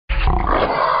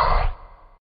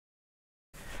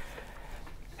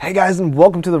Hey guys, and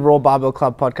welcome to the RAW Barbell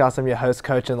Club podcast. I'm your host,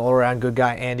 coach, and all-around good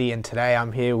guy, Andy, and today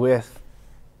I'm here with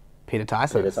Peter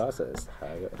Ticehurst. Ticehurst.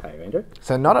 Hey, Andrew.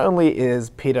 So not only is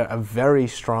Peter a very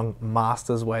strong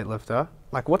masters weightlifter,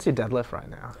 like what's your deadlift right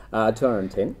now?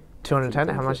 210. 210,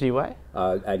 how much do you weigh?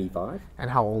 85. And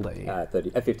how old are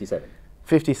you? 57.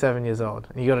 57 years old,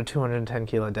 and you got a 210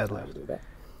 kilo deadlift. Do that.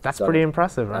 That's pretty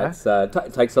impressive, right?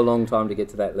 It takes a long time to get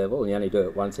to that level, and you only do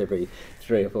it once every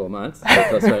 3 or 4 months,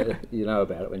 because you know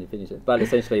about it when you finish it. But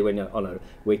essentially, when you're on a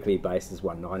weekly basis,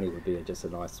 190 would be just a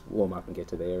nice warm-up and get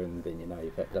to there, and then you know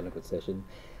you've done a good session.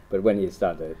 But when you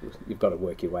start to, you've got to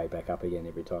work your way back up again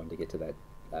every time to get to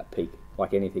that peak.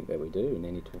 Like anything that we do in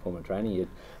any form of training,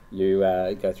 you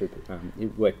go through,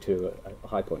 you work to a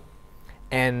high point.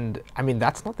 And, I mean,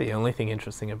 that's not the only thing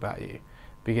interesting about you,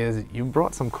 because you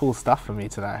brought some cool stuff for me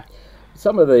today.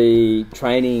 Some of the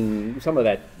training, some of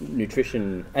that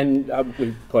nutrition, and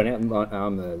we point out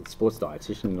I'm a sports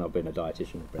dietitian, and I've been a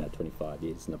dietitian for about 25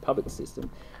 years in the public system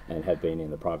and have been in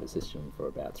the private system for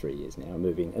about 3 years now.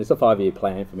 It's a 5-year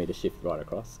plan for me to shift right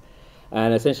across.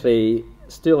 And essentially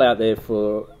still out there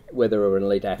for whether we're an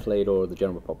elite athlete or the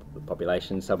general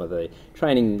population, some of the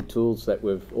training tools that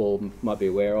we've all might be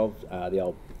aware of, the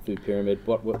old food pyramid.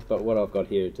 But what I've got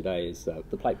here today is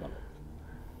the plate model.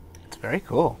 It's very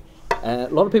cool. A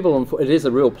lot of people, it is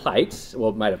a real plate,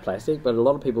 well, made of plastic, but a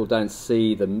lot of people don't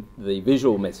see the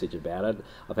visual message about it.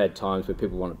 I've had times where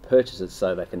people want to purchase it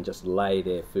so they can just lay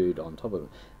their food on top of it.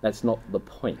 That's not the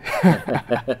point.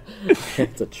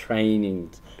 It's a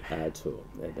training tool.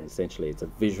 Essentially, it's a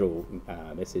visual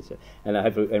message,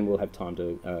 and we'll have time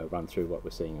to run through what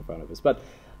we're seeing in front of us. But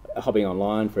hopping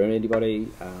online for anybody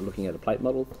looking at a plate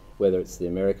model, whether it's the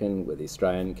American, with the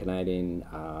Australian, Canadian,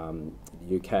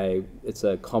 the UK, it's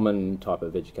a common type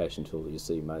of education tool that you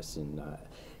see most in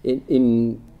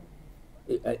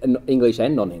English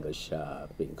and non-English,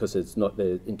 because it's not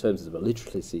in terms of a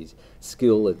literacy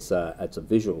skill. It's a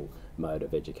visual mode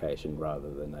of education rather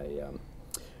than a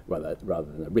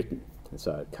written, and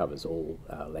so it covers all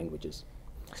languages.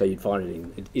 So you'd find it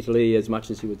in Italy as much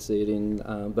as you would see it in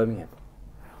Birmingham.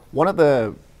 One of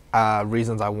the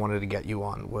reasons I wanted to get you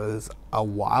on was a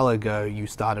while ago you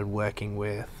started working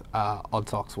with Odd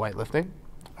Socks Weightlifting,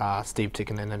 Steve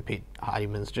Tickinen and Pete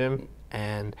Hardyman's gym,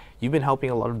 and you've been helping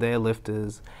a lot of their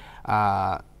lifters.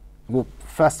 Well,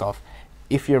 first off,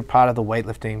 if you're part of the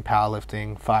weightlifting,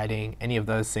 powerlifting, fighting, any of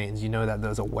those scenes, you know that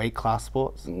those are weight class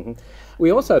sports. Mm-hmm.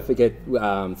 We also forget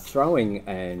throwing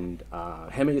and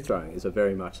hammer throwing is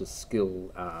very much a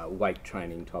skill weight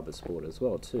training type of sport as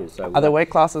well too. So are there weight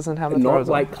classes in hammer throws?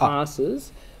 Not weight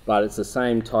classes, but it's the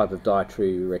same type of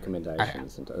dietary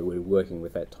recommendations. Okay. And we're working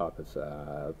with that type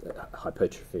of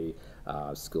hypertrophy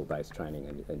skill-based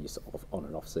training and on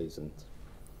and off seasons.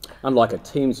 Unlike a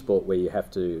team sport where you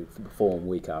have to perform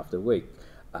week after week,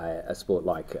 a sport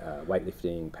like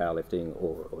weightlifting, powerlifting,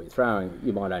 or throwing,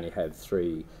 you might only have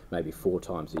 3, maybe 4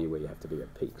 times a year where you have to be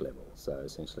at peak level. So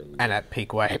essentially, and at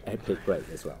peak weight. At peak weight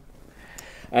as well.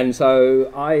 And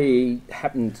so I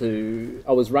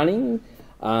was running,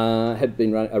 had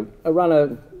been a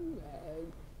runner,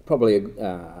 probably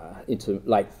into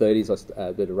late 30s.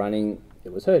 I did a running.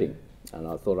 It was hurting, and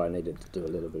I thought I needed to do a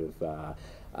little bit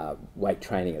of weight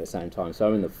training at the same time. So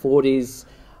I'm in the 40s.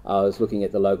 I was looking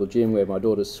at the local gym where my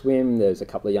daughters swim. There's a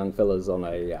couple of young fellas on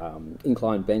a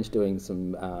incline bench doing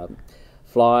some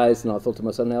flies, and I thought to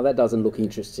myself, now that doesn't look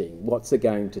interesting. What's it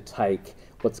going to take?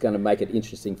 What's going to make it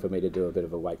interesting for me to do a bit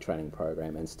of a weight training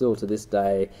program? And still to this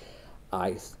day,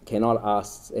 I cannot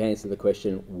answer the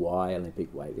question, why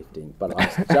Olympic weightlifting? But I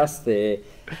was just there,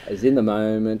 as in the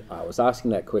moment, I was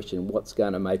asking that question, what's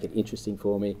going to make it interesting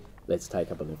for me? Let's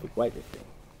take up Olympic weightlifting.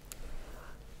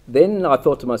 Then I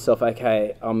thought to myself,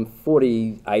 okay, I'm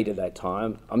 48 at that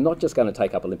time. I'm not just going to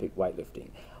take up Olympic weightlifting.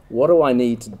 What do I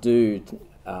need to do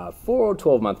for a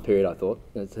 12-month period, I thought,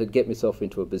 to get myself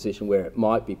into a position where it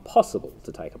might be possible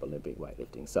to take up Olympic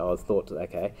weightlifting? So I thought,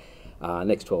 okay,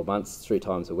 next 12 months, 3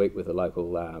 times a week with a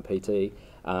local PT,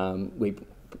 a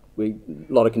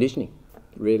lot of conditioning,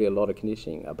 really a lot of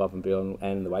conditioning above and beyond,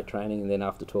 and the weight training. And then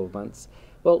after 12 months,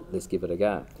 well, let's give it a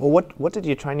go. Well, what did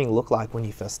your training look like when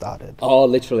you first started? Oh,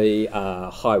 literally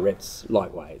high reps,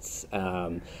 light weights,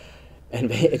 and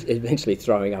eventually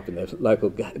throwing up in the local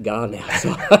garden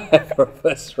outside for the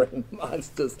first 3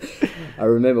 months. I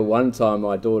remember one time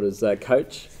my daughter's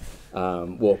coach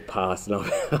walked past, and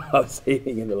I was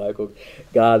eating in the local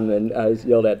garden, and I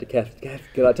yelled out to Kath,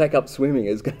 can I take up swimming?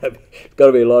 It's got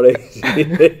to be a lot easier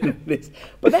than this.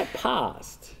 But that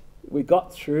passed. We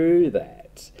got through that.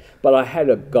 yet. But I had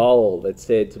a goal that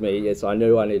said to me, yes, I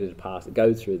knew I needed to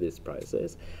go through this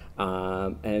process.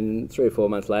 And 3 or 4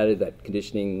 months later, that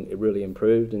conditioning really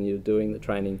improved, and you're doing the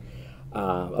training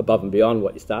above and beyond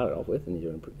what you started off with,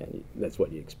 and that's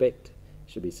what you expect,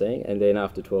 should be seeing. And then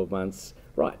after 12 months,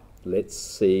 right, let's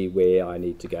see where I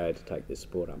need to go to take this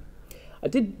sport on. I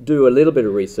did do a little bit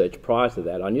of research prior to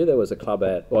that. I knew there was a club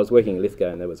I was working in Lithgow,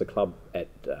 and there was a club at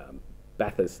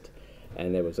Bathurst,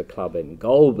 and there was a club in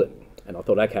Goulburn. And I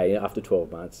thought, okay, after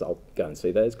 12 months, I'll go and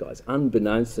see those guys.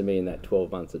 Unbeknownst to me, in that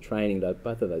 12 months of training,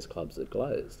 both of those clubs had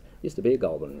closed. Used to be a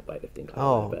Goulburn weightlifting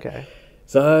club. Oh, okay.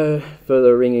 So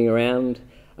further ringing around,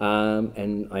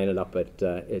 and I ended up at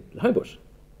Homebush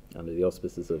under the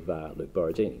auspices of Luke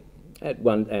Borragini,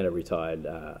 and a retired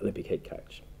Olympic head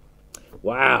coach.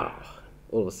 Wow!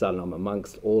 All of a sudden, I'm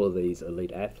amongst all of these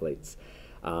elite athletes,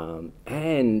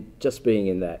 and just being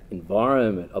in that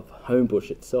environment of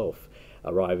Homebush itself,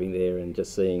 arriving there and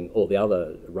just seeing all the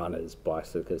other runners,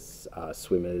 bicyclists,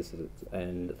 swimmers,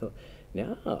 and I thought,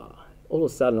 now, all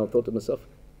of a sudden I thought to myself,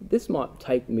 this might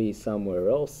take me somewhere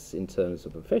else in terms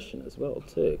of profession as well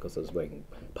too, because I was working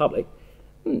public.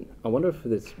 I wonder if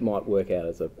this might work out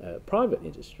as a private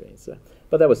industry. So,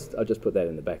 but I just put that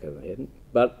in the back of my head.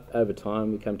 But over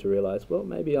time we come to realise, well,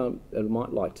 maybe I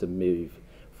might like to move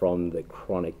from the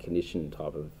chronic condition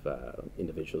type of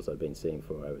individuals I've been seeing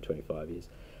for over 25 years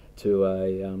to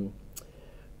a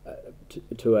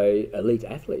elite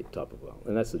athlete type of role,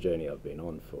 and that's the journey I've been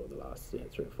on for the last 3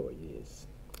 or 4 years.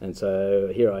 And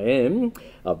so here I am.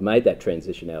 I've made that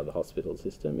transition out of the hospital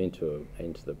system into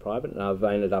the private, and I've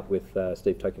ended up with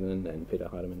Steve Token and Peter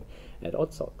Heidemann at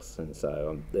Oddsox, and so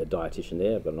I'm the dietitian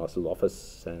there. I've got a nice little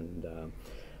office and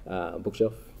a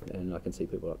bookshelf, and I can see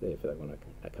people up there if they want to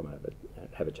come over and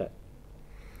have a chat.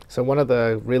 So one of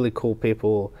the really cool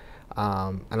people,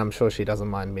 and I'm sure she doesn't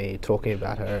mind me talking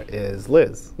about her, is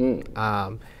Liz.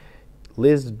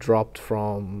 Liz dropped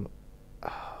from,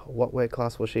 what weight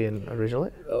class was she in originally?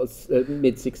 It's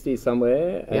mid-60s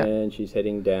somewhere, Yeah. and she's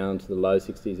heading down to the low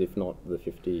 60s, if not the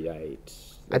 58.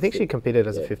 I think she competed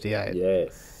as a 58.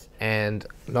 Yes. And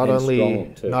not And only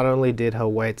strong too. not only did her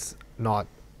weights not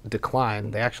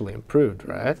decline, they actually improved,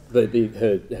 right?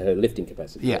 Her lifting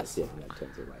capacity. Yes. Yeah, in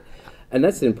terms of weight. And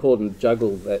that's the important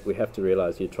juggle that we have to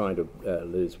realise. You're trying to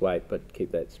lose weight, but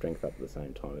keep that strength up at the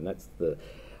same time, and that's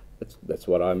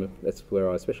where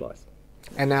I specialise.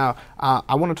 And now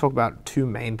I want to talk about 2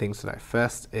 main things today.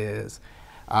 First is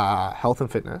health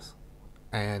and fitness,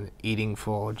 and eating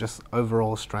for just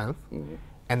overall strength.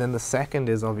 And then the second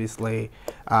is obviously,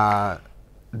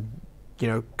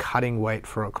 cutting weight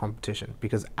for a competition.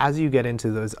 Because as you get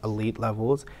into those elite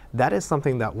levels, that is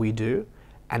something that we do,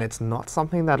 and it's not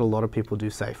something that a lot of people do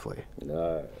safely.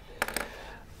 No.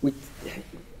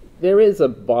 There is a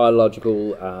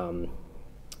biological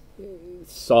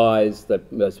size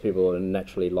that most people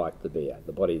naturally like to be at.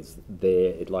 The body's there,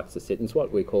 it likes to sit. And it's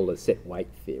what we call a set weight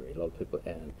theory. A lot of people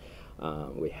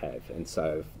we have. And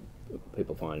so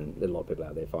a lot of people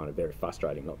out there find it very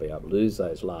frustrating not being able to lose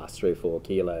those last 3 or 4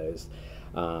 kilos.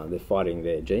 They're fighting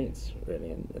their genes,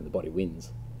 really, and the body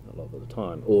wins a lot of the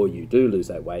time. Or you do lose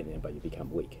that weight now, but you become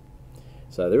weak.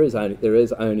 So there is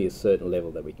only a certain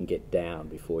level that we can get down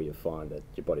before you find that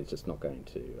your body's just not going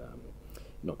to do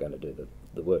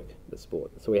the work, the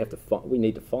sport. So we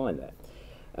need to find that,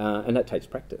 and that takes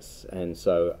practice. And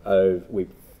so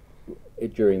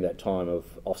during that time of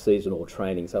off-season or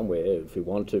training somewhere, if you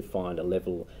want to find a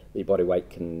level your body weight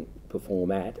can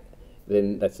perform at,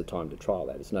 then that's the time to trial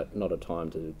that. It's not a time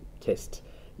to test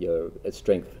your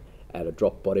strength at a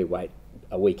drop body weight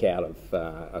a week out of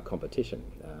a competition.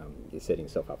 You're setting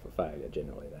yourself up for failure,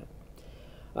 generally that.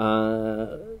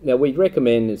 Now we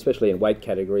recommend, especially in weight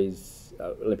categories,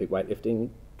 Olympic weightlifting,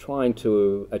 trying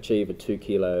to achieve a 2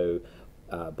 kilo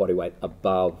body weight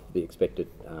above the expected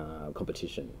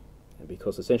competition. And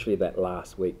because essentially that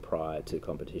last week prior to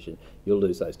competition, you'll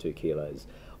lose those 2 kilos.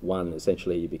 One,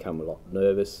 essentially you become a lot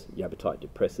nervous, your appetite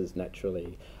depresses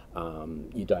naturally,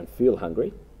 you don't feel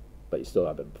hungry, but you're still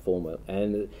able to perform well.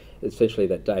 And essentially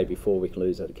that day before, we can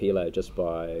lose that kilo just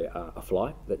by a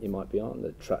flight that you might be on,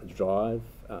 the drive.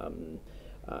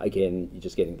 Again, you're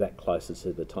just getting that closer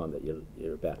to the time that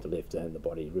you're about to lift, and the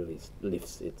body really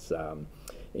lifts its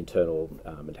internal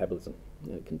metabolism.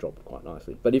 It can drop quite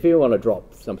nicely. But if you want to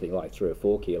drop something like 3 or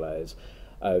 4 kilos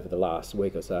over the last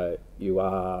week or so, you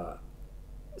are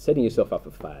setting yourself up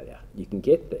for failure. You can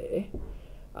get there.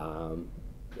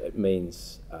 It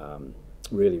means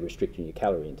really restricting your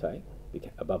calorie intake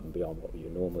above and beyond what you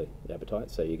normally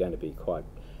appetite, so you're going to be quite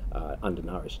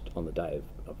undernourished on the day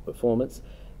of performance,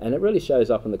 and it really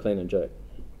shows up in the clean and jerk.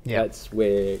 Yeah. That's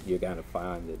where you're going to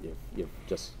find that you're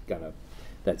just going to.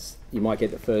 You might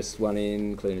get the first one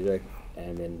in, clean and jerk,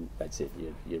 and then that's it.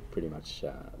 You're pretty much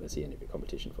that's the end of your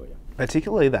competition for you.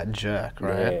 Particularly that jerk,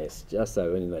 right? Yes, just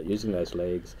so when you're using those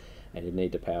legs, and you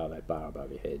need to power that bar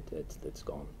above your head, it's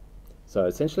gone. So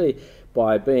essentially,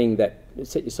 by being that,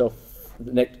 set yourself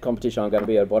the next competition. I'm going to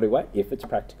be at a body weight if it's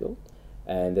practical.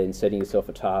 And then setting yourself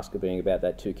a task of being about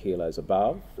that 2 kilos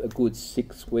above, a good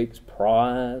 6 weeks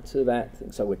prior to that.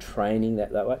 So we're training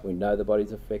that way. We know the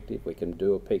body's effective. We can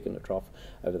do a peak and a trough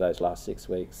over those last 6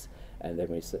 weeks, and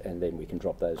then we can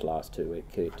drop those last 2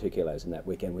 kilos in that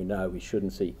week. And we know we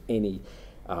shouldn't see any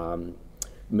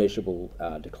measurable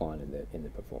decline in the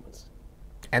performance.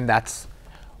 And that's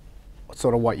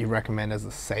sort of what you recommend as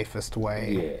the safest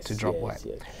way to drop weight.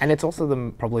 Yes. And it's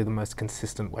also probably the most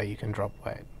consistent way you can drop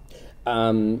weight.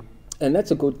 And that's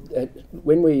a good.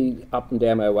 When we up and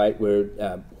down our weight, we're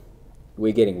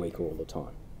getting weaker all the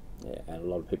time, and a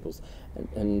lot of people's,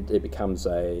 and it becomes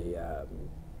a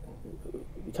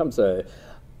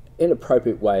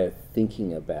inappropriate way of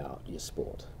thinking about your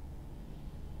sport,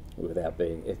 without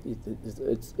being. It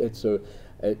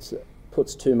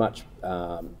puts too much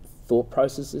thought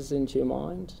processes into your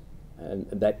mind. And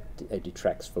that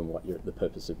detracts from the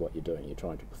purpose of what you're doing. You're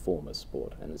trying to perform a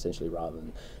sport, and essentially, rather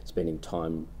than spending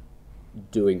time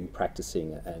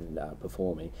practicing and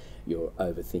performing, you're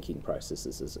overthinking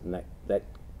processes, and that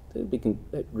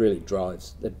really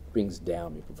brings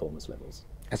down your performance levels.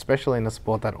 Especially in a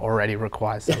sport that already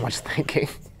requires so much thinking.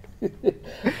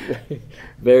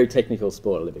 Very technical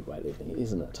sport, Olympic weightlifting,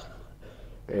 isn't it?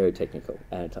 Very technical,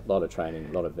 and a lot of training,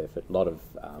 a lot of effort, a lot of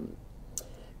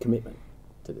commitment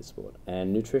to this sport,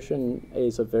 and nutrition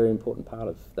is a very important part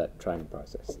of that training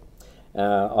process.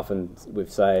 Often we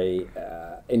say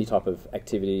any type of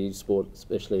activity, sport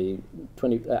especially,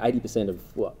 80% of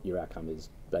what your outcome is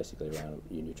basically around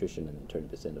your nutrition, and then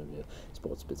 20% of your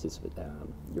sports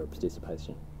your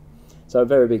participation. So a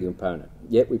very big component.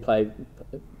 Yet we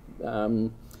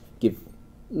give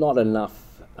not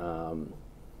enough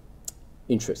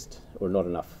interest, or not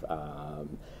enough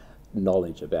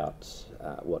knowledge about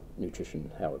what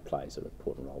nutrition, how it plays an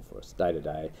important role for us day to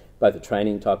day, both a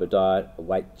training type of diet, a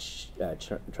weight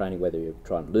training, whether you're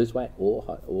trying to lose weight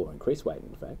or increase weight,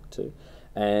 in fact, too,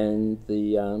 and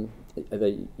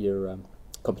your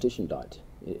competition diet,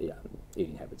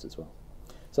 eating habits as well.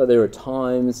 So there are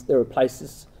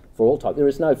places for all types. There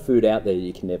is no food out there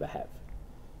you can never have.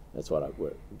 That's what I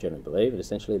generally believe. And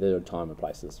essentially, there are time and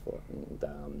places for it.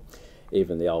 And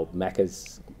even the old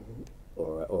Macca's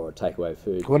or a takeaway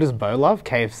food. What does Bo love?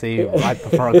 KFC right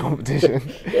before a competition?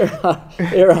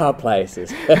 There are places.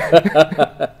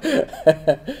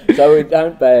 So we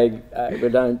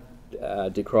don't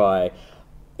decry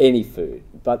any food,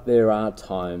 but there are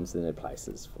times and there are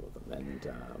places for them.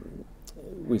 And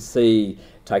we see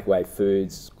takeaway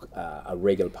foods a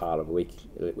regular part of a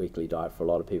weekly diet for a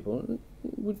lot of people. And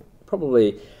we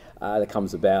probably that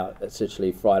comes about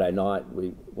essentially Friday night.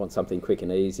 We want something quick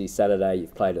and easy. Saturday,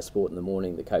 you've played a sport in the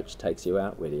morning. The coach takes you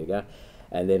out. Where do you go?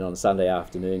 And then on Sunday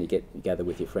afternoon, you gather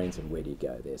with your friends, and where do you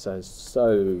go there?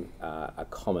 So a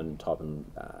common type and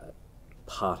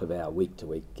part of our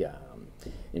week-to-week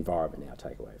environment. Our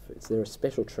takeaway foods. They're a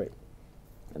special treat,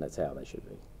 and that's how they should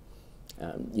be.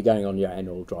 You're going on your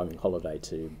annual driving holiday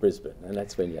to Brisbane, and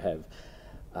that's when you have.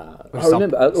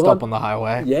 Stop on the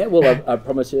highway. Yeah, well, I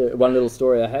promise you one little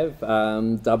story I have.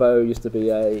 Dubbo used to be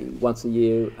a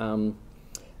once-a-year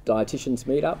dietitians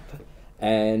meet-up,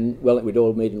 and we'd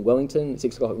all meet in Wellington at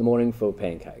 6 o'clock in the morning for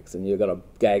pancakes, and you've got a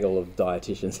gaggle of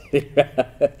dietitians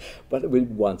here, but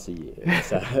once a year.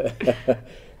 So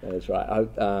that's right.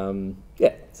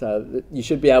 So you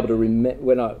should be able to remember,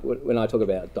 when I talk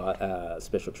about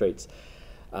special treats,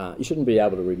 you shouldn't be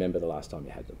able to remember the last time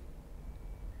you had them.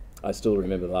 I still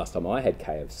remember the last time I had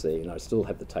KFC, and I still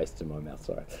have the taste in my mouth.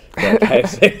 Sorry,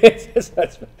 KFC.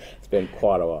 It's been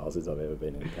quite a while since I've ever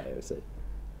been in KFC.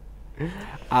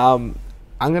 I'm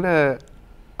gonna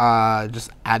just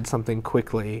add something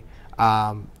quickly.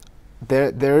 There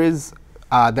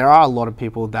are a lot of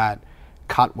people that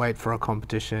cut weight for a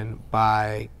competition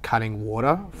by cutting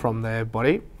water from their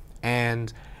body,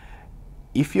 and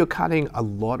if you're cutting a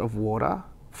lot of water,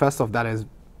 first off, that is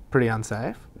pretty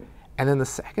unsafe. And then the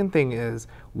second thing is,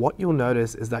 what you'll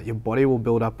notice is that your body will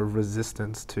build up a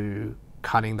resistance to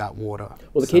cutting that water.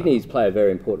 Well, the kidneys play a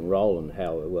very important role in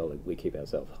how well we keep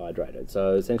ourselves hydrated.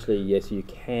 So essentially, yes, you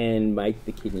can make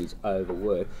the kidneys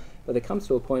overwork, but there comes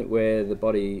to a point where the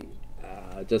body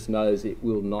just knows it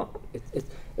will not,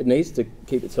 it needs to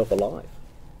keep itself alive.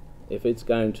 If it's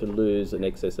going to lose an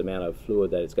excess amount of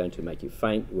fluid that it's going to make you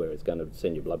faint, where it's going to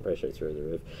send your blood pressure through the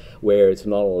roof, where it's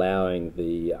not allowing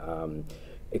the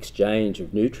exchange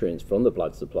of nutrients from the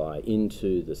blood supply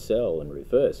into the cell and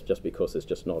reverse, just because there's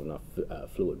just not enough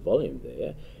fluid volume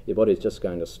there, your body's just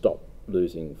going to stop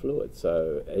losing fluid.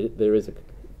 So there is a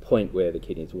point where the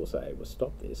kidneys will say, well,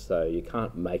 stop this, so you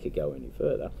can't make it go any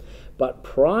further. But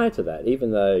prior to that,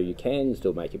 even though you can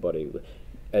still make your body,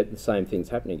 the same thing's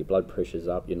happening, your blood pressure's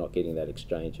up, you're not getting that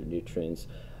exchange of nutrients,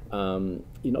 you're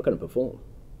not going to perform.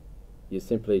 You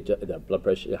simply, the blood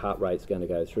pressure, your heart rate's going to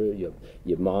go through,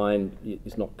 your mind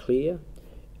is not clear.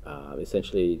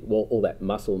 Essentially, all that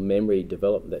muscle memory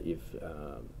development that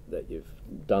you've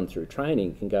done through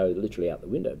training can go literally out the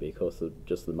window, because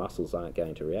just the muscles aren't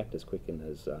going to react as quick and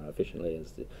as efficiently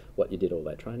as what you did all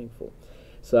that training for.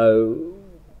 So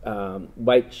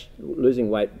losing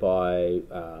weight by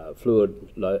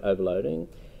fluid overloading,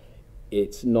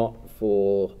 it's not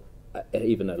for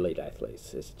even elite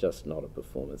athletes. It's just not a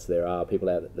performance. There are people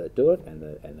out there that do it, and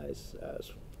they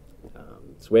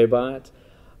swear by it.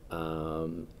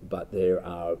 But there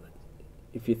are,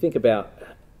 if you think about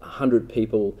 100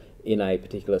 people in a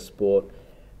particular sport,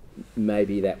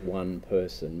 maybe that one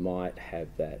person might have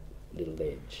that little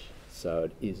edge. So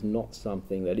it is not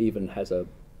something that even has a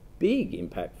big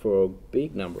impact for a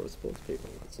big number of sports people.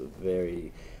 It's a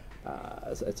very,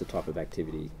 it's a type of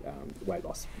activity, weight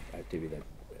loss activity, that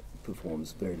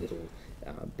performs very little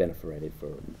benefit for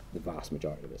the vast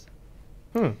majority of us.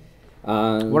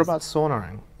 What about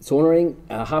saunaing? Saunaing,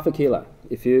 half a kilo.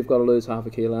 If you've got to lose half a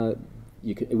kilo,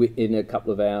 you can, in a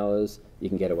couple of hours, you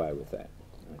can get away with that.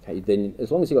 Okay, then as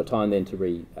long as you've got time then to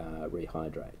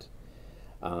rehydrate.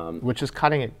 Which is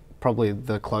cutting it probably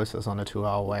the closest on a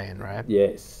 2-hour weigh-in, right?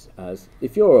 Yes.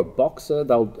 If you're a boxer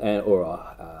or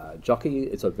a jockey,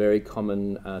 it's a very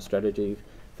common strategy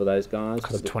for those guys.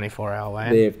 Because it's a 24-hour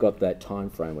weigh-in. They've got that time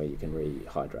frame where you can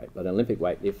rehydrate. But Olympic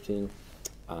weightlifting,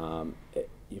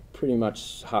 you're pretty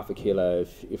much half a kilo.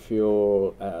 If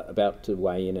you're about to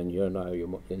weigh in and you know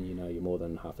you're more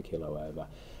than half a kilo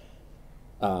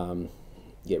over,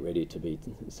 get ready to be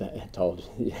told.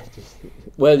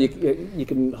 Well, you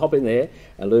can hop in there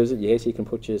and lose it. Yes, you can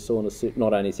put your sauna suit.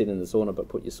 Not only sit in the sauna, but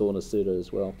put your sauna suit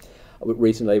as well.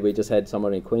 Recently, we just had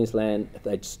someone in Queensland.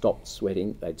 They'd stopped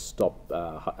sweating. They'd stopped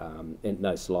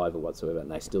no saliva whatsoever,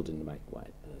 and they still didn't make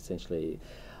weight. Essentially.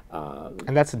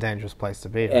 And that's a dangerous place to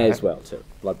be, right? As well, too.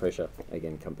 Blood pressure,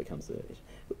 again, becomes the issue.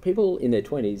 People in their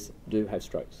 20s do have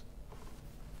strokes.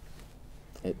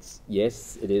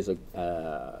 Yes, it is a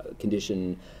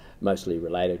condition mostly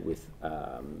related with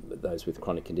those with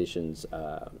chronic conditions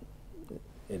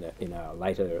in our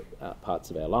later parts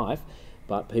of our life,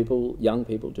 but young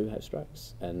people do have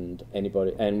strokes, and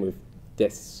with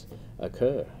deaths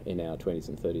occur in our 20s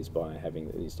and 30s by having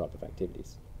these type of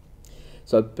activities.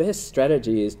 So best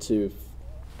strategy is to,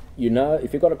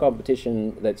 if you've got a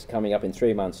competition that's coming up in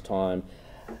 3 months' time,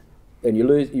 and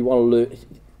you want to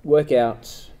work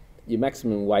out your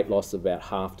maximum weight loss of about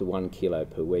half to 1 kilo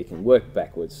per week, and work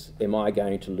backwards. Am I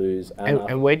going to lose enough?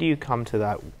 And where do you come to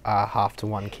that half to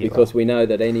 1 kilo? Because we know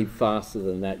that any faster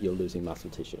than that, you're losing muscle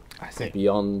tissue. I see.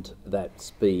 Beyond that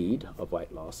speed of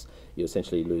weight loss, you're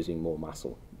essentially losing more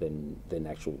muscle than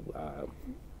actual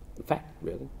fat,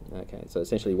 really. Okay, so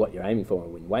essentially what you're aiming for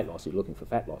when weight loss, you're looking for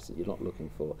fat loss. You're not looking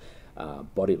for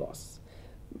body loss.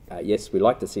 Yes, we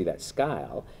like to see that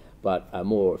scale, but a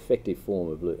more effective form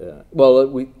of...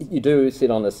 you do sit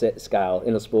on a set scale.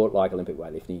 In a sport like Olympic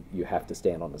weightlifting, you have to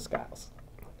stand on the scales.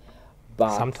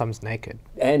 But sometimes naked.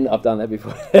 And I've done that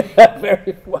before.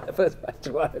 First batch.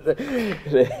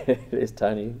 There's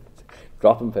Tony.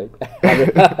 Dropping Pete.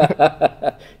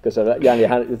 Because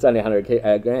it's only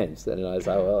 100 grams. And I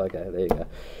say, well, okay, there you go.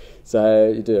 So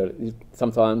you do it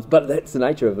sometimes, but that's the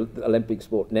nature of Olympic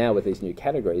sport now with these new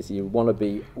categories. You want to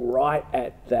be right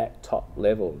at that top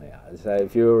level now. So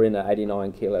if you're in an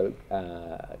 89 kilo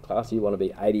class, you want to be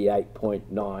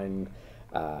 88.9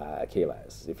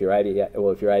 kilos. If you're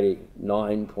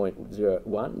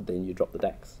 89.01, then you drop the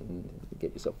DAX and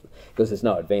get yourself, because there's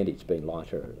no advantage being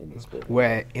lighter in the sport.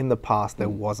 Where in the past there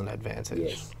was an advantage.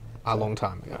 Yes. A long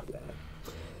time ago.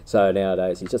 So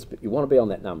nowadays you want to be on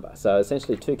that number. So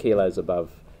essentially 2 kilos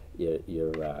above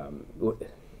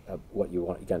what you're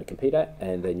going to compete at,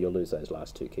 and then you'll lose those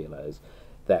last 2 kilos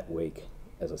that week.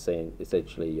 As I said,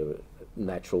 essentially your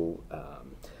natural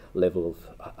level of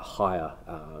higher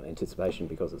anticipation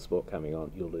because of the sport coming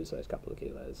on, you'll lose those couple of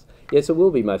kilos. Yes, it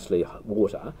will be mostly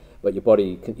water, but your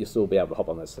body, you'll still be able to hop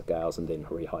on those scales and then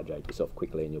rehydrate yourself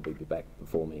quickly, and you'll be back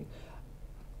performing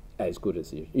as good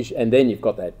as you and then you've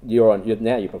got that,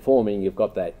 now you're performing, you've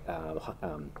got that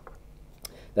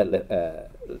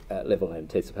level of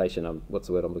anticipation. What's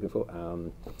the word I'm looking for?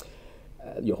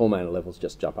 Your hormonal levels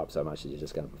just jump up so much that you're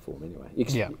just going to perform anyway.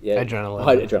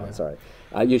 Adrenaline. Adrenaline. Sorry,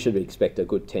 you should expect a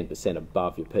good 10%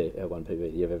 above your one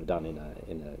PB you've ever done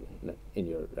in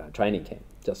your training camp,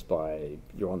 just by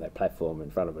you're on that platform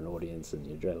in front of an audience and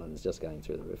your adrenaline's just going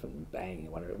through the roof and bang. You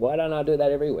wonder, why don't I do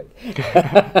that every week?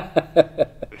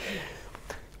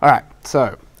 All right,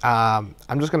 so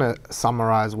I'm just going to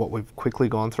summarize what we've quickly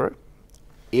gone through.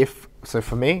 So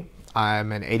for me,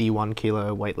 I'm an 81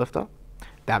 kilo weightlifter.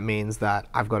 That means that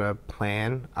I've got to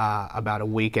plan about a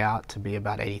week out to be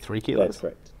about 83 kilos. That's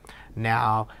correct.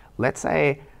 Now, let's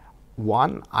say,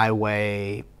 I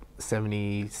weigh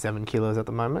 77 kilos at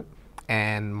the moment,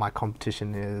 and my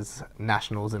competition is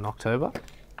nationals in October,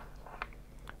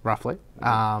 roughly.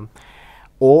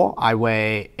 Or I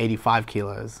weigh 85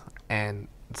 kilos and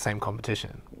same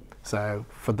competition. So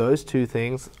for those two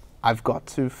things, I've got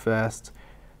to first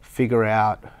figure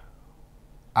out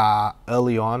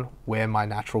early on where my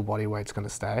natural body weight's going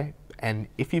to stay. And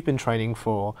if you've been training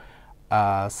for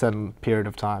a certain period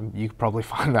of time, you could probably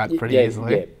find that pretty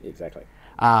easily. Yeah, exactly.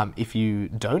 If you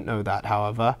don't know that,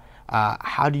 however,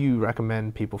 how do you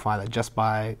recommend people find that? Just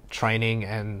by training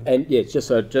and just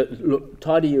look,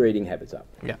 tidy your eating habits up.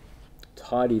 Yeah.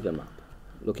 Tidy them up.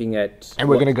 Looking at, and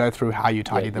we're going to go through how you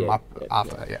tidy them up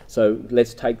after. Yeah. So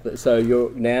let's take so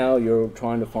you're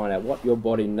trying to find out what your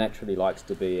body naturally likes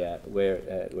to be at, where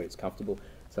it's comfortable.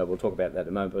 So we'll talk about that in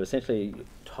a moment. But essentially,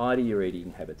 tidy your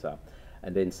eating habits up,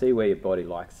 and then see where your body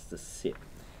likes to sit.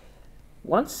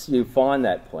 Once you find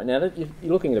that point, now that you're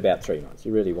looking at about 3 months,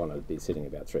 you really want to be sitting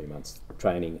about 3 months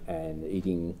training and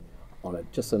eating on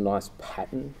just a nice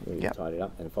pattern where you tidy it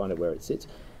up and find out where it sits.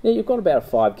 Now you've got about a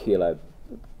 5 kilo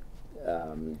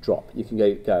drop. You can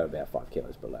go about 5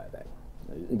 kilos below that.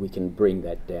 We can bring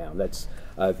that down. That's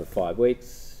over 5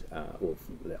 weeks.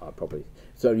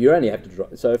 So you only have to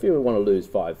drop. So if you want to lose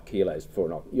 5 kilos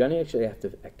you only actually have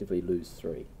to actively lose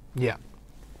 3. Yeah.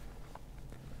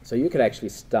 So you could actually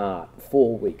start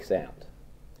 4 weeks out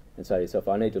and say to yourself,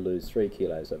 I need to lose 3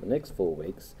 kilos over the next 4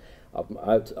 weeks.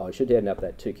 I should end up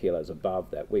that 2 kilos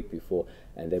above that week before,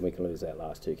 and then we can lose that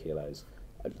last 2 kilos.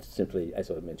 Simply, as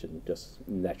I mentioned, just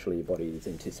naturally your body's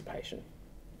anticipation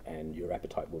and your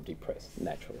appetite will depress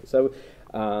naturally. So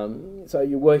so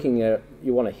you're working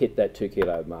you want to hit that 2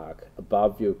 kilo mark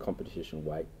above your competition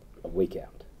weight a week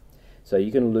out. So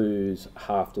you can lose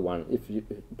half to one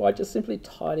by just simply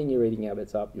tidying your eating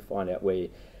habits up. You find out where,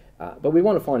 but we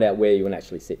want to find out where you can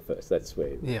actually sit first. That's where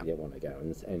you want to go,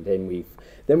 and then we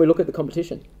look at the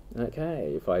competition.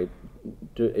 Okay, if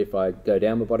I go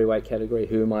down the body weight category,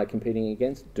 who am I competing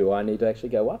against? Do I need to actually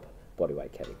go up body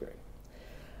weight category?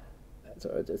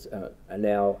 So it's, and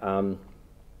now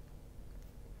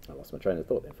I lost my train of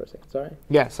thought there for a second. Sorry.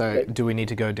 Yeah. So do we need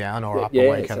to go down or up a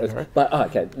weight category? But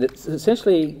okay,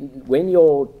 essentially, when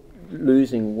you're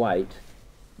losing weight,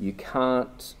 you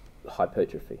can't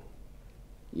hypertrophy.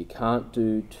 You can't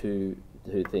do two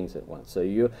things at once. So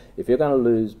if you're going to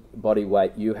lose body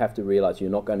weight, you have to realise you're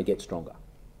not going to get stronger.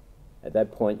 At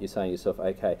that point, you're saying to yourself,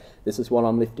 okay, this is what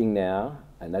I'm lifting now,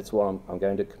 and that's what I'm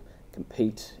going to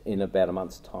compete in about a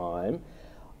month's time.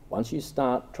 Once you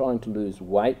start trying to lose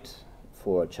weight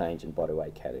for a change in body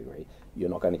weight category, you're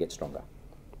not going to get stronger.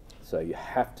 So you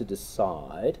have to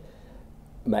decide,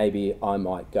 maybe I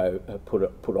might go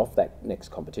put off that next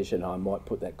competition. I might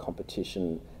put that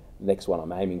competition, next one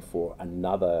I'm aiming for,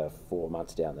 another 4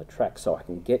 months down the track, so I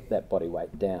can get that body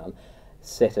weight down,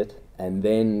 set it, and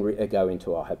then go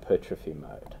into a hypertrophy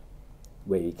mode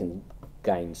where you can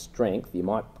gain strength. You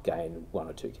might gain 1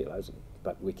 or 2 kilos,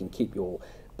 but we can keep your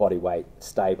body weight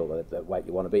stable at the weight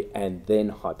you want to be, and then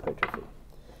hypertrophy.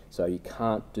 So you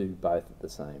can't do both at the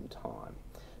same time.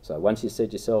 So once you said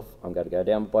to yourself, I'm going to go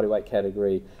down the body weight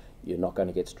category, you're not going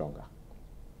to get stronger.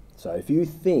 So if you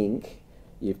think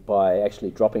if by actually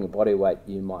dropping a body weight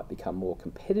you might become more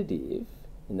competitive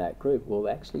in that group, well,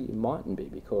 actually you mightn't be,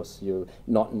 because you're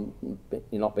not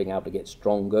being able to get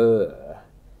stronger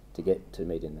to get to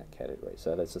meet in that category.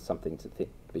 So that's just something to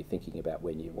be thinking about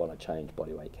when you want to change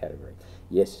body weight category.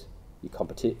 Yes, your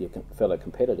fellow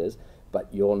competitors, but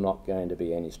you're not going to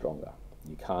be any stronger.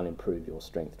 You can't improve your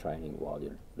strength training while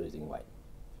you're losing weight.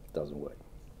 It doesn't work.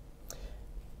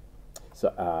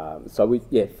 So we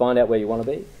find out where you want to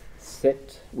be,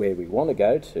 set where we want to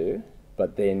go to,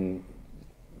 but then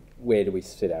where do we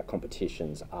set our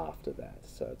competitions after that?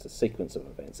 So it's a sequence of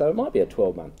events. So it might be a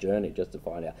 12-month journey just to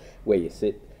find out where you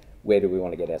sit, where do we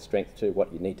want to get our strength to,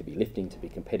 what you need to be lifting to be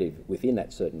competitive within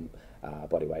that certain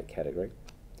body weight category,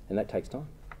 and that takes time.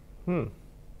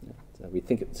 So we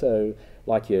think so,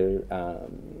 like your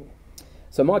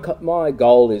So my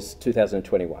goal is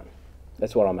 2021.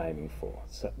 That's what I'm aiming for.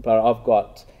 So, but I've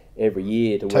got every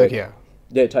year to work. Tokyo.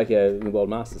 Yeah, Tokyo World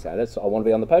Masters. I want to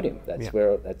be on the podium. That's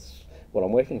Yeah. that's what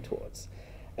I'm working towards.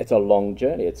 It's a long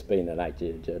journey. It's been an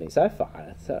 8-year journey so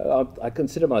far. So I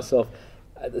consider myself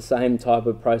at the same type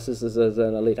of processes as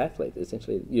an elite athlete.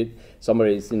 Essentially,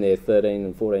 somebody's in their 13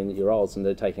 and 14-year-olds and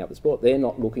they're taking up the sport. They're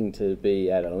not looking to be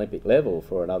at an Olympic level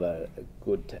for another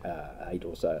good 8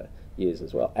 or so years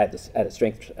as well, at a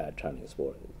strength training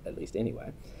sport, at least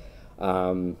anyway.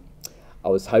 I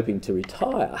was hoping to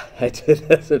retire at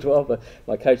 2012, but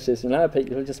my coach says, "No, Pete,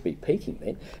 you'll just be peaking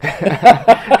then."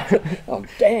 Oh,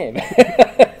 damn.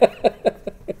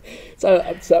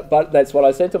 But that's what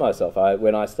I said to myself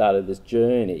when I started this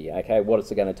journey. Okay, what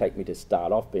is it going to take me to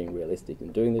start off being realistic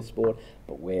and doing this sport?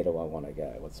 But where do I want to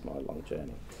go? What's my long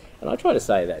journey? And I try to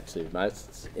say that to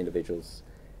most individuals.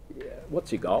 Yeah,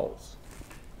 what's your goals?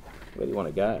 Where do you want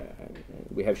to go?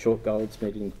 We have short goals,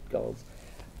 medium goals.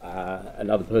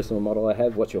 Another personal model I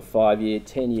have, what's your 5-year,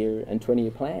 10-year and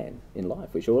 20-year plan in life?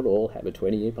 We should all have a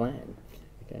 20-year plan.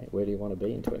 Okay, where do you want to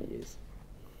be in 20 years?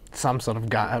 Some sort of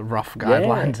rough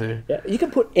guideline too. Yeah, you can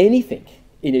put anything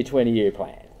in your 20-year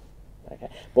plan. Okay,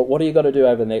 but what do you got to do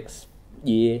over the next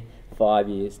year, 5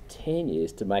 years, 10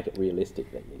 years to make it realistic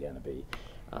that you're going to be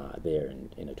there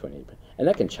in a 20-year plan? And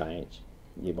that can change.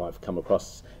 You might have come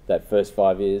across that first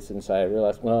 5 years and say, I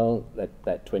realise, well,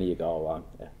 that 20-year goal,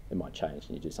 it might change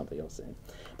and you do something else then.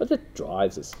 But that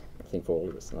drives us, I think, for all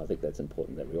of us, and I think that's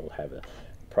important that we all have a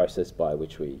process by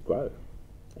which we grow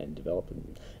and develop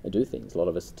and do things. A lot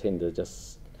of us tend to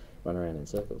just run around in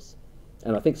circles.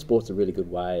 And I think sport's a really good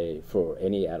way for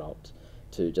any adult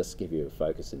to just give you a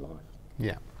focus in life.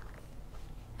 Yeah.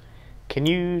 Can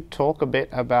you talk a bit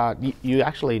about, you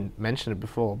actually mentioned it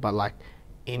before, but like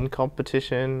in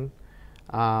competition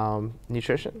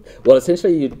nutrition? Well,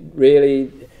 essentially you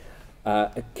really,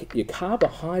 your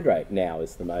carbohydrate now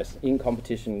is the most, in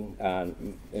competition,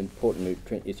 important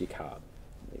nutrient is your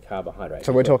carbohydrate.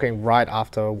 So we're talking right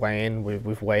after weigh-in,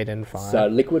 we've weighed in fine. So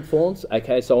liquid forms,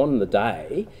 okay, so on the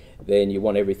day, then you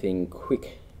want everything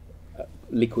quick,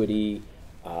 liquidy,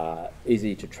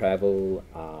 easy to travel,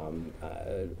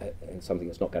 and something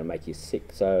that's not going to make you sick.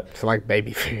 So like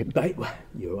baby food.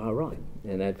 You are right.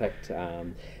 And in fact,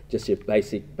 just your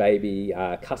basic baby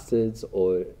custards,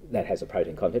 or that has a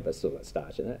protein content but still got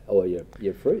starch in it, or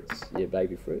your fruits, your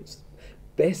baby fruits.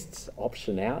 Best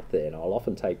option out there, and I'll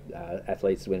often take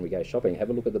athletes when we go shopping, have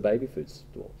a look at the baby food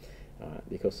store.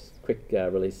 Because quick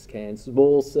release cans,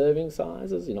 small serving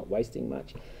sizes, you're not wasting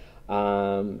much.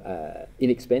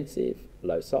 Inexpensive,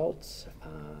 low salt.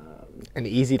 And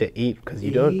easy to eat because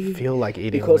you don't feel like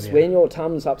eating. Because when your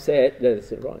tum's upset,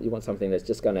 right, you want something that's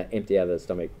just going to empty out of the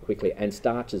stomach quickly, and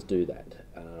starches do that.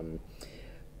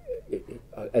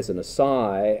 As an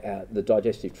aside, the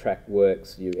digestive tract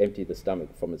works, you empty the stomach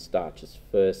from its starches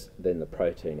first, then the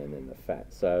protein, and then the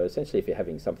fat. So essentially, if you're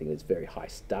having something that's very high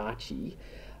starchy,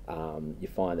 you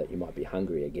find that you might be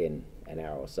hungry again an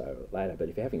hour or so later. But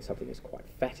if you're having something that's quite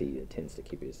fatty, it tends to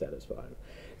keep you satisfied.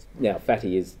 Now,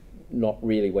 fatty is not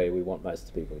really where we want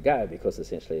most people to go, because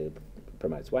essentially it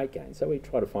promotes weight gain. So we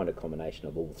try to find a combination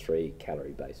of all 3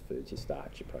 calorie-based foods: your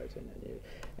starch, your protein,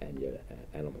 and your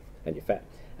animal and your fat.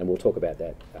 And we'll talk about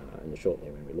that in a shortly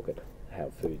when we look at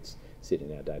how foods sit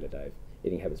in our day-to-day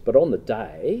eating habits. But on the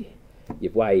day,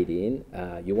 you've weighed in,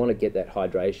 you want to get that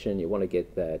hydration, you want to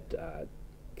get that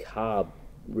carb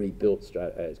rebuilt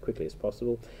as quickly as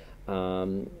possible.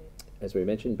 As we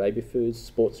mentioned, baby foods,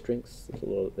 sports drinks, there's a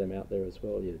lot of them out there as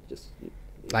well.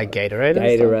 Like Gatorade?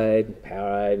 Gatorade,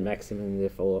 Powerade, Maximum,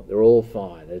 they're all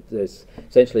fine. There's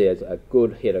essentially a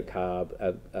good hit of carb,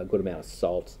 a good amount of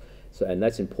salt, and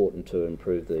that's important to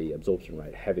improve the absorption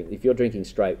rate. If you're drinking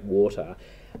straight water,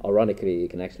 ironically,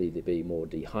 it can actually be more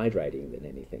dehydrating than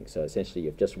anything. So essentially,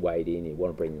 you've just weighed in, you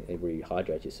want to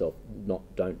rehydrate yourself,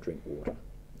 don't drink water.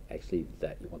 Actually,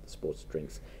 you want the sports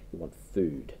drinks, you want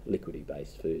food,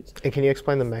 liquidy-based foods. And can you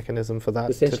explain the mechanism for that?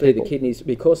 Essentially, the kidneys,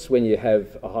 because when you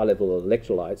have a high level of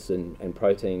electrolytes and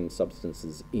protein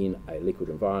substances in a liquid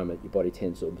environment, your body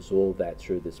tends to absorb that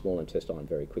through the small intestine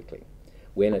very quickly.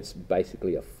 When it's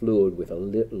basically a fluid with a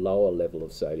lower level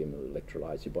of sodium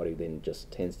electrolytes, your body then just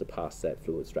tends to pass that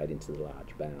fluid straight into the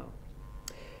large bowel.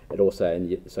 It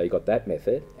also, so you've got that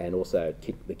method, and also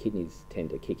the kidneys tend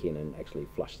to kick in and actually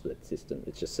flush the system.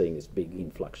 It's just seeing this big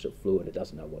influx of fluid, it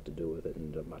doesn't know what to do with it,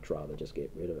 and much rather just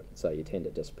get rid of it. So you tend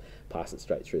to just pass it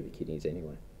straight through the kidneys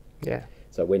anyway. Yeah.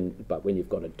 So when you've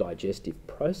got a digestive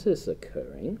process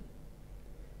occurring,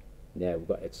 now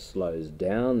it slows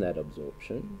down that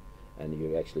absorption, and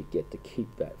you actually get to keep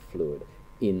that fluid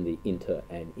in the inter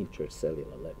and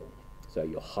intracellular level. So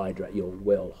you're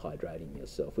well hydrating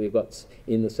yourself. We've got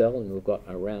in the cell and we've got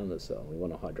around the cell. We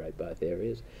want to hydrate both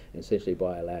areas, and essentially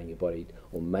by allowing your body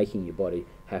or making your body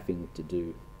having to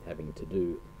do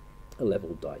a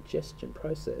level digestion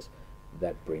process,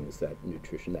 that brings that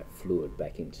nutrition, that fluid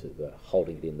back into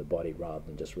holding it in the body rather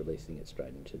than just releasing it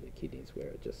straight into the kidneys, where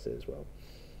it just says, well,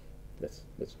 let's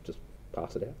just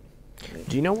pass it out. Yeah.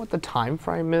 Do you know what the time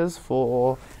frame is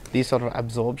for these sort of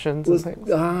absorptions and things?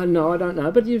 No, I don't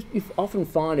know. But you often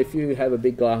find if you have a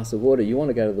big glass of water, you want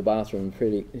to go to the bathroom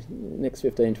next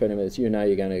 15, 20 minutes, you know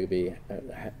you're going to be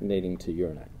needing to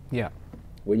urinate. Yeah.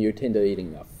 When you tend to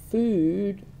eating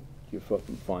food, you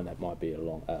find that might be a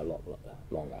lot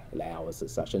longer, hours as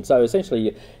such. And so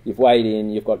essentially you've weighed in,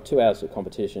 you've got 2 hours of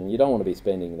competition, you don't want to be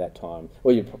spending that time,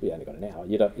 well, you've probably only got an hour,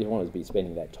 you don't want to be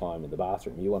spending that time in the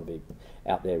bathroom. You want to be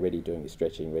out there ready doing your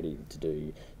stretching, ready to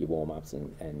do your warm-ups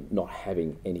and not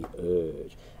having any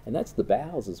urge. And that's the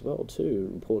bowels as well too,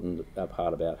 important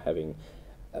part about having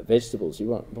vegetables. You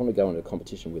want to go into a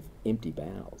competition with empty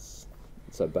bowels.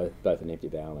 So both an empty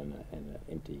bowel and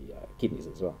empty kidneys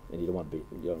as well, and you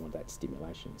don't want that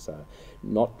stimulation. So,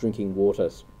 not drinking water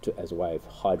as a way of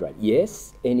hydrate.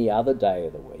 Yes, any other day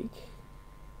of the week,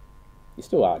 you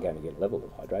still are going to get a level of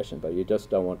hydration, but you just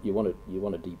don't want you want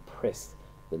to depress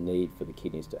the need for the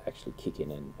kidneys to actually kick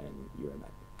in and urinate.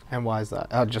 And why is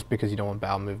that? Just because you don't want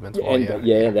bowel movements.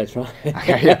 Yeah, that's right.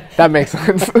 Okay, yeah, that makes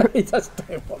sense. You just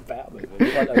don't want bowel movements.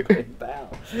 You want a clean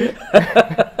bowel.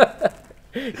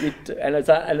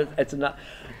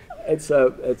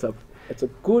 It's a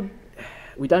good.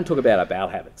 We don't talk about our bowel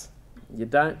habits.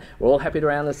 We're all happy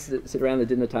to sit around the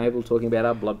dinner table talking about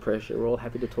our blood pressure. We're all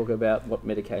happy to talk about what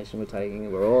medication we're taking.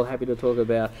 We're all happy to talk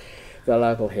about the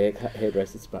local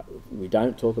hairdressers, but we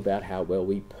don't talk about how well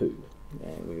we poo.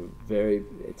 And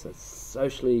it's a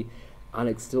socially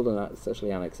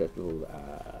unacceptable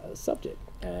subject.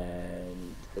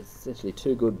 And essentially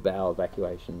 2 good bowel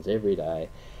evacuations every day.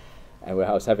 And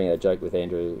I was having a joke with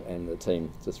Andrew and the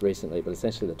team just recently, but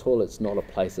essentially the toilet's not a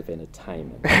place of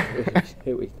entertainment.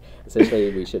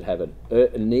 Essentially, we should have a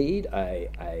need.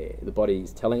 The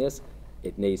body's telling us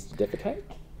it needs to defecate,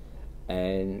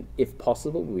 and if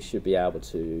possible, we should be able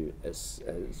to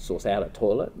source out a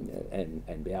toilet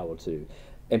and be able to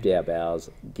empty our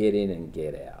bowels, get in and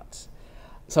get out.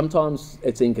 Sometimes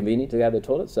it's inconvenient to go to the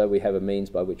toilet, so we have a means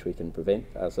by which we can prevent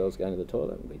ourselves going to the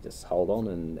toilet. We just hold on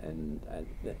and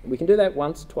we can do that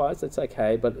once, twice, that's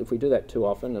okay, but if we do that too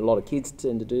often, a lot of kids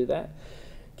tend to do that.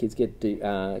 Kids get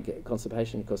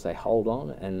constipation because they hold on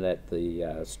and that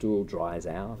the stool dries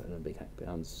out and it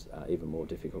becomes even more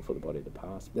difficult for the body to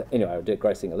pass. Anyway, I'm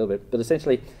digressing a little bit, but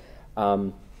essentially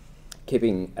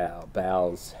keeping our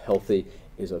bowels healthy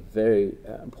is a very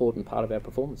important part of our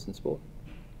performance in sport.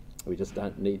 We just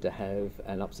don't need to have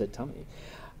an upset tummy.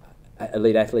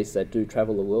 Elite athletes that do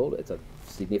travel the world, it's a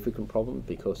significant problem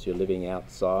because you're living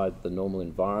outside the normal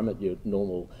environment, your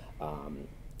normal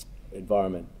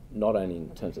environment, not only in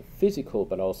terms of physical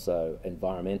but also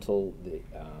environmental,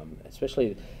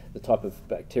 especially the type of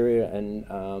bacteria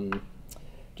and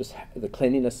just the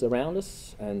cleanliness around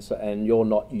us, and you're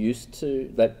not used to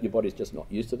that. Your body's just not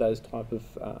used to those type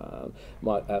of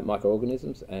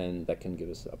microorganisms, and that can give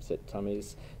us upset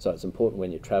tummies. So it's important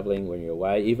when you're travelling, when you're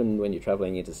away, even when you're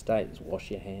travelling interstate, is wash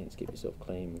your hands, keep yourself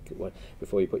clean.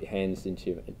 Before you put your hands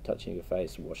into touching your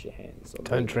face, wash your hands.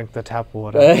 Don't drink the tap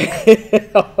water.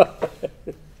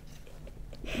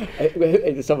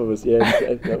 Someone was,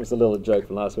 that was a little joke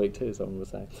from last week too. Someone was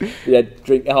saying,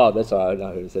 drink. Oh, that's right. I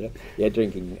know who said it. Yeah,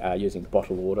 drinking, using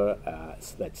bottled water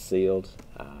that's sealed.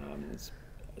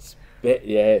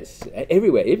 It's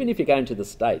everywhere. Even if you're going to the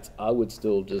States, I would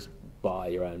still just buy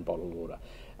your own bottled water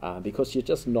because you're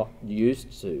just not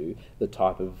used to the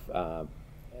type of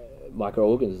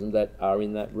microorganisms that are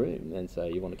in that room, and so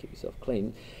you want to keep yourself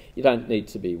clean. You don't need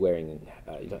to be wearing.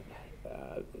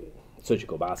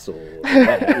 Surgical masks or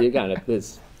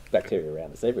there's bacteria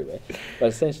around us everywhere, but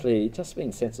essentially just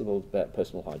being sensible about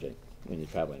personal hygiene when you're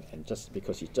travelling, and just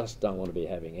because you just don't want to be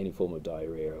having any form of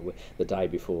diarrhea the day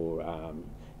before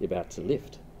you're about to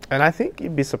lift. And I think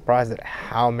you'd be surprised at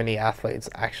how many athletes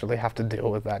actually have to deal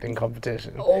with that in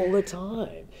competition. All the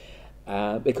time.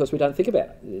 Because we don't think about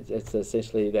it. It's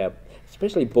essentially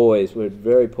especially boys, we're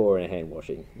very poor in hand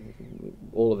washing.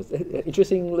 All of us.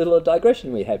 Interesting little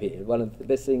digression we have here. One of the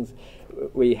best things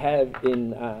we have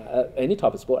in any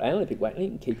type of sport, and Olympic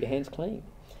weightlifting, keep your hands clean.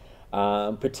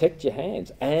 Protect your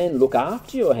hands and look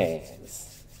after your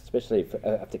hands, especially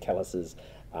after calluses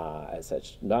as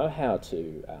such. Know how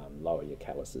to lower your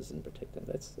calluses and protect them.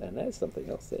 That's something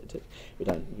else there too. You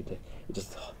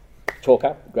just chalk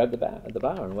up, grab the bar,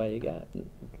 and away you go. And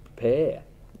prepare.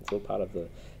 It's all part of your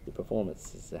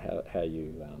performance, is how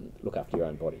you look after your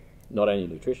own body. Not only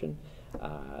nutrition,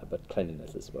 but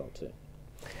cleanliness as well too.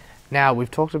 Now,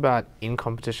 we've talked about in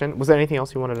competition. Was there anything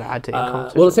else you wanted to add to in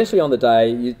competition? Well, essentially on the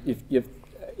day,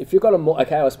 if you've got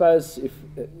I suppose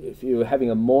if you're having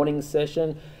a morning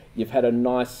session, you've had a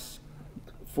nice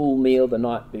full meal the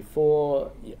night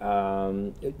before,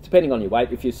 depending on your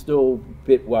weight. If you're still a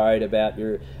bit worried about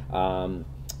your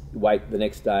weight the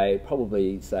next day,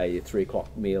 probably say your 3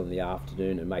 o'clock meal in the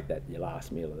afternoon and make that your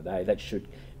last meal of the day. That should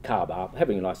carb up,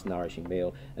 having a nice nourishing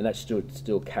meal, and that should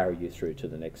still carry you through to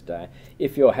the next day.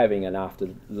 If you're having an after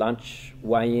lunch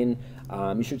weigh-in,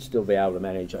 you should still be able to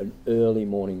manage an early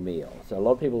morning meal. So a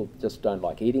lot of people just don't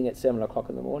like eating at 7 o'clock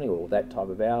in the morning or that type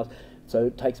of hours, so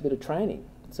it takes a bit of training.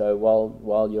 So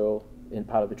while you're in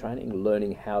part of the training,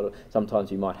 learning how to,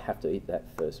 sometimes you might have to eat that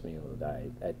first meal of the day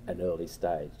at an early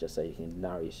stage, just so you can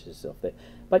nourish yourself there.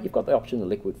 But you've got the option of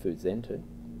liquid foods then too.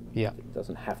 Yeah. It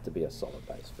doesn't have to be a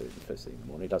solid-based food first thing in the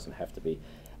morning. It doesn't have to be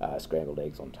scrambled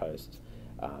eggs on toast.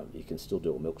 You can still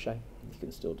do a milkshake. You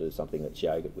can still do something that's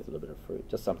yogurt with a little bit of fruit.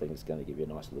 Just something that's going to give you a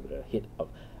nice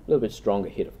little bit stronger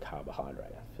hit of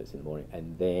carbohydrate first in the morning,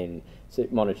 and then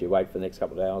monitor your weight for the next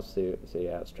couple of hours, see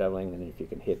how it's travelling, and if you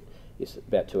can hit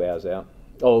about 2 hours out,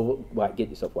 or get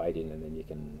yourself weighed in, and then you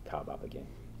can carb up again.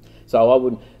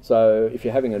 So if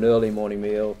you're having an early morning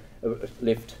meal,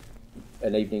 lift,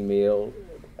 an evening meal.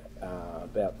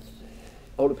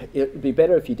 It'd be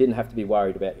better if you didn't have to be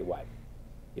worried about your weight.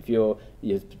 If you're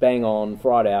bang on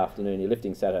Friday afternoon, you're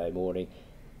lifting Saturday morning,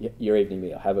 your evening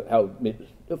meal, have early meal,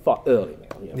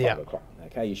 5 o'clock.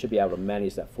 Okay, you should be able to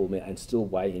manage that full meal and still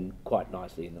weigh in quite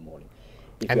nicely in the morning.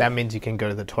 And that means you can go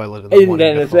to the toilet in the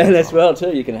morning. And as well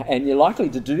too, you can, and you're likely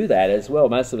to do that as well.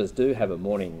 Most of us do have a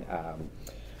morning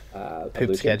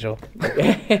poop schedule.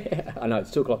 I know,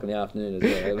 it's 2 o'clock in the afternoon as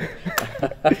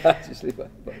well. Usually by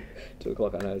 2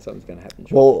 o'clock, I know something's going to happen.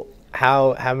 Well,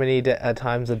 how many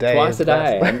times a day? Twice a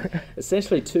day. And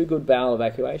essentially 2 good bowel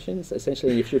evacuations.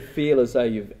 Essentially, you should feel as though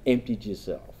you've emptied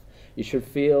yourself. You should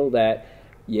feel that,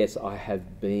 yes, I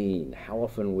have been. How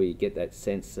often we get that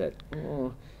sense that,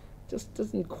 just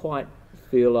doesn't quite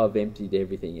feel I've emptied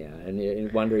everything out, and you're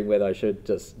wondering whether I should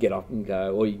just get up and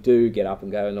go, or you do get up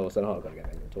and go, and all of a sudden, I've got to go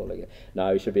back to the toilet again.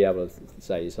 No, you should be able to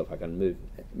say to yourself, I can move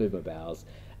my bowels,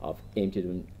 I've emptied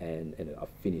them, and I've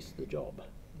finished the job.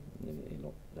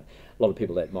 A lot of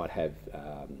people that might have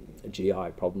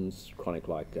GI problems, chronic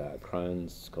like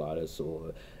Crohn's, colitis,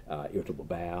 or irritable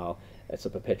bowel, it's a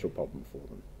perpetual problem for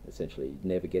them. Essentially, you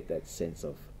never get that sense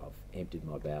of I've emptied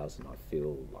my bowels and I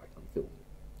feel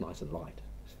nice and light.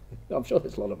 I'm sure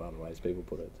there's a lot of other ways people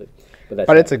put it too.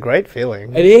 But it's a great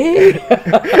feeling. It is.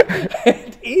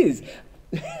 It is.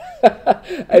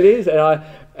 It is, and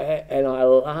I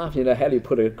laugh. How do you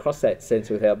put it across that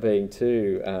sense without being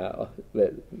too?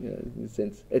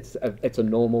 Sense it's a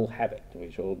normal habit we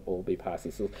should all be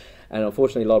passing through. And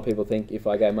unfortunately, a lot of people think if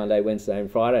I go Monday, Wednesday, and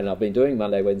Friday, and I've been doing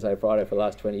Monday, Wednesday, Friday for the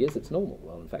last 20 years, it's normal.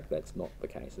 Well, in fact, that's not the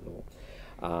case at all.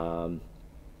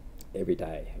 Every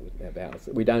day with our bowels,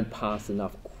 we don't pass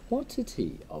enough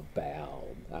quantity of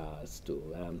bowel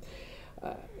stool.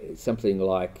 Something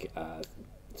like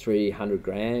 300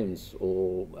 grams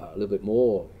or a little bit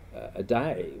more a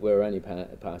day. We're only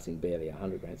passing barely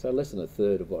 100 grams, so less than a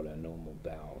third of what our normal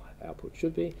bowel output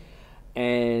should be.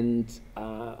 And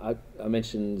I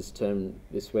mentioned this term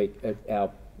this week,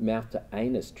 our mouth to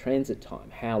anus transit time.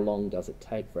 How long does it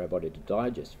take for our body to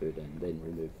digest food and then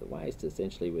remove the waste?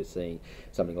 Essentially, we're seeing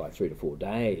something like 3 to 4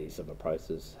 days of a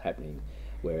process happening.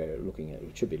 We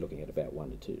should be looking at about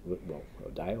 1 to 2,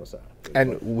 a day or so.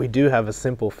 And we do have a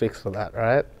simple fix for that,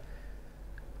 right?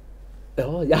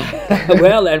 Oh yeah.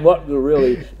 Well, and what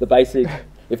really the basic,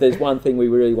 if there's one thing we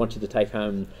really want you to take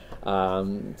home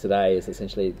today, is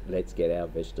essentially let's get our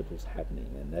vegetables happening,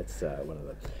 and that's one of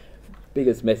the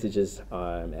biggest messages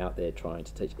I'm out there trying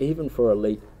to teach, even for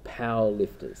elite power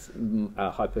lifters,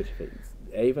 hypertrophies,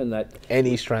 even that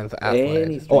any strength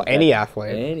athlete any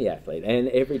athlete, and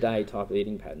everyday type of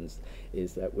eating patterns,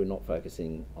 is that we're not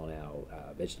focusing on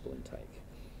our vegetable intake.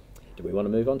 Do we want to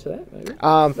move on to that? Maybe?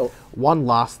 One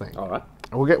last thing. All right.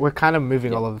 We're kind of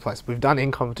moving all over the place. We've done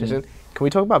in competition. Can we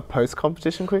talk about post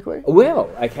competition quickly? Well,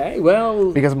 okay.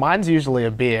 Well, because mine's usually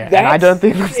a beer, and I don't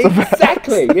think that's the best.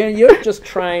 Exactly. You've just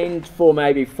trained for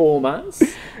maybe 4 months.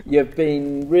 You've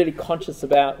been really conscious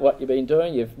about what you've been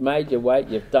doing. You've made your weight.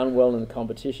 You've done well in the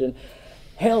competition.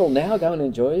 Hell, now go and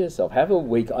enjoy yourself. Have a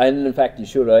week, and in fact, you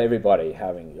should. Everybody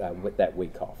having that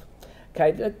week off.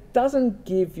 Okay, that doesn't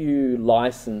give you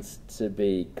license to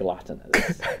be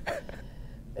gluttonous.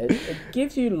 It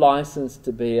gives you license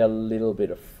to be a little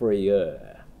bit of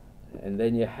freer. And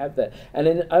then you have that. And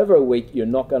then over a week, you're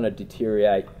not going to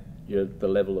deteriorate the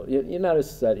level. You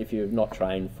notice that if you've not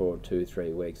trained for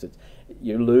 2-3 weeks,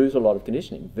 you lose a lot of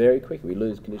conditioning very quickly. We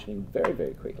lose conditioning very,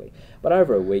 very quickly. But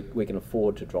over a week, we can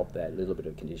afford to drop that little bit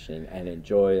of conditioning and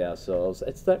enjoy ourselves.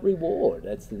 It's that reward.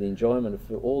 It's the enjoyment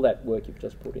of all that work you've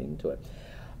just put into it.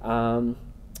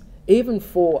 Even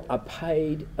for a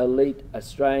paid elite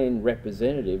Australian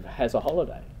representative has a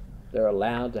holiday. They're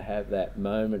allowed to have that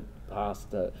moment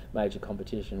past a major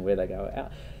competition where they go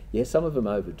out. Yes, some of them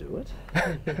overdo it.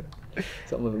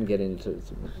 Some of them get into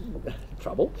some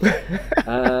trouble.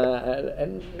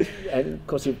 And of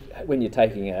course, when you're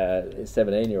taking a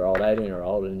 17-year-old,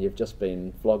 18-year-old, and you've just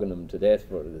been flogging them to death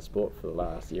for the sport for the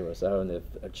last year or so, and they've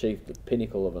achieved the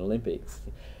pinnacle of an Olympics,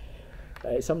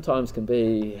 they sometimes can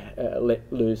be let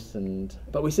loose.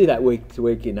 But we see that week to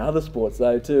week in other sports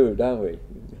though too, don't we?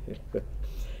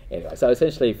 Anyway, so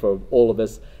essentially for all of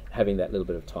us, having that little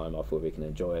bit of time off where we can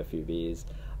enjoy a few beers,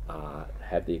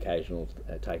 have the occasional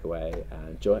takeaway,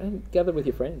 enjoy, and gather with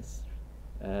your friends,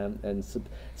 and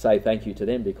say thank you to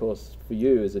them, because for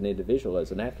you as an individual,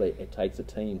 as an athlete, it takes a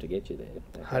team to get you there.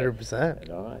 100%.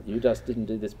 All right, you just didn't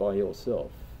do this by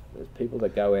yourself. There's people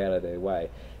that go out of their way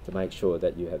to make sure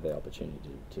that you have the opportunity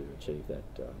to achieve that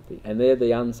thing, and they're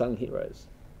the unsung heroes.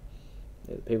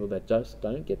 They're the people that just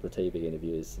don't get the TV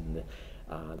interviews and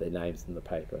their names in the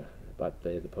paper, but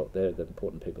they're the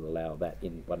important people that allow that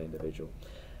in one individual.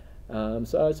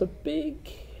 So it's a big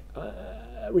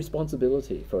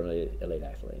responsibility for an elite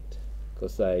athlete,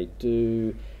 because they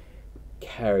do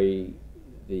carry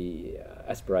the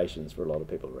aspirations for a lot of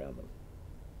people around them.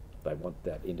 They want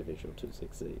that individual to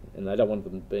succeed, and they don't want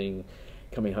them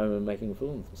coming home and making a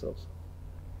fool of themselves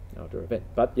after an event.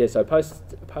 But yeah, so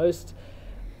post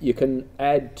you can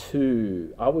add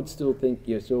to. I would still think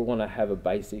you still want to have a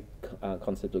basic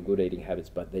concept of good eating habits,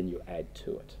 but then you add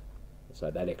to it. So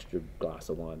that extra glass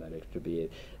of wine, that extra beer,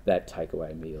 that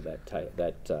takeaway meal, that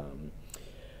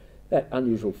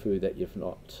unusual food that you've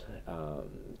not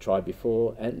tried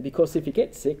before, and because if you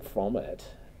get sick from it,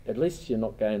 at least you're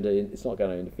not going to. It's not going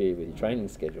to interfere with your training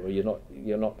schedule. You're not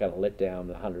going to let down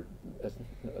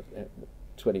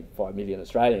 125 million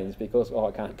Australians because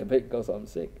I can't compete because I'm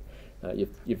sick.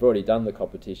 You've already done the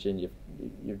competition.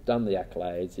 You've done the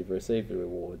accolades. You've received the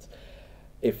rewards.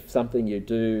 If something you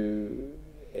do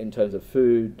in terms of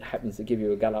food happens to give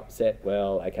you a gut upset,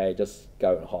 well, okay, just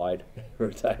go and hide for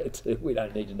a day or two. We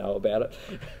don't need to know about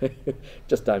it.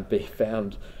 Just don't be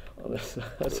found on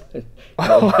that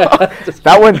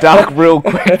went dark real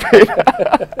quick.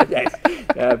 Yes,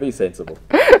 be sensible.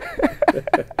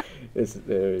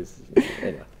 There is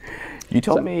anyway. You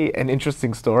told me an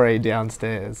interesting story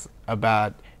downstairs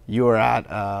about you were at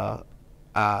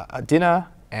a dinner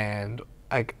and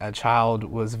a child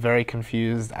was very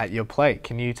confused at your plate.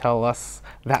 Can you tell us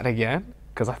that again?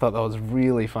 Because I thought that was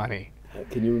really funny.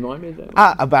 Can you remind me of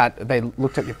that? About they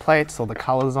looked at your plate, saw the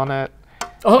colours on it.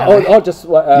 What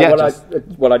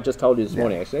I just told you this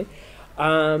morning, actually.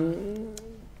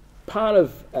 Part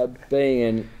of being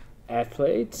an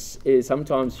athlete is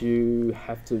sometimes you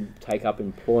have to take up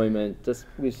employment.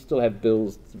 We still have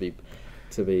bills to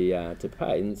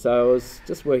pay, and so I was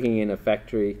just working in a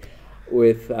factory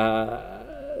with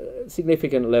a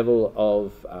significant level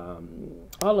of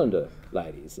Islander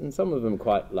ladies, and some of them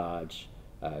quite large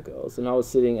girls. And I was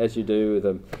sitting, as you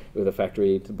do with a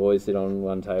factory, the boys sit on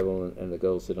one table and the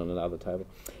girls sit on another table.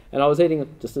 And I was eating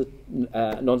just a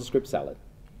nondescript salad.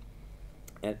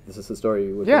 And this is the story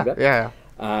you were talking about. Yeah.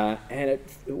 And it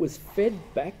was fed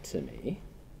back to me,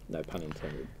 no pun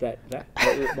intended, that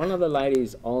one of the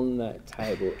ladies on that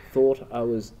table thought I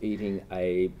was eating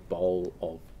a bowl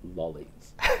of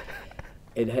lollies.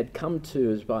 It had come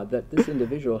to us by that this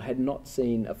individual had not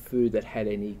seen a food that had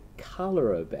any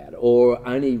colour about it, or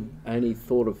only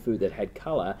thought of food that had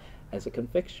colour as a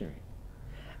confectionery.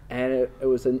 And it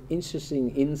was an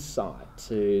interesting insight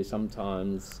to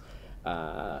sometimes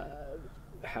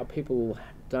how people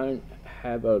don't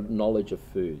have a knowledge of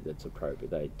food that's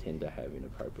appropriate. They tend to have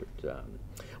inappropriate.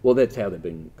 Well, that's how they've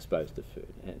been exposed to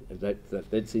food. And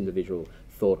this individual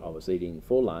thought I was eating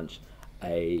for lunch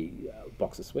a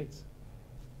box of sweets.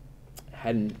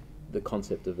 Hadn't the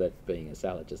concept of that being a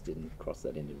salad just didn't cross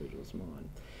that individual's mind.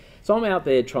 So I'm out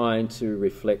there trying to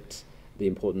reflect the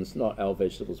importance, not our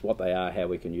vegetables, what they are, how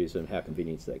we can use them, how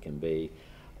convenient they can be,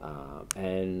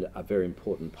 and a very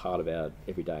important part of our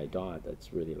everyday diet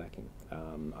that's really lacking.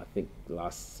 I think the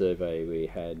last survey we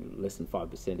had less than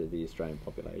 5% of the Australian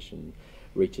population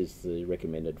reaches the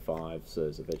recommended 5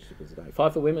 serves of vegetables a day.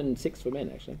 5 for women, 6 for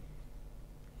men, actually.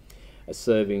 a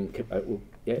serving.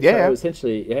 Yeah. So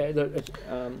essentially,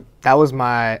 That was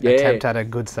my attempt at a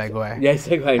good segue. Yeah,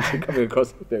 segue coming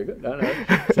across. Very good. No.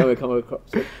 So we're coming across.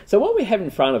 So what we have in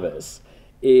front of us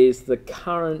is the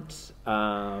current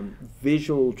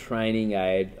visual training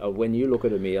aid of when you look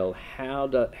at a meal. How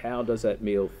does that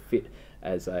meal fit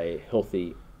as a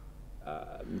healthy?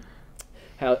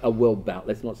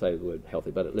 Let's not say the word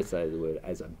healthy, but let's say the word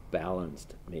as a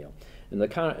balanced meal.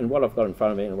 And what I've got in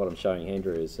front of me and what I'm showing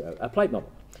Andrew is a plate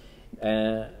model.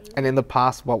 And in the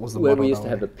past, what was the where model? We used to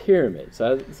have the pyramid.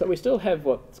 So we still have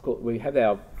what's called, we have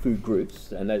our food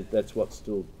groups, and that's what's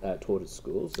still taught at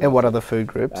schools. And what are the food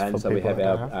groups? And so we have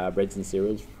our breads and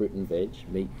cereals, fruit and veg,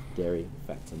 meat, dairy,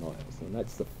 fats and oils, and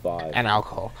that's the 5. And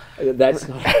alcohol. That's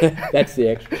not. That's the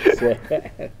extras. Yeah.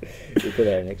 We put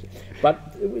out an extra,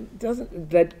 but it doesn't.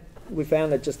 That we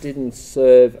found that just didn't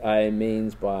serve a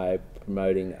means by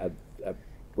promoting a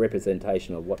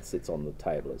representation of what sits on the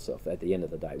table itself. At the end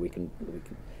of the day, we can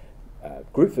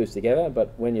group foods together,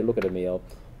 but when you look at a meal,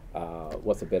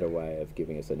 what's a better way of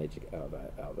giving us an of a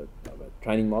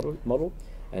training model?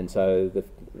 And so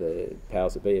the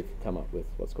powers that be have come up with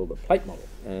what's called the plate model.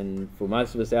 And for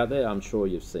most of us out there, I'm sure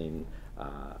you've seen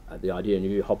the idea, and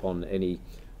you hop on any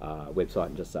website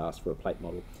and just ask for a plate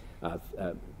model,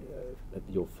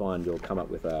 you'll come up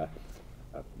with a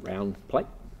round plate.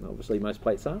 Obviously, most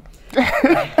plates are,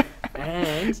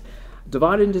 and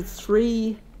divided into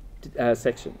 3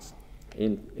 sections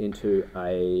into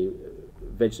a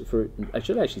fruit. I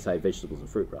should actually say vegetables and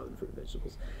fruit rather than fruit and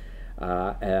vegetables.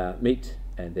 Meat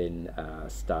and then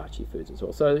starchy foods as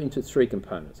well. So into 3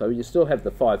 components. So you still have the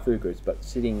 5 food groups, but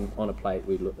sitting on a plate,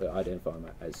 we identify them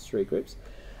as 3 groups.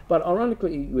 But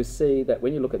ironically, we see that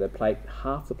when you look at the plate,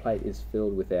 half the plate is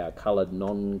filled with our coloured,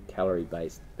 non-calorie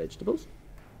based vegetables.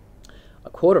 A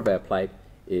quarter of our plate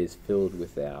is filled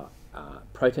with our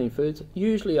protein foods,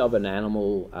 usually of an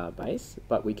animal base,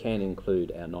 but we can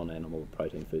include our non-animal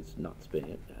protein foods, nuts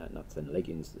and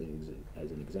legumes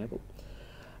as an example.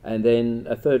 And then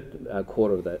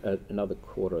another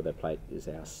quarter of the plate is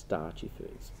our starchy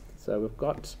foods. So we've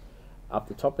got up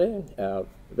the top there our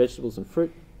vegetables and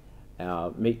fruit,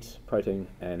 our meat, protein,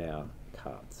 and our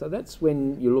carbs. So that's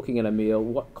when you're looking at a meal,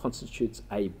 what constitutes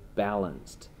a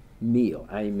balanced meal,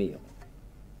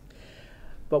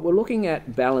 But we're looking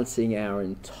at balancing our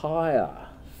entire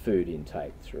food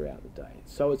intake throughout the day.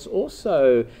 So it's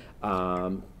also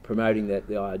promoting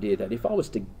the idea that if I was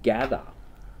to gather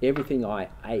everything I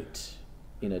ate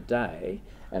in a day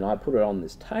and I put it on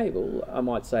this table, I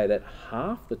might say that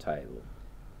half the table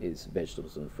is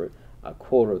vegetables and fruit, a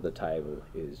quarter of the table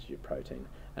is your protein,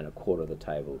 and a quarter of the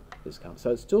table is carbs.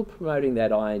 So it's still promoting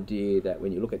that idea that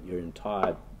when you look at your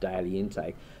entire daily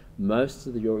intake, most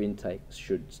of your intake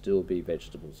should still be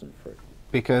vegetables and fruit.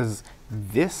 Because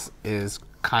this is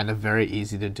kind of very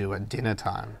easy to do at dinner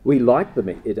time. We like the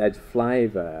meat. It adds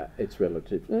flavour. It's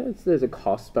relative. There's a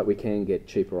cost, but we can get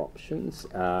cheaper options.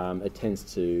 It tends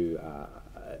to...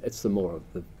 it's the more of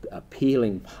the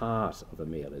appealing part of a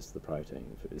meal is the protein.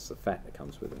 It's the fat that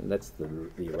comes with it. And that's the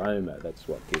aroma. That's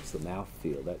what gives the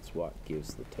mouthfeel. That's what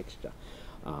gives the texture.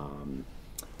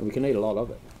 And we can eat a lot of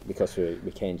it because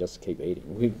we can just keep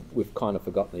eating. We've kind of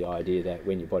forgotten the idea that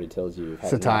when your body tells you you've had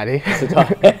satiety,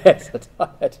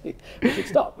 we should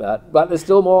stop. But there's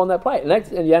still more on that plate,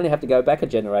 and you only have to go back a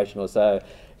generation or so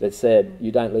that said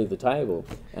you don't leave the table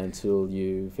until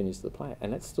you finish the plate,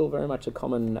 and that's still very much a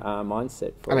common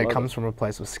mindset. And it comes from a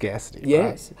place of scarcity.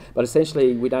 Yes, right? But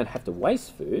essentially we don't have to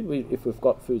waste food. If we've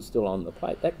got food still on the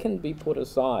plate, that can be put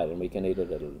aside, and we can eat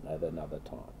it at another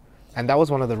time. And that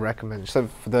was one of the recommendations. So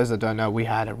for those that don't know, we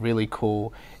had a really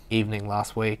cool evening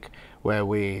last week where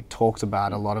we talked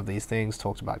about a lot of these things,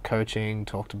 talked about coaching,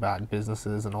 talked about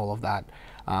businesses and all of that.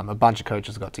 A bunch of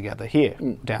coaches got together here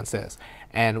downstairs.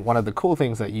 And one of the cool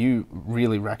things that you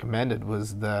really recommended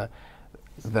was the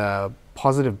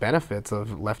positive benefits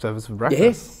of leftovers for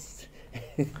breakfast.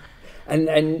 Yes.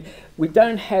 and we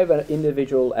don't have an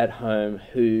individual at home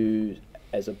who,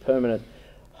 as a permanent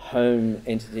home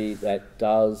entity that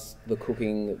does the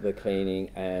cooking, the cleaning,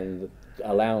 and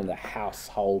allowing the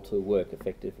household to work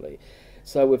effectively.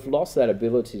 So we've lost that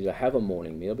ability to have a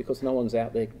morning meal because no one's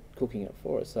out there cooking it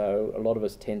for us. So a lot of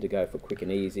us tend to go for quick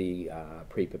and easy,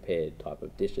 pre-prepared type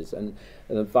of dishes. And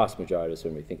the vast majority of us,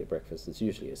 when we think of breakfast, it's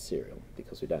usually a cereal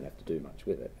because we don't have to do much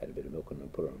with it. Add a bit of milk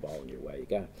and put it in a bowl and away you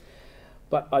go.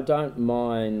 But I don't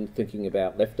mind thinking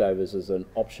about leftovers as an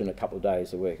option a couple of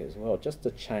days a week as well, just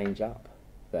to change up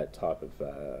that type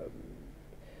of...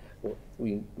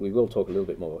 we will talk a little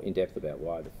bit more in depth about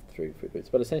why the 3 food groups,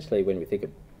 but essentially when we think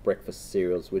of breakfast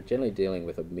cereals, we're generally dealing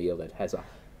with a meal that has a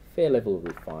fair level of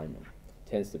refinement.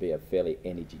 tends to be a fairly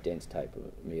energy-dense type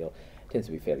of meal. It tends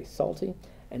to be fairly salty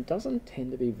and doesn't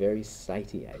tend to be very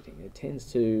satiating. It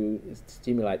tends to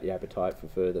stimulate the appetite for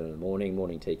further in the morning.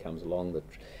 Morning tea comes along,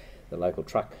 the local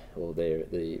truck or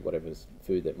the whatever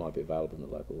food that might be available in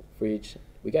the local fridge.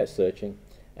 We go searching,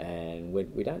 and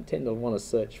we don't tend to want to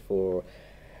search for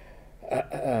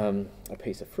a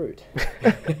piece of fruit.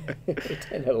 We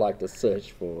tend to like to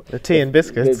search for the tea and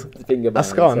biscuits, the finger a buns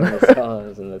scone, and the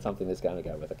scones, and something that's going to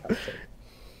go with a cup of tea.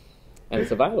 And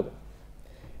it's available.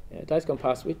 Days gone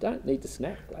past, we don't need to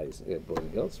snack, ladies and boys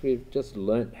and girls. We've just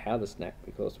learnt how to snack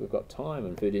because we've got time,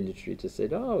 and food industry just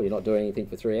said, oh, you're not doing anything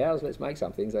for 3 hours, let's make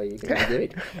something so you can do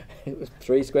it. It was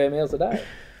 3 square meals a day.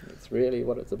 It's really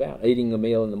what it's about. Eating a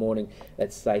meal in the morning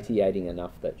that's satiating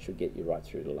enough that should get you right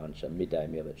through to lunch. A midday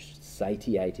meal that's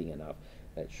satiating enough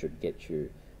that should get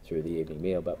you through the evening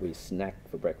meal. But we snack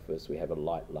for breakfast, we have a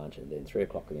light lunch, and then 3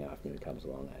 o'clock in the afternoon comes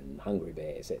along and hungry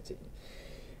bear sets in.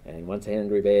 And once a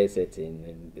hungry bear sets in,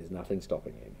 then there's nothing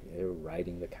stopping you. You're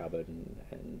raiding the cupboard,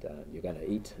 and you're going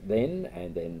to eat then,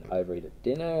 and then overeat at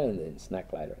dinner, and then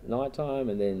snack later at night time,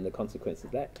 and then the consequence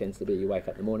of that tends to be you wake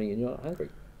up in the morning and you're not hungry.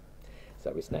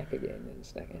 So we snack again and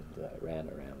snack, and round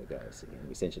and round it goes again.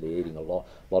 We're essentially eating a lot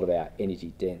of our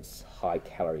energy-dense,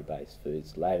 high-calorie-based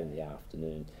foods late in the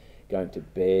afternoon, going to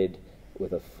bed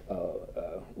with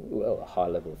a high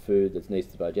level of food that needs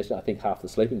to digest. I think half the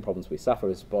sleeping problems we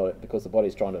suffer is because the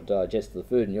body's trying to digest the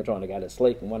food, and you're trying to go to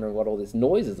sleep and wondering what all this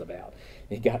noise is about.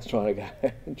 Your gut's trying to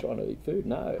go and trying to eat food.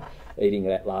 No, eating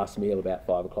that last meal about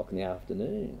 5 o'clock in the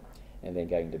afternoon, and then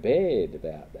going to bed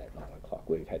about that 9 o'clock.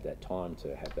 We've had that time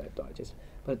to have that digestion,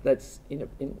 but that's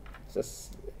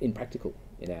just impractical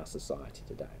in our society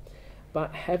today.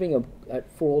 But having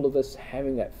for all of us,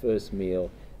 having that first meal,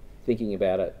 thinking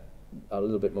about it, a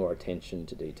little bit more attention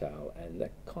to detail, and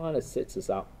that kind of sets us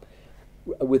up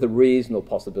with a reasonable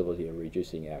possibility of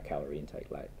reducing our calorie intake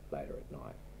later at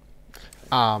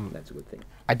night. That's a good thing.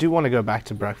 I do want to go back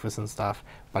to breakfast and stuff,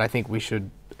 but I think we should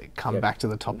come back to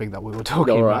the topic that we were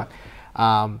talking about.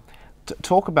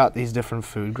 Talk about these different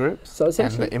food groups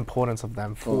and the importance of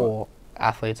them for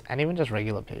athletes and even just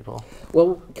regular people.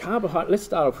 Well, carbohydrate. Let's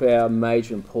start off with our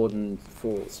major important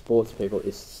for sports people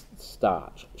is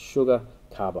starch, sugar,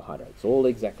 carbohydrates, all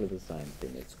exactly the same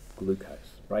thing. It's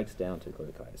glucose, breaks down to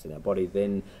glucose, and our body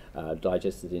then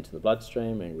digests it into the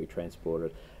bloodstream, and we transport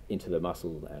it into the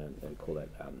muscle and call that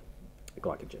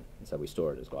glycogen. And so we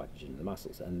store it as glycogen in the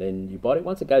muscles, and then your body,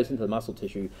 once it goes into the muscle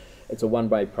tissue, it's a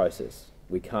one-way process.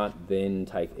 We can't then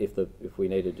take, if we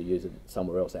needed to use it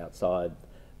somewhere else outside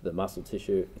the muscle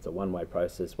tissue, it's a one-way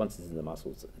process. Once it's in the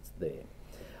muscles, it's there.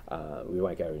 We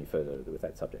won't go any further with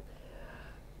that subject.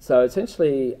 So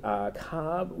essentially,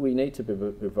 carb, we need to be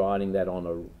providing that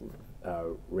on a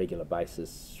regular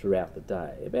basis throughout the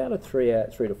day. About a 3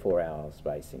 to 4 hour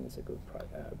spacing is a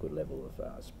good level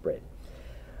of spread.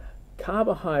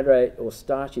 Carbohydrate or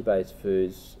starchy-based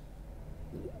foods,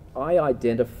 I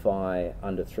identify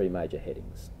under 3 major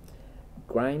headings: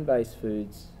 grain-based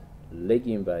foods,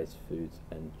 legume-based foods,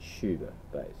 and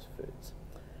sugar-based foods.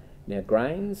 Now,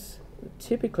 grains,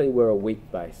 typically we're a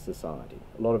wheat-based society.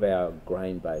 A lot of our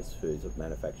grain-based foods are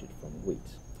manufactured from wheat.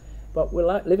 But we're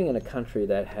living in a country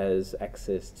that has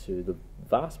access to the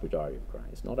vast majority of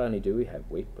grains. Not only do we have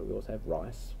wheat, but we also have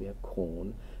rice, we have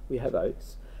corn, we have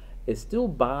oats. There's still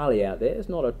barley out there. It's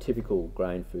not a typical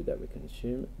grain food that we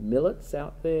consume. Millets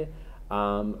out there,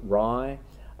 rye.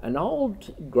 An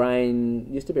old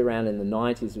grain used to be around in the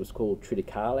 90s. It was called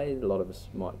triticale. A lot of us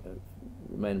might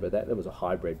remember that. There was a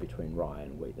hybrid between rye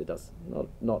and wheat. It does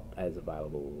not as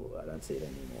available. I don't see it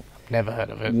anymore. Never heard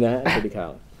of it. No,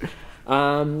 triticale.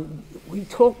 We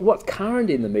talk what's current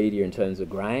in the media in terms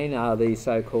of grain are these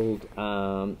so-called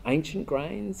ancient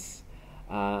grains.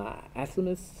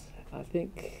 Athamus, I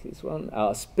think, is one.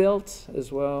 Spelt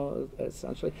as well,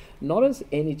 essentially. Not as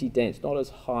energy dense, not as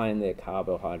high in their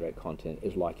carbohydrate content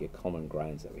as like your common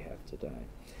grains that we have today.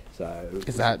 So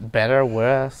is that better,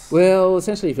 worse? Well,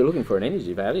 essentially, if you're looking for an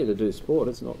energy value to do sport,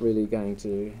 it's not really going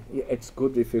to. It's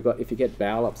good if you get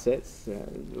bowel upsets.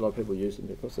 A lot of people use it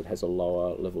because it has a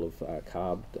lower level of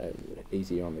carb,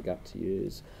 easier on the gut to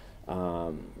use.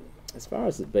 As far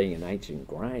as it being an ancient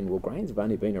grain, well, grains have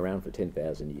only been around for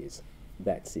 10,000 years.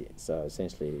 That's it. So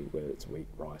essentially, whether it's wheat,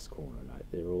 rice, corn, and oat,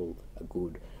 they're all a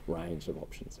good range of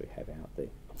options we have out there.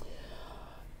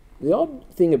 The odd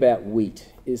thing about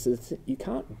wheat is that you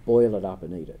can't boil it up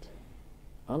and eat it.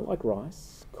 Unlike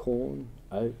rice, corn,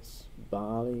 oats,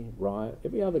 barley, rye,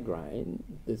 every other grain,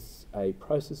 there's a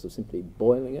process of simply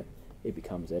boiling it, it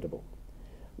becomes edible.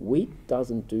 Wheat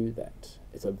doesn't do that.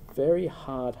 It's a very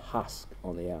hard husk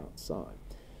on the outside.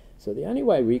 So the only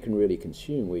way we can really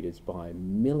consume wheat is by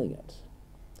milling it.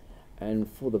 And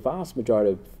for the vast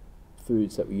majority of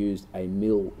foods that we use a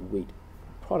mill wheat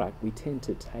product, we tend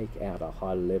to take out a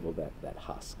high level of that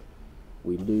husk.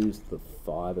 We lose the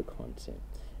fibre content.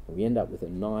 And we end up with a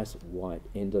nice white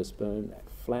endosperm, that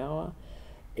flour.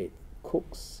 It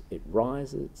cooks, it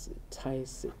rises, it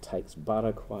tastes, it takes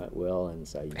butter quite well, and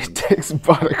so you It takes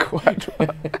butter quite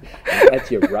well. that's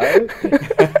your roe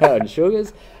and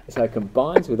sugars. So it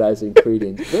combines with those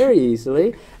ingredients very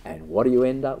easily, and what do you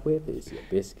end up with is your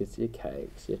biscuits, your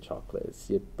cakes, your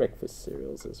chocolates, your breakfast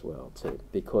cereals as well too,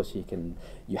 because you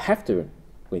have to,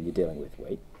 when you're dealing with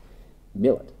wheat,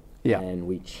 mill it. Yeah. And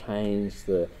we change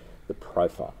the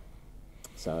profile.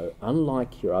 So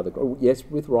unlike your other, yes,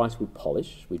 with rice we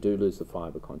polish, we do lose the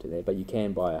fibre content there, but you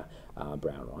can buy a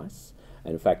brown rice.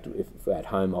 And in fact, if at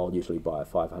home, I'll usually buy a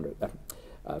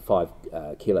 5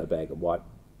 kilo bag of white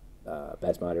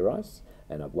basmati rice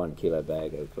and a 1 kilo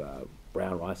bag of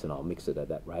brown rice, and I'll mix it at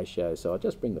that ratio. So I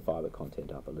just bring the fibre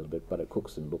content up a little bit, but it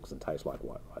cooks and looks and tastes like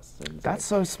white rice. And That's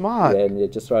so smart. Then you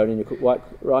just throw it in your white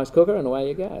rice cooker, and away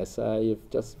you go. So you've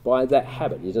just, by that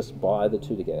habit, you just buy the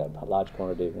two together, a large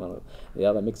quantity of one or the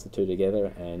other, mix the two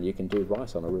together, and you can do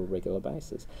rice on a real regular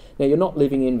basis. Now, you're not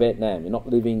living in Vietnam. You're not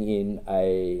living in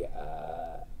a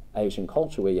Asian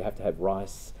culture where you have to have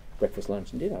rice breakfast,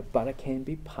 lunch and dinner, but it can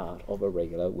be part of a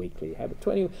regular weekly habit.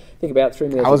 Think about 3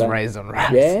 meals a day. I was raised on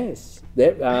rice. Yes.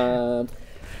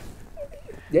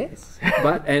 Yes.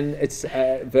 And it's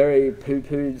very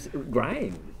poo-pooed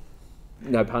grain.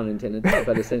 No pun intended there,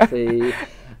 but essentially...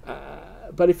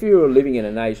 but if you were living in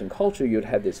an Asian culture, you'd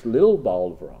have this little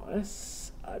bowl of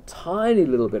rice, a tiny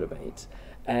little bit of meat,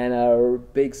 and a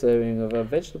big serving of a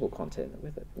vegetable content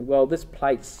with it. Well, this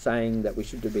plate's saying that we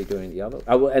should be doing the other,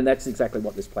 and that's exactly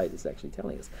what this plate is actually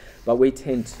telling us. But we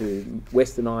tend to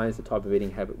westernise the type of eating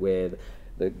habit where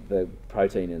the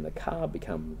protein and the carb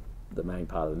become the main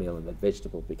part of the meal, and the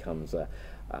vegetable becomes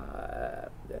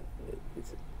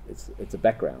it's a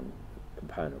background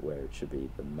component where it should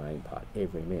be the main part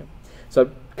every meal.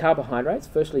 So carbohydrates,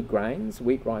 firstly grains,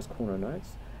 wheat, rice, corn and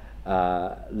oats.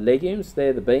 Legumes,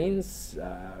 they're the beans,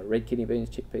 red kidney beans,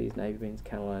 chickpeas, navy beans,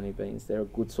 cannellini beans. They're a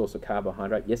good source of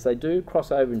carbohydrate. Yes, they do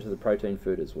cross over into the protein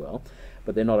food as well,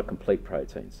 but they're not a complete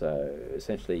protein. So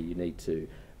essentially you need to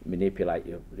manipulate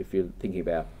if you're thinking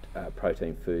about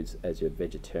protein foods as you're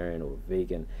vegetarian or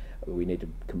vegan, we need to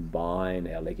combine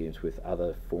our legumes with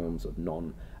other forms of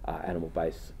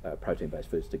non-animal-based,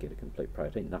 protein-based foods to get a complete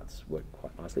protein. Nuts work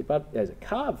quite nicely, but as a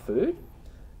carb food,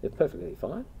 they're perfectly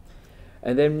fine.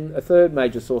 And then a third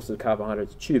major source of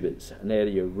carbohydrates, tubers, and they're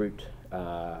your root,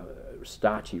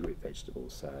 starchy root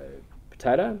vegetables. So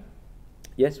potato,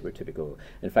 yes, we're typical.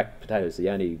 In fact, potato is the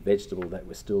only vegetable that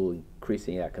we're still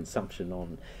increasing our consumption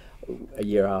on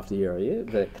year after year.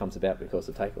 That comes about because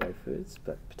of takeaway foods.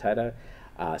 But potato,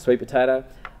 sweet potato,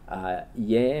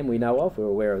 yam we know of, we're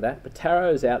aware of that. But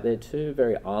taro is out there too,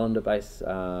 very islander-based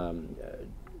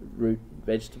root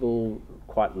vegetable,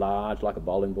 quite large, like a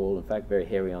bowling ball, in fact, very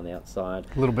hairy on the outside.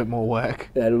 A little bit more work.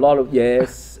 A lot of,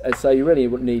 yes, and so you really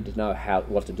would need to know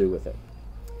what to do with it.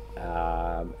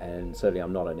 And certainly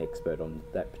I'm not an expert on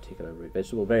that particular root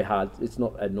vegetable. Very hard, it's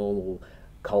not a normal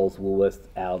Coles, Woolworths,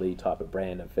 Aldi type of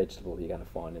brand of vegetable you're going to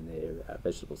find in their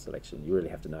vegetable selection. You really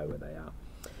have to know where they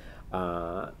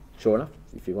are. Sure enough,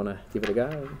 if you want to give it a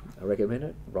go, I recommend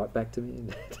it. Write back to me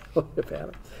and tell me about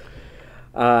it.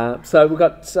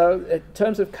 So in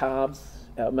terms of carbs,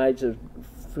 our major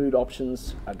food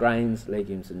options are grains,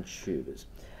 legumes and tubers.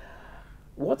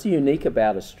 What's unique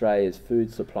about Australia's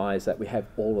food supply is that we have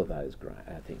all of those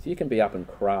things. You can be up in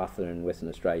Karratha in Western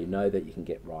Australia, you know that you can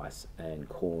get rice and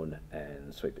corn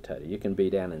and sweet potato. You can be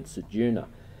down in Ceduna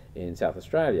in South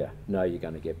Australia, know you're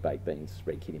going to get baked beans,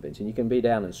 red kidney beans. And you can be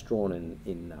down in Strawn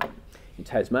in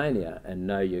Tasmania and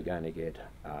know you're going to get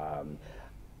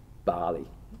barley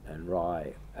and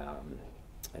rye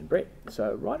and bread.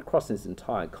 So right across this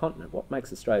entire continent, what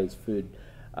makes Australia's food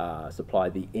supply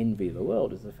the envy of the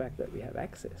world is the fact that we have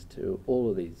access to all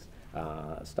of these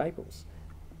staples,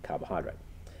 carbohydrate.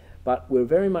 But we're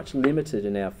very much limited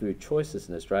in our food choices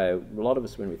in Australia. A lot of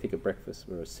us, when we think of breakfast,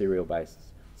 we're a cereal-based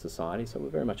society, so we're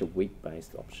very much a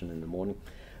wheat-based option in the morning.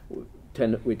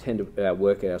 We tend to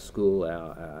work at our school,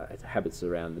 our habits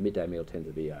around the midday meal tend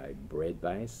to be a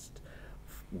bread-based,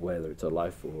 whether it's a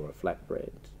loaf or a flat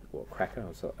bread or cracker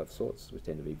of sorts. We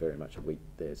tend to be very much a wheat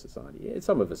there society. Yeah,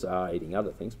 some of us are eating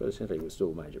other things, but essentially we're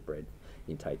still major bread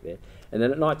intake there. And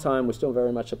then at night time, we're still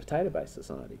very much a potato-based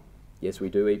society. Yes, we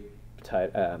do eat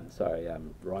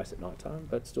rice at night time,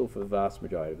 but still for the vast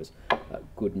majority of us,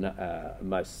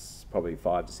 most probably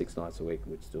 5 to 6 nights a week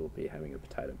would still be having a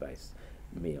potato-based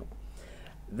meal.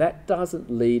 That doesn't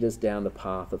lead us down the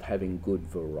path of having good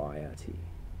variety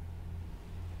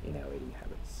in our eating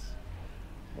habits.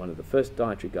 One of the first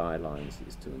dietary guidelines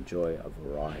is to enjoy a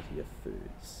variety of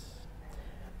foods.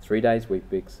 3 days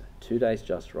Weet-Bix, 2 days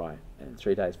Just Right, and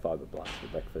 3 days Fibre Blast for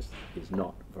breakfast is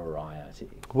not variety.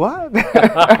 What?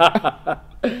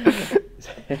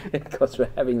 Because we're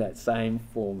having that same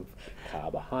form of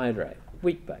carbohydrate,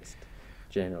 wheat-based,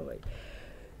 generally.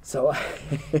 So,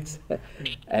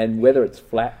 and whether it's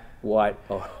flat, white,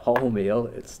 or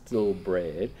wholemeal, it's still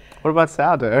bread. What about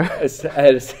sourdough? It's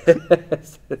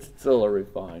still a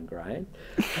refined grain.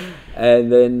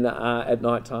 And then at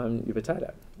night time, your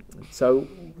potato. So,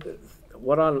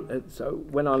 when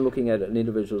I'm looking at an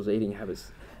individual's eating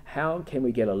habits, how can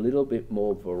we get a little bit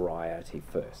more variety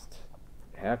first?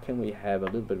 How can we have a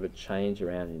little bit of a change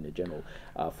around in the general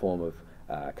form of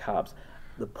carbs?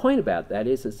 The point about that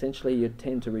is essentially you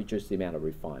tend to reduce the amount of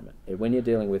refinement. When you're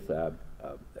dealing with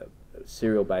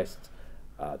cereal-based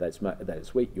that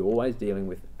is wheat, you're always dealing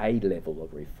with a level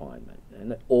of refinement.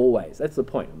 And always, that's the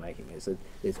point I'm making, is that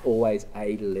there's always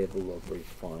a level of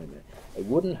refinement. It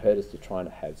wouldn't hurt us to try to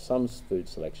have some food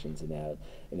selections in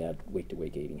our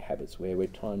week-to-week eating habits where we're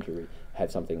trying to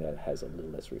have something that has a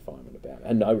little less refinement about it,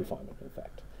 and no refinement, in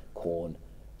fact. Corn,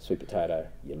 sweet potato,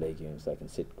 your legumes, they can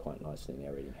sit quite nicely in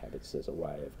our eating habits as a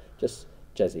way of just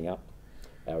jazzing up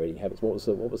our eating habits. What was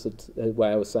the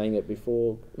way I was saying it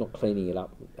before? Not cleaning it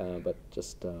up, but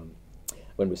just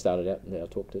when we started out in our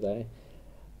talk today.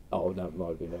 Oh, no, it might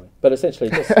have been right. But essentially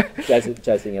just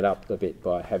jazzing it up a bit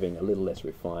by having a little less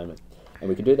refinement. And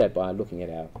we can do that by looking at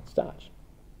our starch.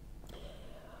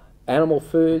 Animal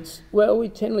foods, well, we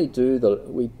generally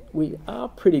we are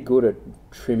pretty good at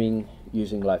trimming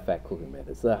using low-fat cooking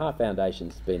methods. The Heart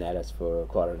Foundation's been at us for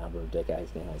quite a number of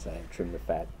decades now, saying trim the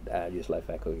fat, use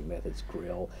low-fat cooking methods,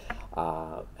 grill.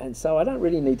 And so I don't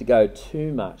really need to go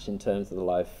too much in terms of the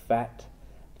low-fat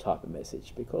type of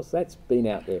message, because that's been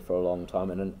out there for a long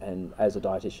time, and as a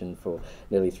dietitian for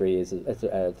nearly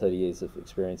 30 years of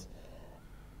experience,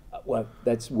 well,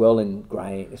 that's well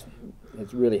ingrained.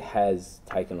 It really has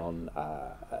taken on,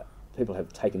 people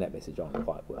have taken that message on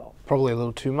quite well. Probably a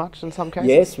little too much in some cases?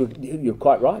 Yes, you're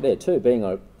quite right there too.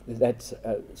 That's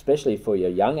especially for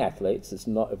your young athletes, it's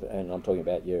not, and I'm talking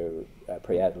about your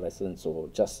pre-adolescents or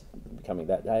just becoming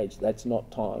that age, that's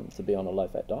not time to be on a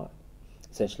low-fat diet.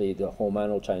 Essentially, the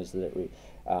hormonal changes that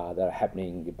are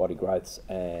happening, your body growths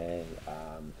and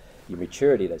your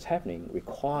maturity that's happening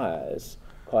requires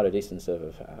quite a decent serve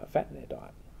of fat in their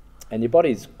diet. And your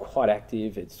body's quite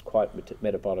active, it's quite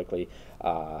metabolically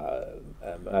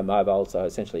mobile, so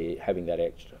essentially having that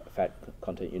extra fat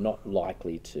content, you're not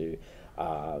likely to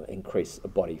increase a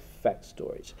body fat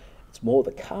storage. It's more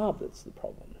the carb that's the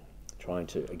problem. Trying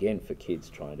to, again, for kids,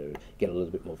 trying to get a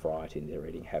little bit more variety in their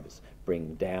eating habits,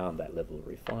 bring down that level of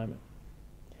refinement.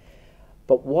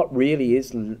 But what really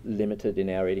is limited in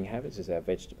our eating habits is our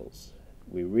vegetables.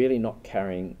 We're really not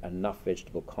carrying enough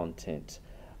vegetable content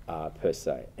per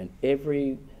se. And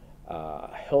every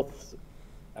health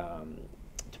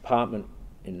department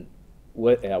in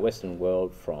our Western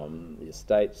world, from the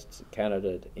States to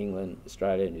Canada to England,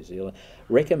 Australia, New Zealand,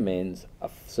 recommends a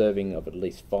serving of at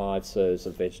least 5 serves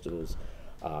of vegetables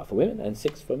for women and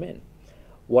 6 for men.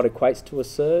 What equates to a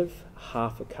serve?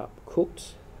 Half a cup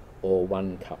cooked or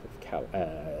 1 cup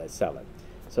of salad.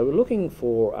 So we're looking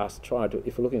for us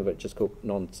if we're looking at just cooked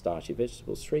non-starchy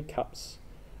vegetables, 3 cups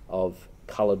of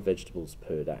coloured vegetables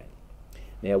per day.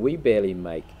 Now we barely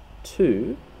make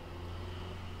 2,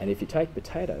 and if you take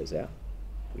potatoes out,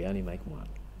 we only make 1.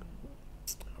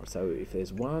 So if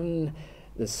there's one,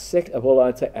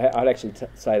 I'd actually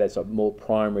say that's a more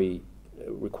primary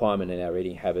requirement in our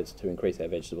eating habits to increase our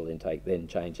vegetable intake than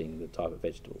changing the type of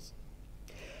vegetables.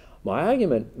 My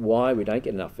argument why we don't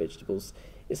get enough vegetables,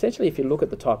 essentially if you look at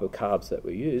the type of carbs that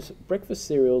we use, breakfast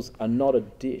cereals are not a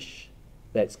dish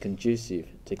that's conducive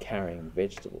to carrying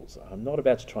vegetables. I'm not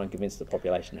about to try and convince the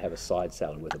population to have a side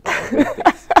salad with a bowl of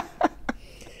Weet-Bix.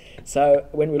 So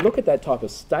when we look at that type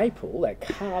of staple, that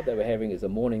carb that we're having as a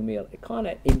morning meal, it kind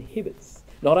of inhibits.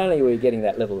 Not only are we getting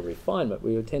that level of refinement,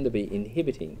 we would tend to be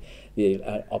inhibiting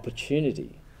the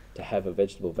opportunity to have a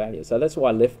vegetable value. So that's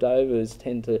why leftovers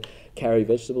tend to carry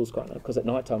vegetables quite a lot, because at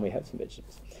night time we have some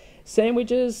vegetables.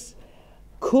 Sandwiches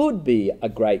could be a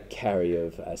great carry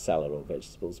of salad or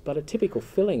vegetables, but a typical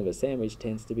filling of a sandwich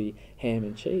tends to be ham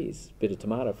and cheese, bit of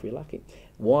tomato if you're lucky.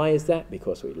 Why is that?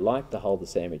 Because we like to hold the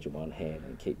sandwich in one hand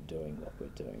and keep doing what we're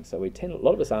doing. So a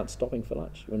lot of us aren't stopping for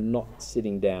lunch. We're not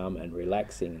sitting down and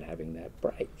relaxing and having that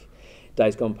break.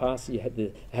 Days gone past, you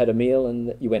had a meal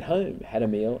and you went home, had a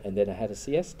meal and then had a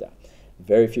siesta.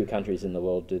 Very few countries in the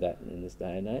world do that in this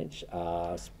day and age.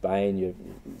 Spain,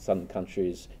 some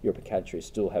countries, European countries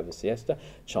still have a siesta.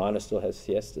 China still has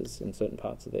siestas in certain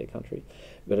parts of their country,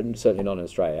 but certainly not in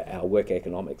Australia. Our work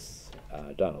economics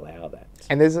don't allow that.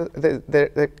 And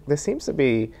there seems to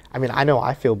be, I mean, I know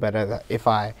I feel better that if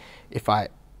I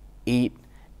eat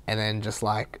and then just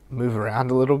like move around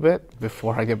a little bit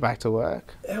before I get back to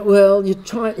work. Well,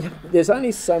 there's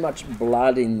only so much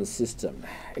blood in the system.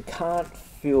 It can't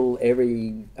fill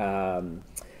every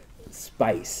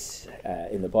space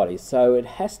in the body. So it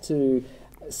has to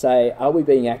say, are we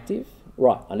being active?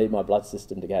 Right, I need my blood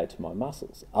system to go to my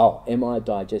muscles. Oh, am I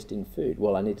digesting food?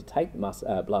 Well, I need to take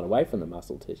blood away from the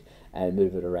muscle tissue and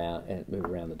move it around and move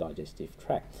around the digestive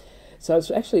tract. So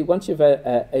it's actually, once you've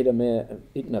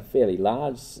eaten a fairly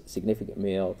large, significant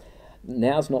meal,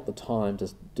 now's not the time to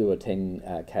do a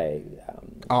 10K.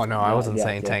 Oh, no, I wasn't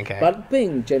saying 10K. But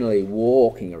being generally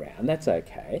walking around, that's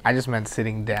okay. I just meant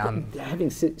sitting down.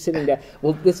 Sitting down.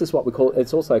 Well, this is what we call,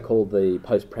 it's also called the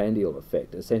postprandial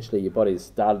effect. Essentially, your body's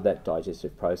started that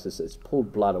digestive process. It's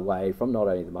pulled blood away from not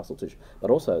only the muscle tissue, but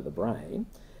also the brain.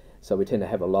 So we tend to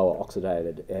have a lower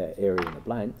oxidated area in the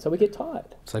brain. So we get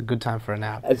tired. It's a good time for a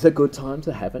nap. It's a good time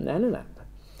to have a nana nap.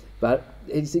 But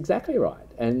it's exactly right.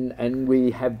 And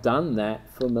we have done that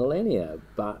for millennia.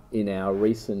 But in our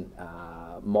recent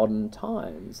modern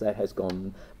times, that has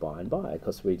gone by and by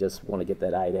because we just want to get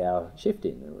that 8-hour shift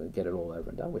in and get it all over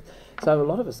and done with. So a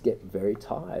lot of us get very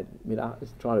tired. I mean,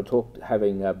 trying to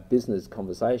having a business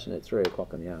conversation at 3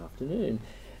 o'clock in the afternoon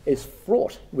is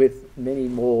fraught with many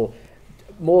more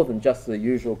than just the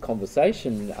usual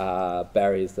conversation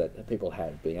barriers that people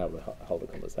have being able to hold a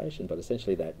conversation, but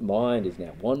essentially that mind is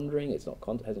now wandering, it's not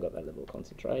hasn't got that level of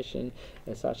concentration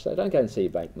as such. So don't go and see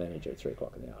your bank manager at 3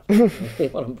 o'clock in the afternoon. You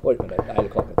want an appointment at 8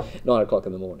 o'clock, 9 o'clock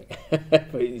in the morning.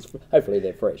 Hopefully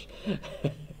they're fresh.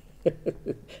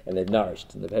 And they've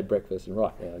nourished and they've had breakfast and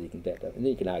right now you can and then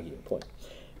you can argue a point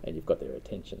and you've got their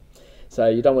attention. So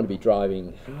you don't want to be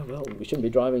driving, we shouldn't be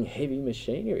driving heavy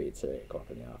machinery at 3 o'clock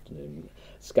in the afternoon,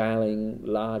 scaling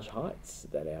large heights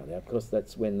that hour now, because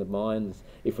that's when the mind,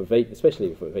 especially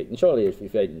if we've eaten, surely if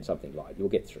you've eaten something light, you'll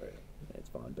get through, that's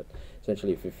fine, but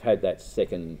essentially if you've had that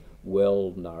second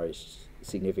well-nourished,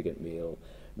 significant meal,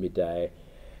 midday,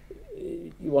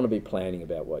 you want to be planning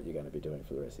about what you're going to be doing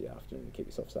for the rest of the afternoon to keep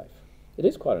yourself safe. It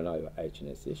is quite an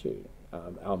OH&S issue.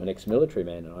 I'm an ex-military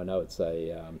man and I know it's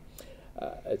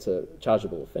a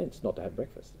chargeable offence not to have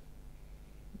breakfast.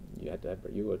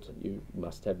 You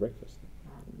must have breakfast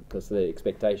because the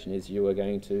expectation is you are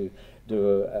going to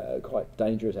do quite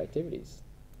dangerous activities,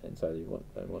 and so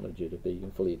they wanted you to be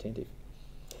fully attentive.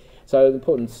 So the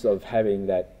importance of having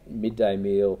that midday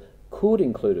meal could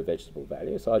include a vegetable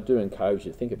value. So I do encourage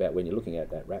you to think about when you're looking at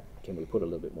that wrap, can we put a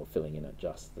little bit more filling in it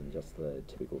than just the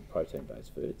typical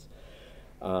protein-based foods,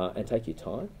 and take your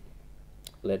time.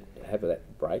 Have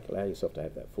that break, allow yourself to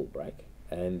have that full break,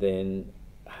 and then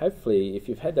hopefully if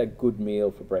you've had that good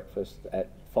meal for breakfast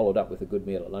followed up with a good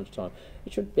meal at lunchtime,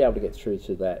 you should be able to get through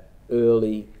to that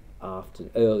early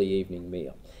evening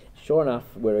meal. Sure enough,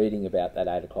 we're eating about that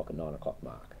 8 o'clock and 9 o'clock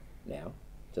mark now,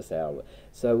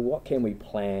 so what can we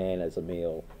plan as a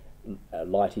meal, a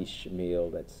lightish meal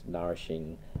that's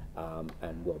nourishing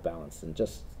and well balanced, and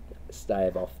just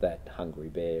stave off that hungry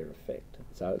bear effect.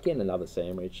 So again, another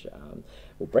sandwich.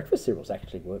 Breakfast cereals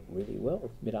actually work really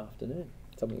well mid-afternoon.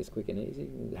 Something that's quick and easy,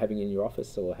 having in your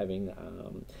office or having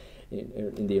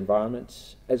in the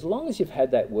environment. As long as you've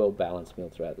had that well-balanced meal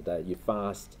throughout the day, your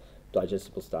fast,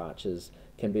 digestible starches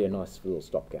can be a nice little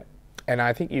stopgap. And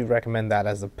I think you recommend that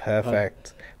as a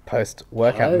perfect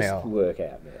post-workout meal.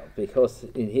 Post-workout meal, because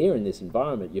in this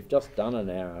environment, you've just done an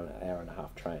hour and a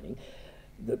half training.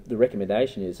 The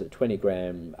recommendation is a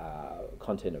 20-gram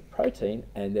content of protein,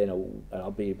 and then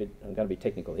I'm going to be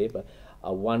technical here, but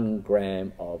a 1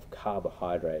 gram of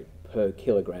carbohydrate per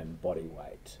kilogram body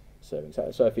weight serving.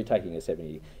 So if you're taking a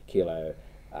 70 kilo,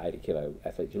 80 kilo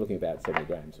athlete, you're looking at about 70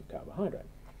 grams of carbohydrate.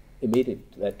 Immediately,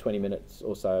 that 20 minutes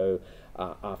or so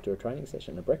after a training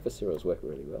session. The breakfast cereals work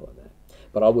really well on that.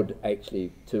 But I would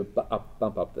actually, to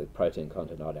bump up the protein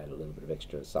content, I'd add a little bit of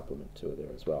extra supplement to it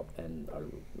there as well. And I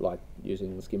like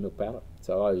using the skim milk powder.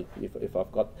 So if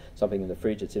I've got something in the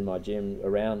fridge that's in my gym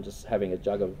around, just having a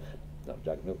jug of, not a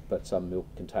jug of milk, but some milk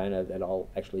container that I'll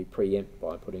actually preempt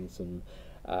by putting some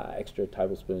extra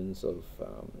tablespoons of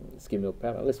skim milk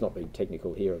powder. Let's not be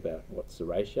technical here about what's the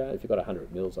ratio. If you've got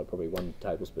 100 mils, I'd probably 1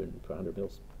 tablespoon per 100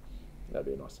 mils. That'd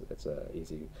be nice. That's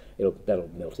easy. That'll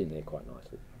melt in there quite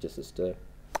nicely. Just a stir.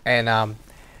 And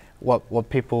what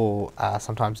people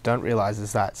sometimes don't realise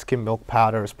is that skim milk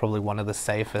powder is probably one of the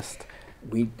safest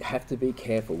We have to be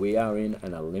careful. We are in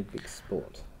an Olympic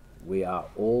sport. We are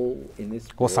all in this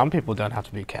sport. Well, some people don't have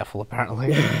to be careful,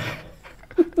 apparently.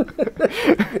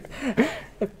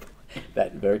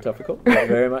 That very topical,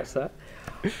 very much so.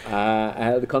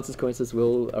 The consequences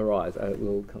will arise,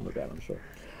 will come about, I'm sure.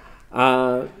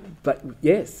 But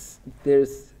yes, there'll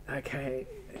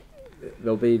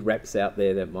be reps out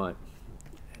there that might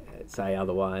say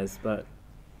otherwise, but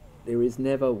there is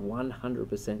never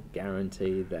 100%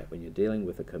 guarantee that when you're dealing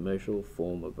with a commercial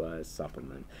form of a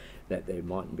supplement, that there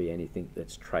mightn't be anything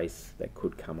that's trace that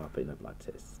could come up in a blood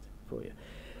test for you.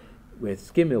 With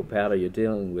skim milk powder, you're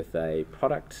dealing with a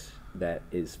product that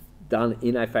is done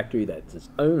in a factory that's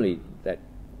only that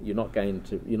you're not going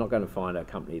to find a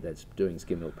company that's doing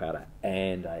skim milk powder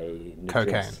and a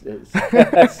cocaine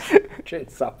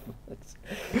supplements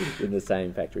in the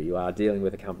same factory. You are dealing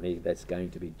with a company that's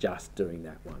going to be just doing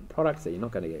that one product, so you're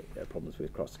not going to get problems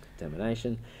with cross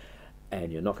contamination,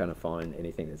 and you're not going to find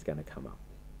anything that's going to come up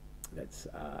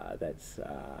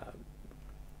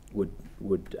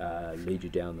would lead you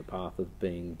down the path of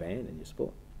being banned in your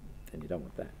sport, and you don't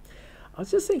want that. I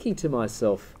was just thinking to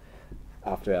myself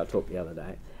after our talk the other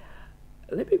day,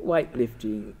 Olympic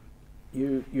weightlifting,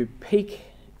 you peak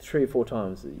 3 or 4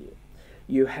 times a year.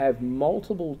 You have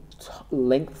multiple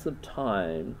lengths of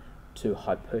time to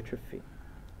hypertrophy,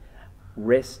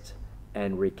 rest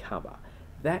and recover.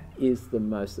 That is the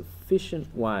most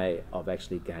efficient way of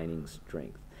actually gaining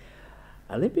strength.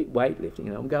 Olympic weightlifting,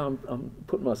 and I'm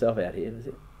putting myself out here,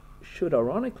 should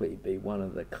ironically be one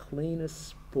of the cleanest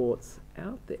sports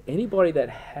out there. Anybody that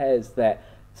has that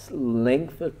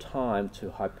length of time to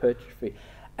hypertrophy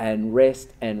and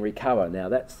rest and recover. Now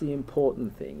that's the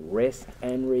important thing, rest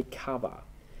and recover,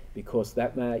 because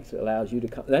that allows you to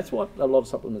come. That's what a lot of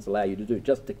supplements allow you to do,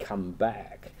 just to come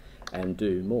back and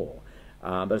do more.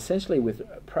 But essentially with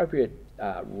appropriate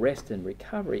rest and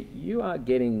recovery, you are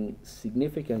getting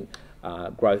significant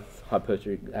growth,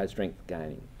 hypertrophy, strength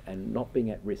gaining, and not being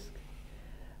at risk.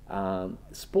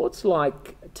 Sports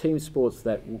like team sports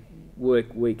that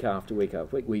work week after week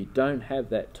after week, where you don't have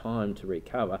that time to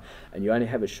recover, and you only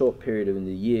have a short period in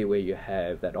the year where you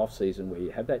have that off season where you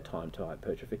have that time to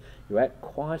hypertrophy, you're at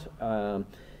quite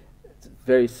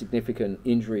very significant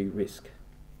injury risk.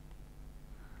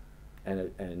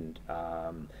 And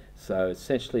so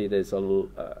essentially there's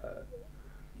you'll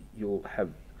have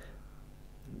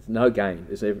no gain.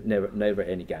 There's never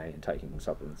any gain in taking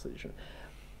supplements.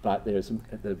 But there's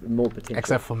more potential.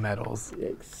 Except for medals.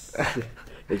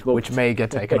 There's more which may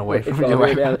get taken away from you.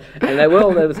 And they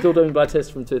were still doing blood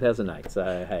tests from 2008. So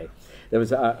hey,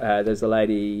 there's a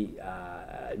lady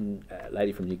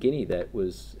from New Guinea that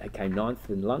came 9th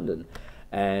in London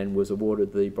and was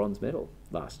awarded the bronze medal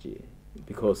last year,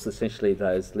 because essentially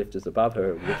those lifters above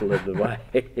her whittled away,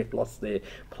 lost their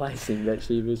placing that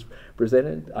she was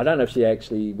presented. I don't know if she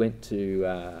actually went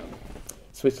to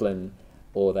Switzerland,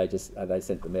 or they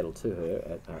sent the medal to her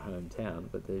at her hometown,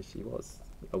 but there she was,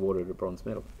 awarded a bronze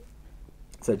medal.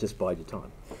 So just bide your time.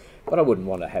 But I wouldn't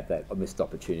want to have a missed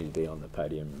opportunity to be on the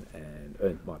podium and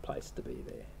earn my place to be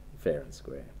there, fair and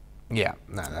square. Yeah,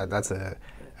 no, that's a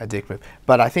dick move.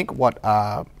 But I think what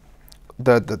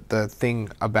the thing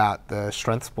about the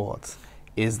strength sports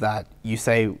is that you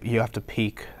say you have to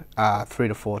peak 3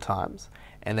 to 4 times,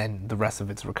 and then the rest of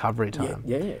it's recovery time.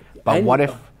 Yeah. But and what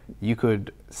if you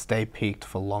could stay peaked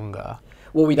for longer?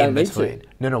 Well, we don't need to.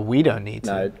 No, we don't need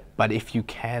No. to. But if you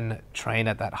can train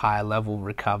at that higher level,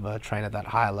 recover, train at that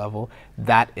higher level,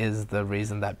 that is the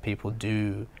reason that people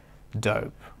do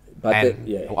dope. But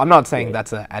I'm not saying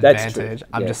that's an advantage. True.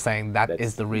 I'm just saying that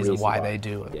is the reason why they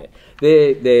do it.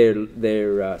 Yeah.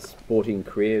 Their sporting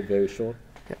career very short.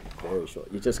 Yeah. Very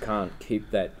short. You just can't keep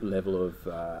that level of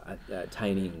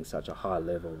attaining such a high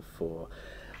level for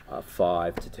a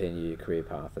 5 to 10 year career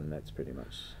path, and that's pretty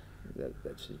much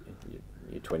that's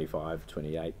you're 25,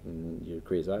 28, and your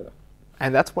career's over.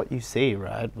 And that's what you see,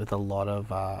 right, with a lot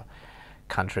of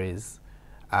countries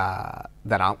that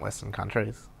aren't Western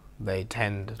countries. They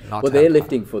tend not. Well, they're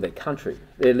lifting for their country.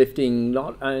 They're lifting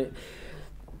not only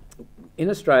in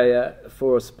Australia.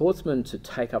 For a sportsman to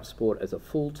take up sport as a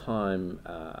full-time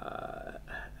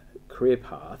career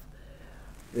path,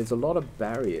 there's a lot of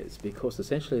barriers, because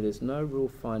essentially there's no real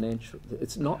financial.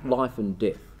 It's not life and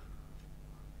death.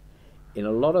 In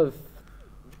a lot of,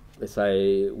 let's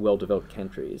say, well-developed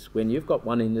countries, when you've got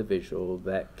one individual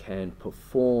that can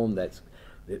perform, that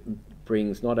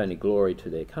brings not only glory to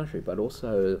their country, but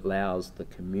also allows the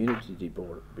community to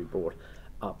be brought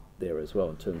up there as well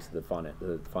in terms of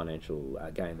the financial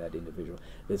gain of that individual.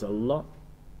 There's a lot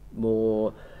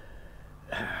more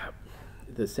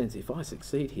the sense, if I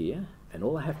succeed here, And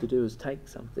all I have to do is take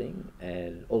something,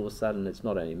 and all of a sudden it's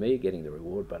not only me getting the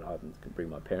reward, but I can bring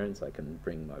my parents, I can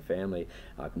bring my family,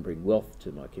 I can bring wealth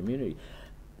to my community.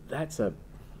 That's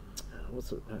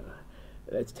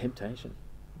it's temptation.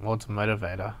 Well, it's a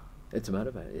motivator. It's a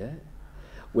motivator, yeah.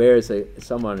 Whereas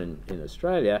someone in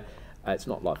Australia, it's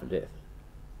not life and death.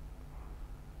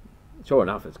 Sure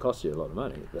enough, it's cost you a lot of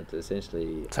money, but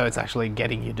essentially... So it's actually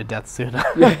getting you to death sooner.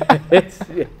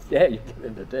 yeah, you get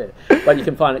into death. But you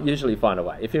can usually find a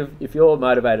way. If you're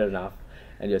motivated enough,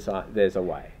 and there's a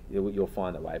way, you'll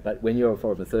find a way. But when you're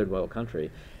from a third world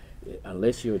country,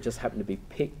 unless you just happen to be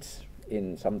picked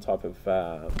in some type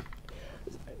of...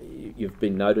 you've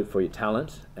been noted for your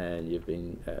talent, and you've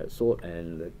been sought,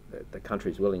 and the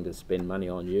country's willing to spend money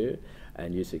on you,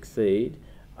 and you succeed,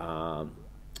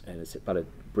 but it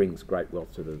brings great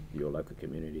wealth to your local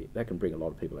community. That can bring a lot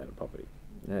of people out of poverty,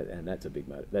 and that's a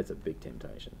big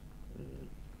temptation.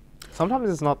 Sometimes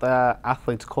it's not the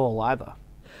athlete's call either.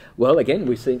 Well, again,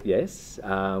 we see, yes,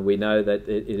 we know that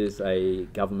it is a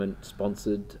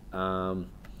government-sponsored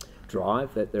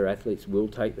drive that their athletes will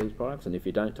take these products, and if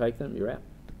you don't take them, you're out.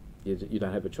 You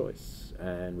don't have a choice,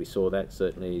 and we saw that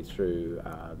certainly through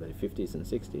the 50s and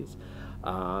 60s.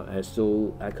 It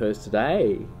still occurs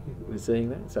today. We're seeing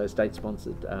that. So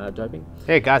state-sponsored doping.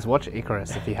 Yeah, guys, watch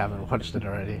Icarus if you haven't watched it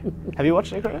already. Have you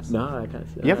watched Icarus? No, I can't.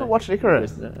 You haven't watched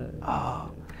Icarus? No. Oh,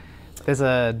 there's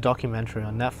a documentary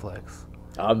on Netflix.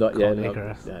 I'm not yet. Called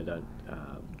Icarus. No,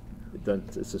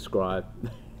 don't subscribe.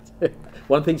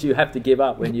 One of the things you have to give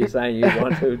up when you're saying you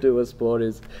want to do a sport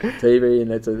is TV,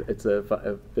 and it's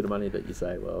a bit of money that you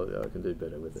say, well, I can do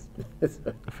better with it.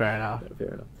 So, fair enough.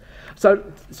 Fair enough.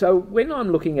 So when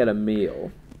I'm looking at a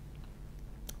meal,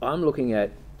 I'm looking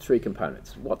at three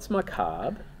components. What's my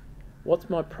carb? What's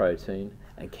my protein?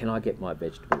 And can I get my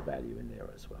vegetable value in there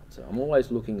as well? So I'm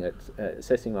always looking at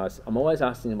I'm always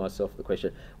asking myself the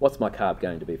question, what's my carb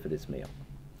going to be for this meal?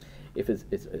 If is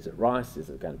it rice? Is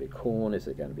it going to be corn? Is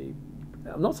it going to be...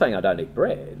 I'm not saying I don't eat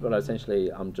bread, but essentially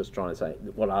I'm just trying to say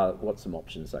what's some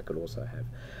options I could also have.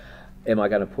 Am I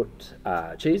going to put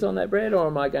cheese on that bread, or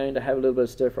am I going to have a little bit of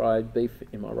stir-fried beef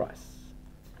in my rice?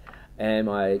 Am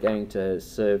I going to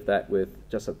serve that with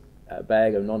just a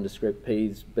bag of nondescript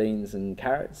peas, beans and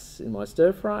carrots in my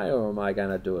stir-fry, or am I going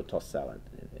to do a tossed salad?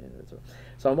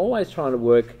 So I'm always trying to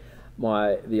work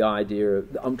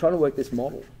I'm trying to work this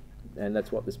model. And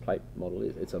that's what this plate model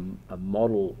is. It's a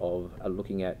model of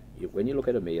looking at, when you look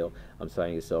at a meal, I'm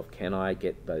saying to yourself, can I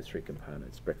get those three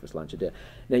components, breakfast, lunch and dinner?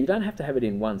 Now, you don't have to have it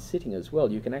in one sitting as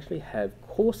well. You can actually have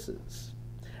courses.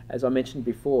 As I mentioned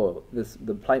before,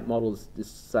 the plate model is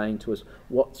just saying to us,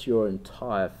 what's your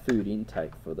entire food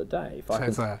intake for the day? So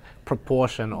it's a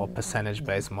proportion or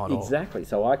percentage-based model. Exactly.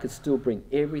 So I could still bring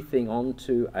everything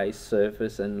onto a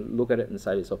surface and look at it and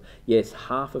say to yourself, yes,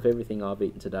 half of everything I've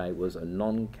eaten today was a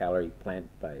non-calorie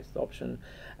plant-based option.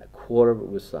 A quarter of it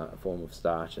was a form of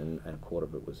starch, and a quarter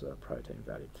of it was a protein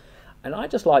value. And I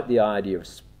just like the idea of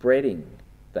spreading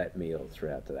that meal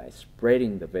throughout the day,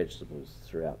 spreading the vegetables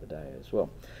throughout the day as well.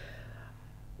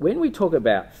 When we talk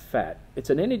about fat, it's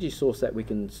an energy source that we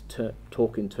can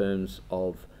talk in terms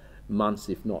of months,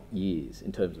 if not years,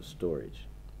 in terms of storage.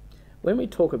 When we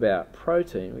talk about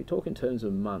protein, we talk in terms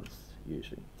of months,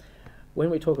 usually. When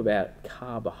we talk about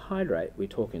carbohydrate, we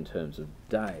talk in terms of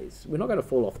days. We're not going to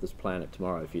fall off this planet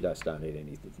tomorrow if you just don't eat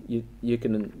anything. You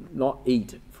can not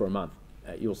eat for a month.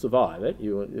 You'll survive it.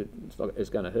 It's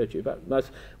going to hurt you. But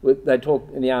they talk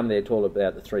in the army. They talk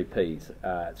about the 3 Ps,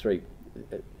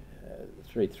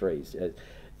 three threes.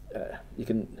 You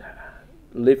can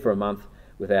live for a month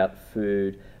without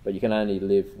food, but you can only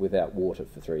live without water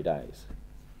for 3 days.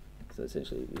 So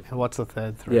essentially. And what's the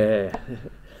third three? Yeah.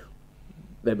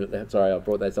 Sorry, I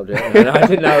brought that subject. I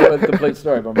didn't know it was a complete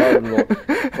story, but my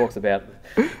mother-in-law talks about.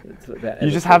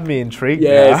 You just have me intrigued.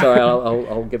 Yeah, now. sorry,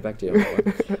 I'll get back to you on that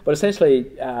one. But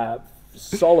essentially,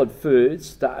 solid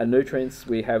foods, nutrients.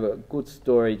 We have a good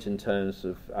storage in terms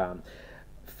of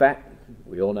fat.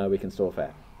 We all know we can store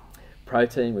fat.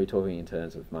 Protein, we're talking in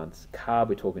terms of months. Carb,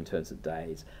 we're talking in terms of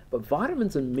days. But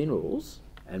vitamins and minerals,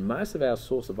 and most of our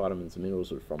source of vitamins and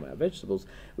minerals are from our vegetables,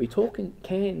 we can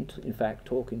in fact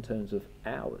talk in terms of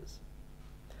hours.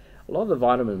 A lot of the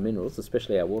vitamin and minerals,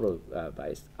 especially our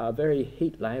water-based, are very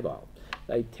heat labile.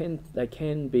 They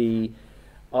can be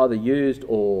either used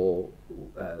or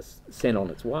sent on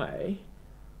its way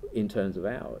in terms of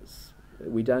hours.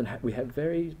 We have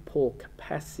very poor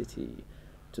capacity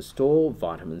to store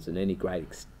vitamins in any great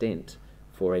extent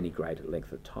for any great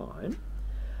length of time.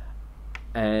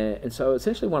 And so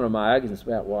essentially one of my arguments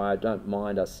about why I don't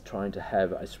mind us trying to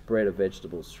have a spread of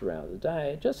vegetables throughout the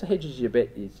day, just hedges your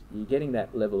bet is you're getting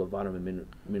that level of vitamin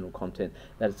mineral content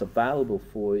that it's available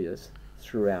for you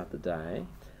throughout the day.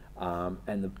 And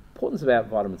the importance about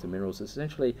vitamins and minerals is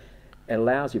essentially it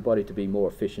allows your body to be more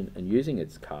efficient in using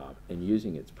its carb and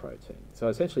using its protein. So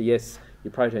essentially, yes,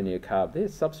 your protein and your carb, they're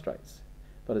substrates,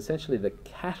 but essentially the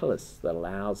catalyst that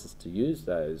allows us to use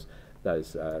those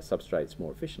substrates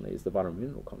more efficiently is the vitamin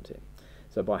mineral content.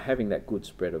 So by having that good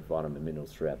spread of vitamin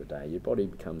minerals throughout the day, your body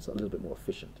becomes a little bit more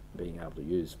efficient being able to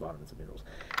use vitamins and minerals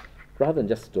rather than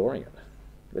just storing it.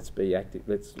 Let's be active.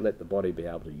 Let's let the body be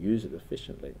able to use it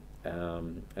efficiently,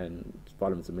 and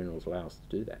vitamins and minerals allow us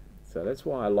to do that. So that's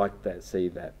why I like that. See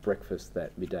that breakfast,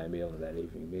 that midday meal, and that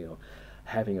evening meal,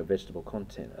 having a vegetable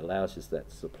content allows us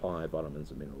that supply of vitamins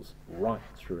and minerals right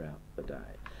throughout the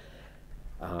day.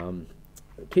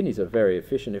 Kidneys are very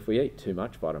efficient if we eat too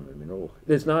much vitamin and mineral.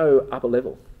 There's no upper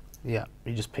level. Yeah,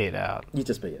 you just pee it out. You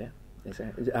just pee it out.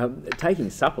 Exactly. Taking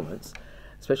supplements,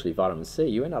 especially vitamin C,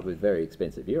 you end up with very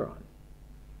expensive urine.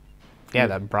 Yeah,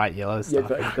 that bright yellow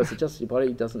stuff. Yeah, because your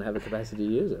body doesn't have the capacity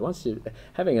to use it. Once you're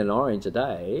having an orange a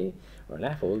day or an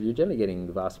apple, you're generally getting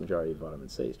the vast majority of vitamin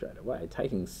C straight away.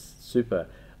 Taking super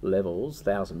levels,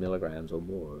 1,000 milligrams or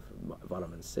more of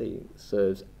vitamin C,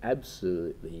 serves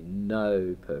absolutely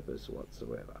no purpose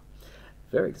whatsoever.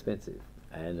 Very expensive,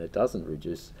 and it doesn't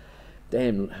reduce.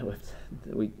 Damn,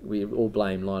 we all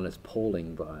blame Linus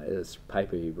Pauling by this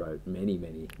paper he wrote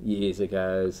many years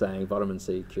ago saying vitamin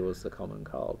C cures the common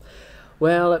cold.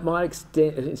 Well, it might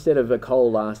extend, instead of a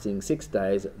cold lasting 6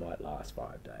 days, it might last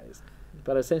 5 days.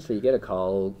 But essentially, you get a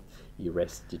cold, you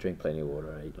rest, you drink plenty of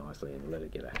water, eat nicely, and let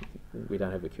it get out. We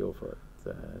don't have a cure for it.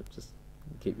 So just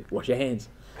wash your hands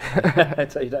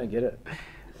so you don't get it.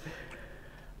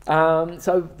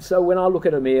 So when I look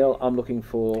at a meal, I'm looking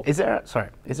for. Is there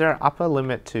an upper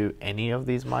limit to any of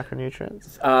these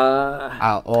micronutrients?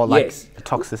 Or like yes.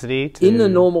 toxicity to... In the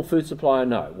normal food supply,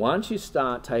 no. Once you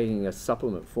start taking a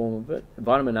supplement form of it,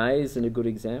 vitamin A is a good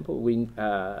example.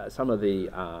 Some of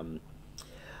the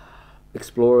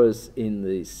explorers in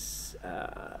the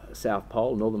South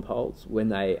Pole, Northern Poles, when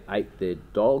they ate their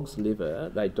dog's liver,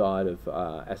 they died of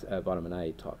vitamin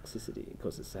A toxicity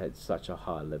because it's had such a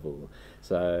high level.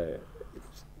 So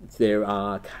there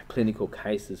are clinical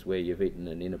cases where you've eaten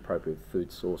an inappropriate food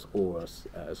source or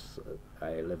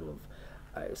a level of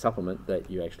a supplement that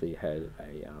you actually had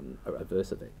a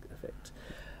adverse effect.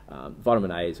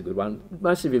 Vitamin A is a good one.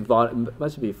 Most of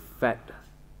your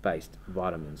fat-based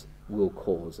vitamins will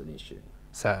cause an issue.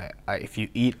 So if you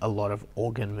eat a lot of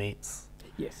organ meats,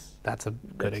 yes, that's a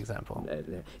good example.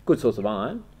 Good source of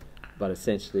iron, but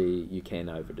essentially you can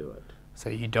overdo it. So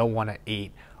you don't want to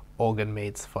eat organ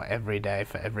meats for every day,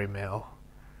 for every meal.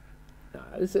 No,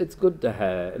 it's good to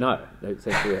have no. Good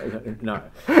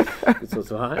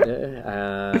source of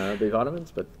iron, B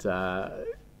vitamins, but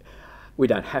we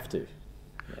don't have to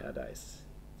nowadays.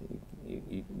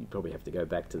 You probably have to go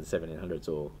back to the 1700s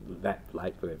or that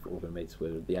late where organ meats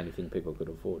were the only thing people could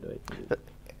afford to eat.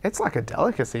 It's like a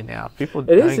delicacy now. People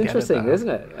It don't is get interesting, it, isn't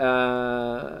it?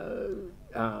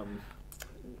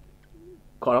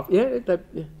 Quite often, yeah,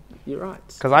 you're right.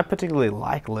 Because I particularly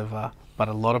like liver, but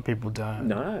a lot of people don't.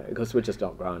 No, because we're just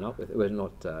not growing up with it. We're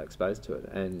not exposed to it.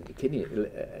 And kidneys,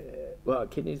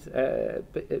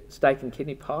 steak and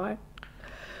kidney pie.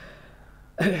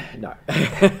 No,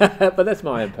 but that's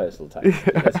my own personal take.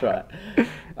 That's right.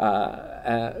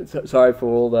 Sorry for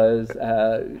all those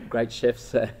great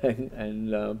chefs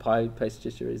and pie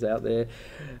pastries out there.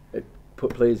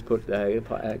 Please put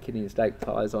kidney and steak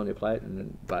pies on your plate,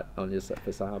 but on your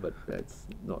facade. But it's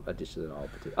not a dish that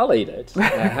I'll eat it,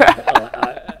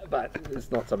 but it's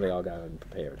not something I'll go and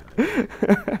prepare at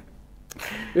home.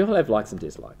 We all have likes and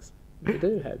dislikes. We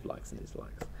do have likes and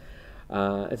dislikes.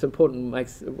 It's important.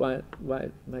 Makes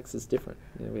us different.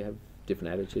 You know, we have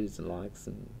different attitudes and likes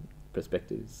and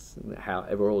perspectives.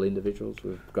 We're all individuals.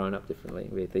 We've grown up differently.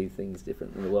 We see things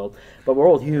different in the world, but we're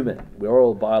all human. We're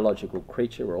all a biological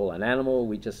creature. We're all an animal.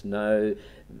 We just know,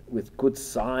 with good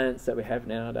science that we have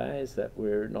nowadays, that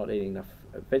we're not eating enough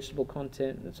vegetable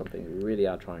content, and it's something we really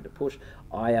are trying to push.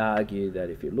 I argue that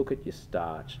if you look at your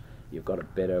starch, you've got a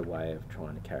better way of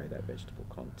trying to carry that vegetable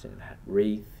content.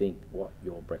 Rethink what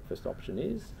your breakfast option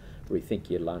is. Rethink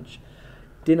your lunch.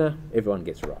 Dinner, everyone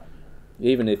gets right.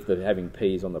 Even if the having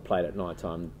peas on the plate at night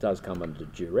time does come under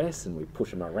duress and we push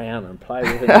them around and play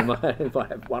with them, if I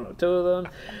have one or two of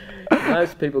them,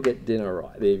 most people get dinner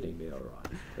right, the evening meal right.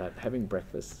 But having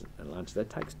breakfast and lunch, that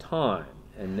takes time.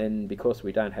 And then because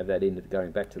we don't have that,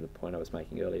 going back to the point I was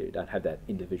making earlier, we don't have that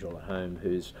individual at home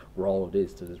whose role it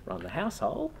is to just run the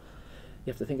household,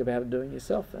 you have to think about it doing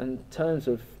yourself. And in terms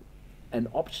of an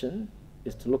option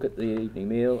is to look at the evening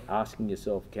meal, asking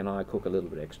yourself, can I cook a little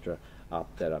bit extra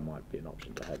up? That might be an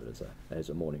option to have it as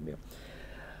a morning meal.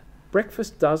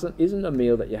 Breakfast isn't a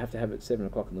meal that you have to have at 7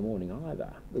 o'clock in the morning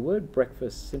either. The word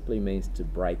breakfast simply means to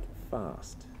break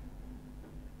fast.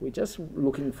 We're just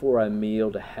looking for a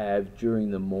meal to have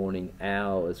during the morning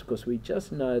hours, because we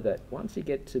just know that once you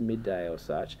get to midday or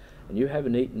such, and you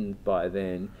haven't eaten by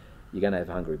then, you're going to have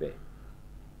a hungry bear.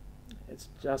 It's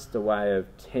just a way of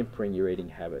tempering your eating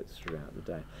habits throughout the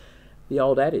day. The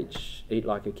old adage, eat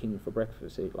like a king for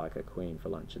breakfast, eat like a queen for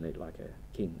lunch, and eat like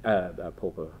a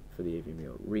pauper for the evening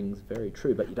meal, rings very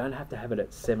true. But you don't have to have it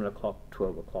at 7 o'clock,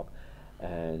 12 o'clock,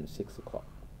 and 6 o'clock.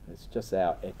 It's just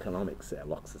our economics that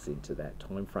locks us into that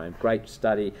time frame. Great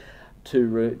study, two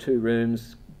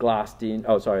rooms,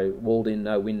 walled in,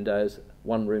 no windows,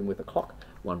 one room with a clock,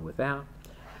 one without,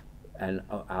 and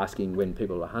asking when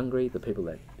people are hungry. The people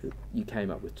that you came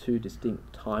up with 2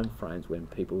 distinct time frames when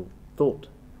people thought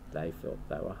they felt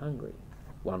they were hungry.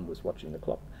 One was watching the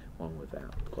clock, one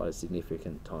without. Quite a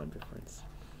significant time difference.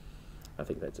 I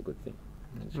think that's a good thing.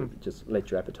 Just let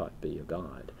your appetite be your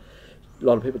guide. A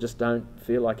lot of people just don't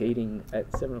feel like eating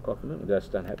at 7 o'clock in the morning. They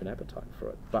just don't have an appetite for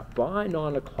it. But by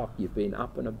 9 o'clock, you've been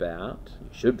up and about. You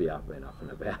should be up and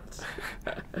about.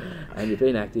 And you've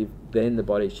been active. Then the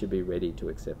body should be ready to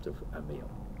accept a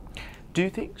meal. Do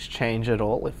things change at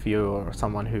all if you're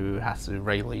someone who has to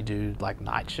regularly do like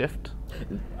night shift?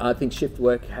 I think shift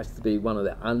work has to be one of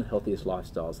the unhealthiest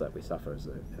lifestyles that we suffer as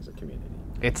a community.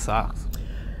 It sucks.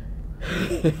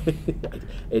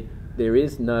 There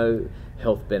is no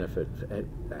health benefit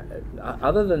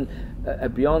other than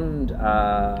beyond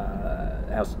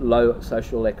our low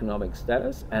social economic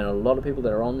status, and a lot of people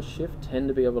that are on shift tend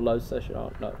to be of a low social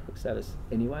economic status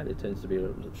anyway. There tends to be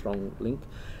a strong link.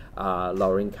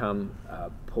 Lower income,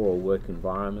 poorer work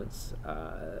environments,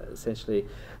 essentially.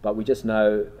 But we just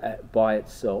know by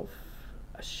itself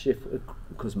a shift,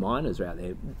 because miners are out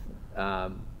there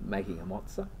making a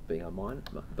mozza, being a miner,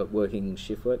 but working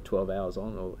shift work, 12 hours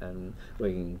on, and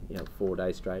working 4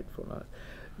 days straight for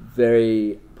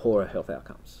very poor health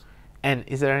outcomes. And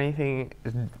is there anything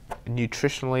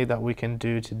nutritionally that we can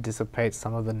do to dissipate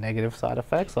some of the negative side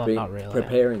effects, or not really?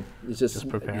 Preparing. It's just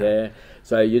preparing. Yeah.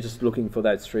 So you're just looking for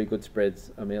those 3 good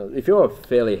spreads a meal. If you're a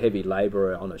fairly heavy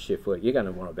labourer on a shift work, you're going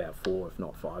to want about 4, if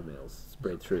not 5 meals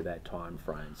spread through that time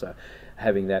frame. So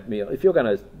having that meal, if you're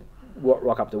going to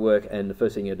rock up to work and the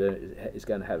first thing you do is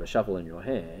going to have a shovel in your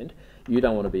hand, you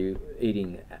don't want to be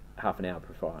eating half an hour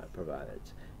provided.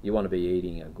 You want to be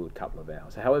eating a good couple of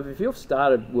hours. However, if you've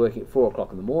started working at 4 o'clock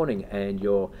in the morning and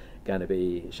you're going to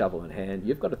be shovel in hand,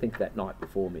 you've got to think that night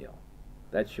before meal.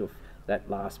 That's that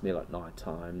last meal at night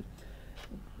time.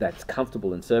 That's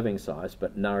comfortable in serving size,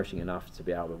 but nourishing enough to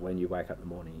be able to, when you wake up in the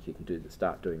morning, you can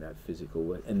start doing that physical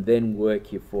work, and then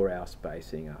work your 4-hour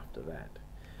spacing after that.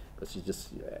 Because you just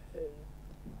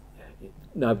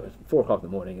 4 o'clock in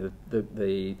the morning,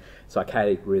 the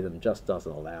circadic rhythm just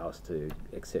doesn't allow us to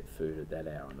accept food at that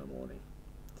hour in the morning.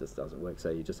 It just doesn't work. So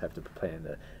you just have to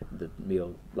plan the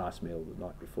last meal the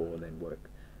night before, and then work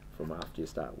from after you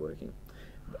start working.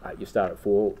 You start at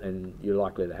 4, and you're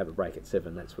likely to have a break at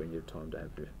 7. That's when you have time to have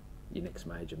your next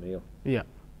major meal. Yeah.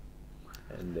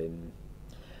 And then,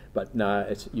 but no,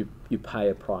 it's you pay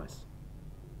a price.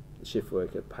 The shift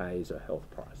worker pays a health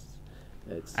price.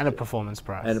 And a performance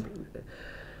price. And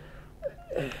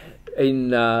in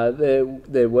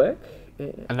their work.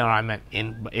 No, I meant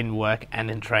in work and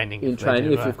in training. In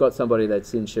training, if you've got somebody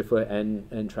that's in shift work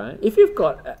and train. If you've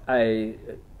got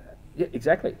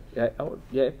exactly.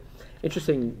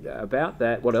 Interesting about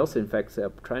that. What else infects our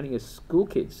training is school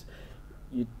kids.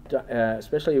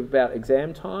 Especially about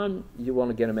exam time, you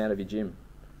want to get them out of your gym.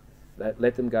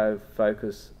 Let them go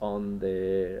focus on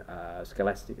their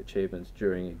scholastic achievements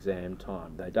during exam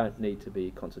time. They don't need to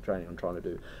be concentrating on trying to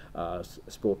do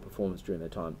sport performance during their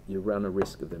time. You run a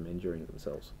risk of them injuring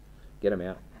themselves. Get them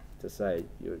out to say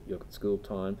your school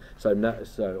time.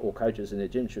 So all coaches in their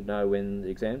gym should know when the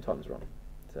exam time's wrong.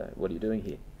 So what are you doing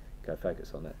here? Go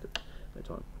focus on that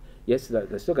time. Yes,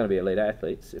 they're still going to be elite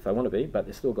athletes if they want to be, but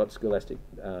they've still got scholastic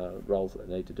roles that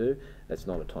they need to do. That's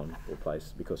not a time or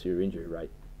place, because your injury rate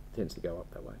tends to go up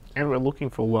that way. And we're looking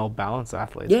for well-balanced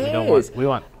athletes. Yes. We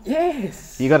want.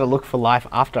 Yes. You got to look for life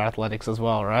after athletics as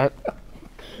well, right?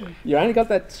 You only got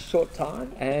that short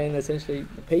time, and essentially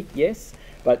the peak, yes,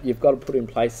 but you've got to put in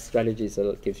place strategies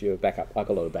that gives you a backup. I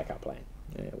call it a backup plan.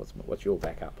 Yeah, what's your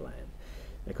backup plan?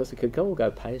 Because it could all go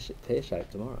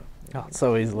pear-shaped tomorrow. Oh,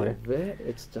 so easily.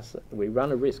 It's just we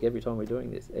run a risk every time we're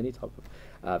doing this. Any type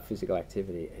of physical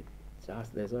activity,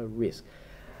 there's a risk.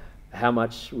 how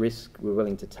much risk we're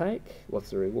willing to take, what's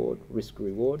the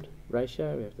risk-reward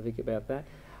ratio, we have to think about that.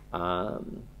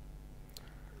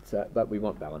 But we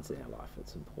want balance in our life,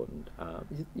 it's important.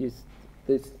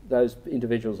 There's those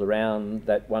individuals around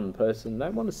that one person, they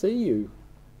want to see you,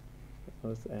 they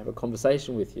want to have a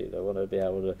conversation with you, they want to be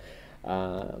able to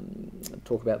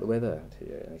talk about the weather to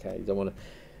you, okay? You don't want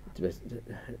to just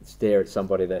stare at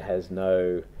somebody that has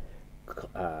no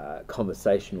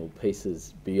conversational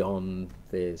pieces beyond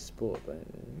their sport.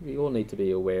 We all need to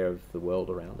be aware of the world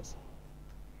around us.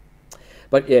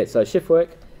 But yeah, so shift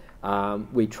work,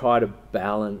 we try to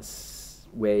balance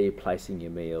where you're placing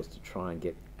your meals to try and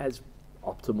get as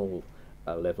optimal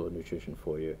level of nutrition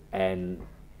for you and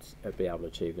be able to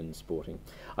achieve in sporting.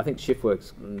 I think shift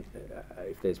works,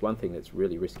 if there's one thing that's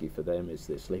really risky for them, is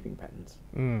their sleeping patterns.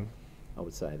 I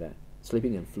would say that.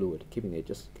 Sleeping and fluid, keeping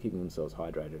themselves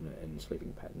hydrated and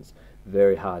sleeping patterns.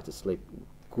 Very hard to sleep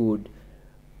good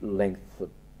length of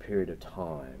period of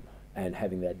time and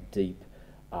having that deep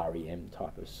REM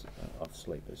type of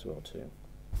sleep as well too.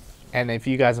 And if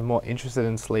you guys are more interested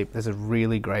in sleep, there's a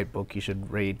really great book you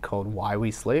should read called Why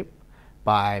We Sleep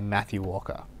by Matthew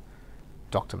Walker.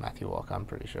 Dr. Matthew Walker, I'm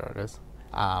pretty sure it is.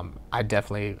 I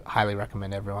definitely highly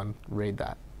recommend everyone read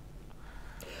that.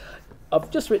 I've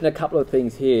just written a couple of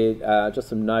things here, just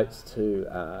some notes to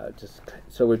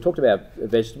so we've talked about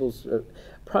vegetables,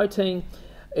 protein,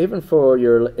 even for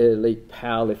your elite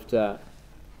powerlifter,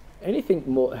 anything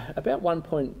more, about 1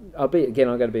 point, I'm going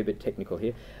to be a bit technical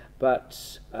here,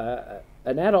 but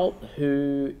an adult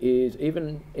who is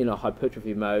even in a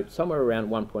hypertrophy mode, somewhere around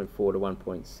 1.4 to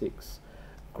 1.6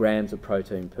 grams of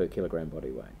protein per kilogram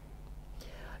body weight.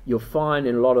 You'll find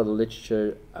in a lot of the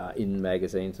literature in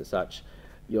magazines and such,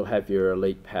 you'll have your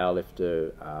elite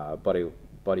powerlifter,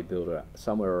 bodybuilder,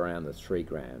 somewhere around the 3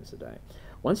 grams a day.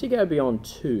 Once you go beyond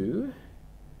 2,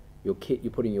 you're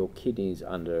putting your kidneys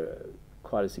under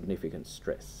quite a significant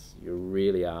stress. You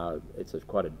really are, it's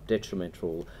quite a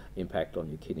detrimental impact on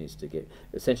your kidneys to get,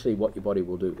 essentially what your body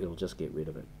will do, it'll just get rid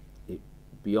of it.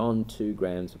 Beyond 2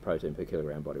 grams of protein per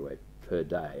kilogram body weight per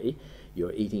day,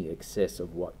 you're eating excess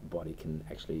of what body can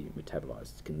actually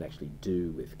metabolize, can actually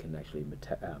do with, can actually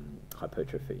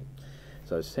hypertrophy.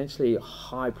 So essentially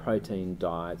high protein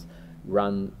diets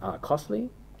are costly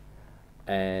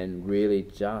and really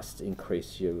just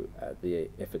increase the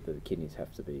effort that the kidneys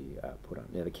have to be put on.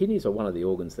 Now the kidneys are one of the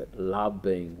organs that love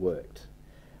being worked,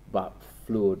 but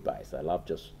fluid based. They love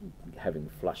just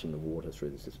flushing the water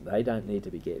through the system. They don't need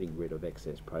to be getting rid of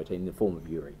excess protein in the form of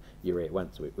urea.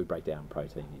 Once we break down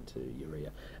protein into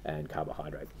urea and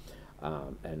carbohydrate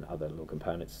and other little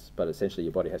components, but essentially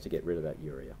your body has to get rid of that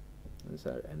urea,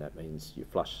 and that means you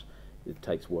flush. It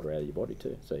takes water out of your body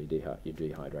too, so you're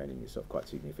dehydrating yourself quite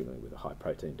significantly with a high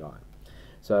protein diet.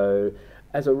 So,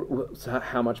 so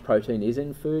how much protein is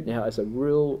in food? Now, as a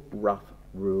real rough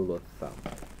rule of thumb,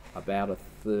 about a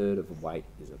third of the weight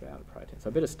is about a protein. So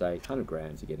a bit of steak, 100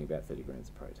 grams, you're getting about 30 grams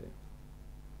of protein.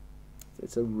 So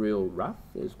it's a real rough.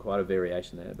 There's quite a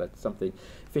variation there, but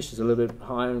fish is a little bit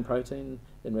higher in protein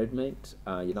than red meat.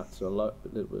 Your nuts are a little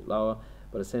bit lower.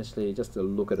 But essentially, just to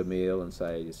look at a meal and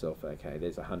say to yourself, okay,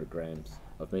 there's 100 grams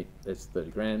of meat, that's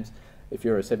 30 grams. If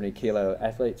you're a 70-kilo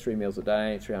athlete, 3 meals a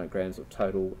day, 300 grams of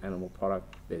total animal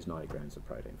product, there's 90 grams of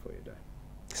protein for your day.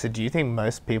 So do you think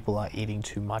most people are eating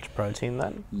too much protein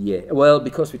then? Yeah, well,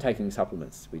 because we're taking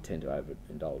supplements, we tend to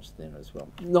overindulge then as well.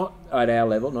 Not at our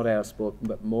level, not our sport,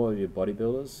 but more of your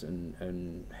bodybuilders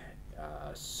and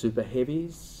super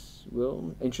heavies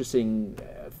will. Interesting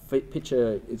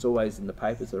picture is always in the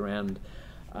papers around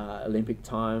Olympic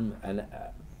time, and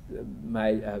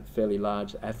a fairly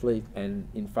large athlete, and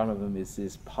in front of them is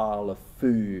this pile of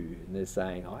food, and they're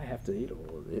saying, I have to eat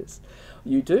all of this.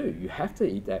 You do, you have to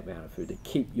eat that amount of food to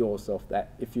keep yourself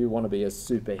if you want to be a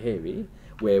super heavy,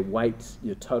 where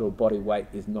your total body weight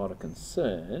is not a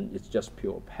concern, it's just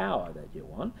pure power that you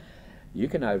want, you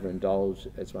can overindulge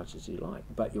as much as you like,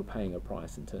 but you're paying a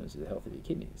price in terms of the health of your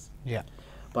kidneys. Yeah.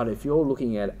 But if you're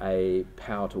looking at a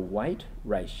power to weight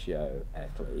ratio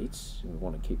athletes, and we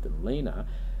want to keep them leaner,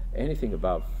 anything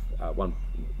above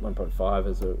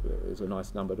 1.5 is a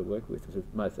nice number to work with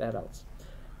most adults.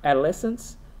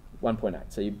 Adolescents, 1.8.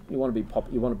 So you want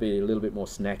to be a little bit more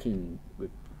snacking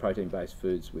with protein-based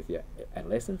foods with your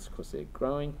adolescents because they're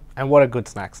growing. And what are good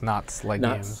snacks? Nuts,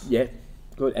 legumes. Nuts, yeah,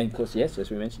 good. And of course, yes, as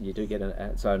we mentioned, you do get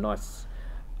a nice.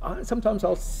 Sometimes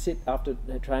I'll sit after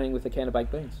training with a can of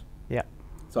baked beans. Yeah.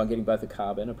 So I'm getting both a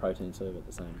carb and a protein serve at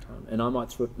the same time. And I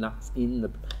might throw nuts in the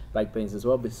baked beans as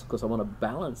well because I want to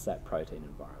balance that protein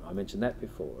environment. I mentioned that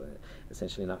before,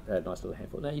 essentially a nice little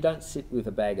handful. Now, you don't sit with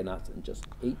a bag of nuts and just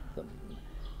eat them.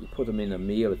 you put them in a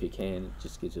meal if you can. It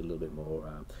just gives you a little bit more.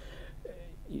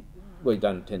 You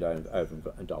don't tend to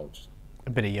overindulge. A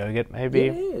bit of yogurt,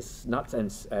 maybe. Yes, nuts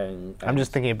and I'm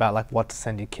just thinking about like what to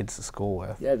send your kids to school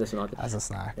with. Yeah, that's an idea. As a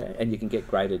snack. Yeah, and you can get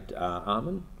grated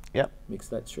almond. Yep. Mix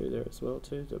that through there as well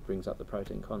too. That brings up the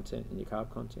protein content and your carb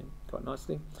content quite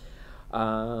nicely.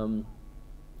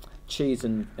 Cheese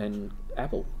and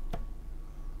apple.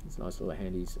 It's a nice little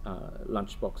handy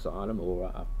lunchbox item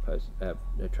or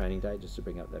a training day just to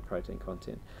bring up that protein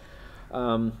content.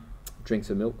 Drinks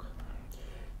of milk.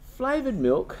 Flavoured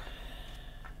milk.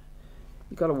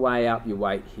 You've got to weigh up your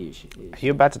weight here. Are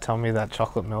you about to tell me that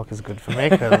chocolate milk is good for me?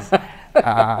 Because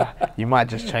you might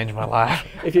just change my life.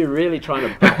 If you're really trying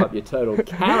to bump up your total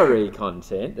calorie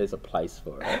content, there's a place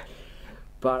for it.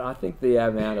 But I think the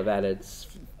amount of added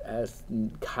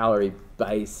calorie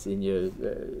base in your,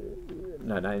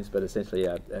 no names, but essentially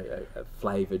a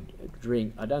flavoured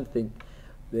drink, I don't think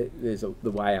there's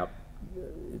the way up.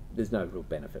 There's no real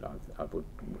benefit.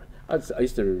 I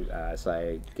used to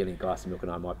say getting a glass of milk,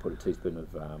 and I might put a teaspoon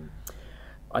of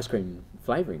ice cream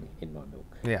flavouring in my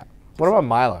milk. Yeah. What about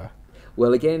Milo?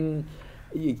 Well, again,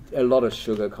 a lot of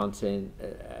sugar content.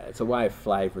 It's a way of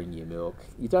flavouring your milk.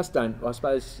 You just don't. I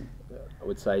suppose I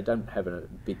would say don't have a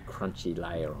big crunchy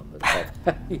layer on the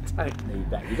top. You don't need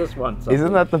that. You just want something.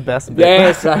 Isn't that the best bit?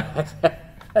 Yes.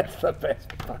 That's the best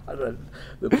part of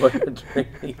the point of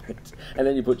drinking it. And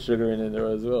then you put sugar in there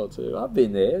as well too. I've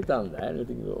been there, done that. I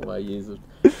think all my years of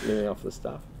living off the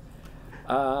stuff.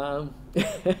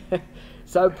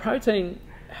 So protein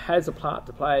has a part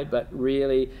to play, but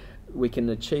really we can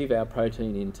achieve our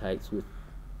protein intakes with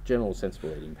general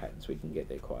sensible eating patterns. We can get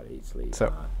there quite easily.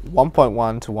 So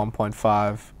 1.1 to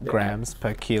 1.5 grams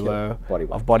per kilo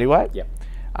of body weight. Yep.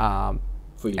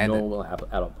 For your normal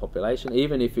adult population,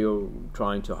 even if you're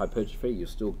trying to hypertrophy, you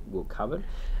still will cover.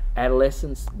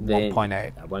 Adolescents, then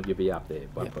 1.8. Won't you be up there?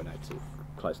 1.8 to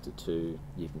close to 2,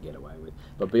 you can get away with.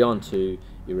 But beyond 2,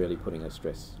 you're really putting a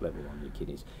stress level on your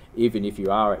kidneys. Even if you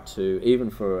are at 2,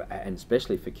 even for, and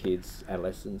especially for kids,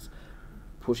 adolescents,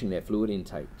 pushing their fluid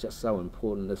intake, just so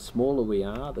important. The smaller we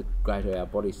are, the greater our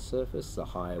body surface, the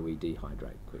higher we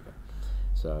dehydrate quicker.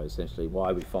 So essentially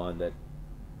why we find that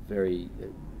very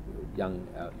young,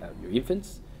 your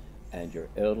infants and your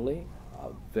elderly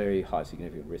are very high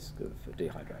significant risk of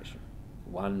dehydration.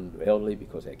 One, elderly,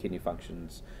 because our kidney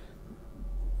functions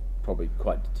probably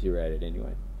quite deteriorated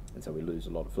anyway, and so we lose a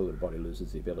lot of fluid. The body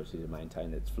loses the ability to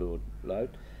maintain its fluid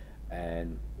load,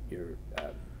 and your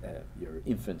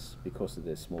infants, because of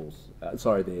their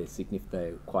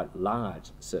they're quite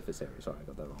large surface area. Sorry, I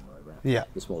got that wrong way around. Yeah.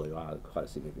 The smaller you are, quite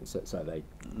significant. So they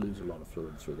lose a lot of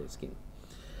fluid through their skin.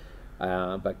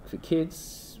 But for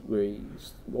kids,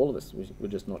 all of us, we're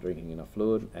just not drinking enough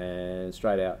fluid, and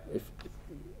straight out,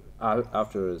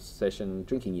 after a session,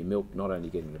 drinking your milk, not only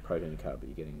getting the protein and carb, but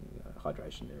you're getting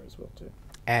hydration there as well too.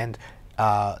 And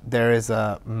there is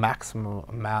a maximum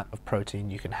amount of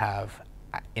protein you can have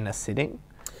in a sitting,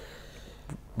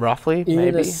 roughly, maybe?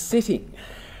 In a sitting.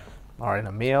 Or in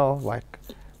a meal, like,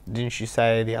 didn't you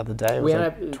say the other day it was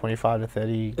like 25 to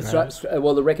 30 grams? Right.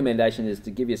 Well, the recommendation is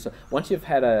to give yourself, once you've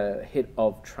had a hit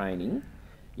of training,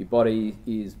 your body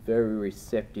is very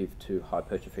receptive to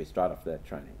hypertrophy straight off that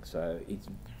training. So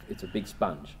it's a big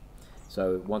sponge.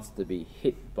 So it wants to be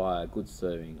hit by a good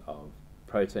serving of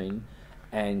protein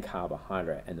and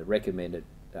carbohydrate. And the recommended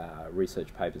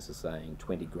research papers are saying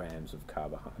 20 grams of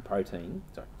protein,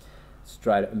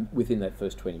 straight within that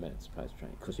first 20 minutes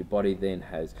post-training, because your body then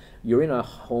you're in a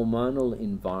hormonal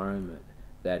environment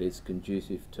that is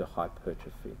conducive to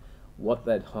hypertrophy. What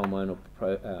that hormonal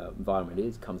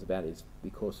environment comes about is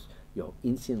because your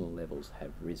insulin levels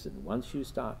have risen. Once you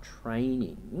start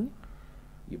training,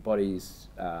 your body's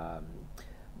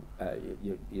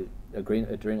your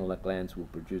adrenal glands will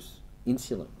produce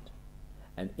insulin,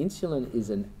 and insulin is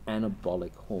an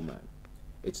anabolic hormone.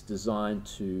 It's designed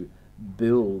to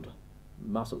build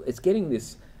muscle. It's getting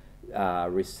this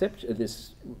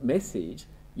this message: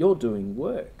 you're doing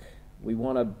work. We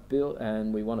want to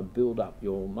build up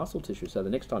your muscle tissue. So the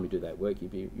next time you do that work,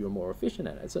 you're more efficient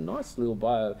at it. It's a nice little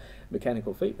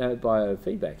biomechanical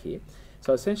biofeedback here.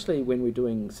 So essentially, when we're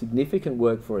doing significant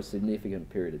work for a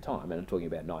significant period of time, and I'm talking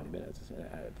about 90 minutes,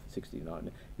 60 to 90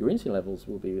 minutes, your insulin levels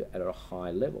will be at a high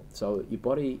level. So your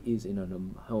body is in a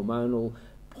hormonal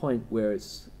point where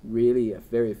it's really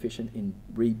very efficient in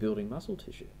rebuilding muscle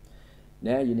tissue.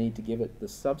 Now you need to give it the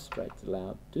substrate to allow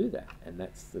it to do that, and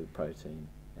that's the protein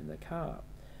and the carb.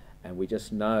 And we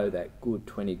just know that good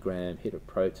 20-gram hit of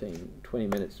protein, 20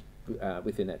 minutes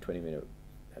within that 20-minute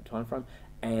time frame,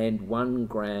 and 1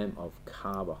 gram of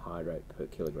carbohydrate per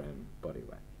kilogram body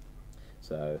weight.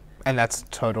 So. And that's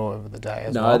total over the day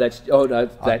as No, well? that's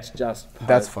just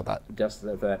that's for that. Just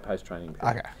for that post-training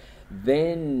period. Okay.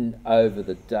 Then over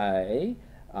the day,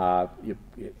 over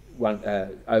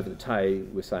the day,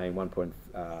 we're saying 1.4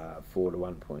 to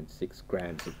 1.6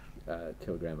 grams of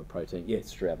kilogram of protein.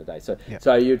 Yes, throughout the day.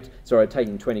 So you're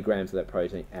taking 20 grams of that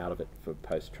protein out of it for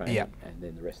post-training, and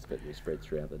then the rest of it you spread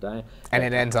throughout the day. And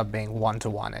it ends up being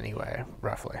 1-to-1 anyway,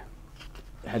 roughly.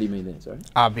 How do you mean then? Sorry.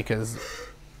 Because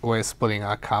we're splitting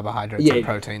our carbohydrates and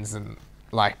proteins in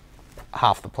like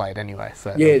half the plate anyway.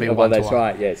 So well, that's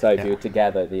right. Yeah. So if you were to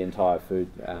gather the entire food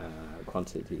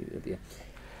quantity,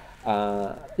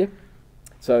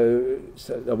 So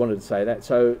I wanted to say that.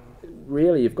 So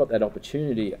really, you've got that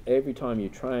opportunity every time you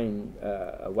train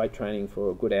weight training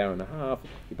for a good hour and a half.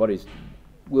 Your body's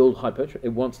will hypertrophy.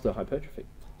 It wants to hypertrophy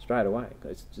straight away.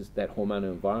 It's just that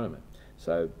hormonal environment.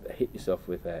 So hit yourself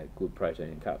with a good protein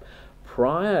and carb.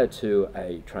 Prior to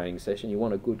a training session, you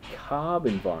want a good carb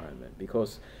environment,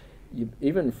 because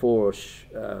even for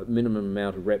minimum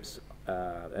amount of reps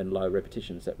and low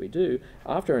repetitions that we do,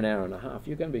 after an hour and a half,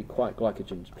 you're going to be quite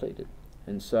glycogen depleted.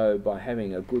 And so by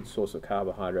having a good source of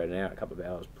carbohydrate a couple of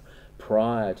hours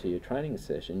prior to your training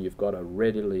session, you've got a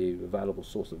readily available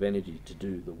source of energy to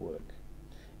do the work.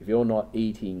 If you're not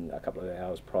eating a couple of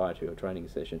hours prior to your training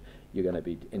session, you're going to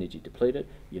be energy depleted.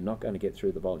 You're not going to get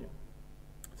through the volume.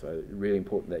 So really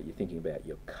important that you're thinking about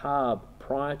your carb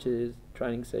prior to the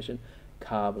training session,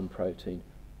 carb and protein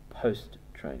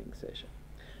post-training session.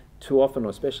 Too often,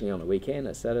 especially on a weekend,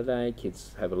 a Saturday,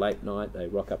 kids have a late night, they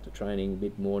rock up to training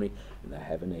mid-morning and they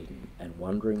haven't eaten, and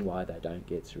wondering why they don't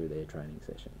get through their training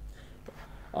session.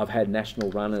 I've had national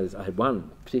runners, I had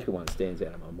one particular one stands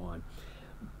out in my mind,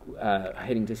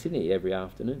 heading to Sydney every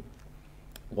afternoon,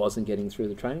 wasn't getting through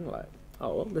the training load.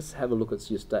 Oh, well, let's have a look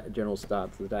at your general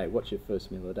start of the day. What's your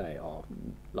first meal of the day? Oh,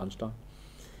 lunchtime.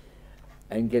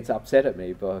 And gets upset at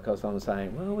me because I'm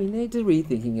saying, well, we need to be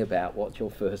thinking about what's your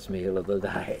first meal of the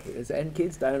day. And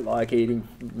kids don't like eating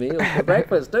meals for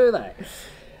breakfast, do they?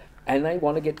 And they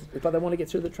want to get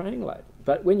through the training load.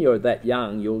 But when you're that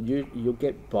young, you'll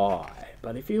get by.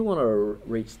 But if you want to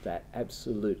reach that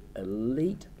absolute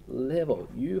elite level,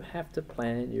 you have to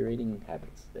plan your eating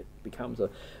habits. It becomes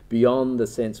beyond the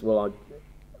sense, well,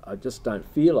 I just don't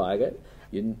feel like it.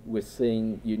 You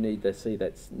need to see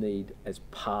that need as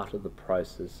part of the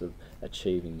process of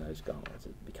achieving those goals.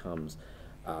 It becomes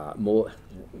more.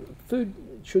 Food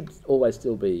should always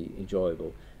still be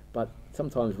enjoyable, but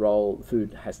sometimes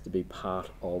food has to be part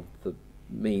of the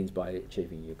means by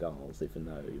achieving your goals. Even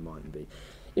though you mightn't be,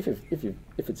 if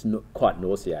it's not quite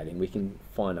nauseating, we can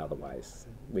find other ways.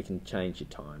 We can change your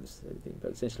times,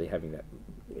 but essentially having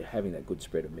that good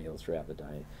spread of meals throughout the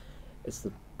day. It's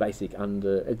the basic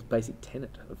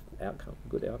tenet of outcome,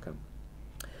 good outcome.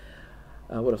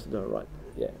 What else did I write?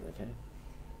 Yeah, okay.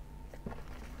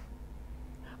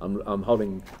 I'm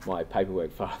holding my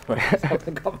paperwork far away, so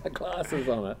I've got my glasses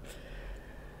on it.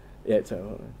 Yeah,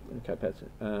 so okay, that's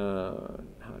it.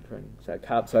 Hard training. So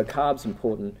carbs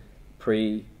important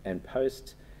pre and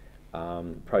post.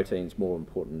 Protein's more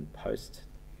important post,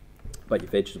 but your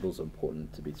vegetables are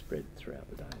important to be spread throughout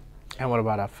the day. And what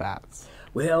about our fats?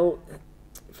 Well,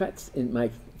 fats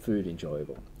make food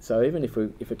enjoyable. So even if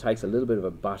it takes a little bit of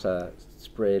a butter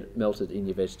spread melted in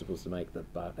your vegetables to make the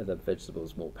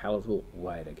vegetables more palatable,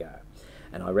 way to go.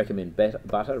 And I recommend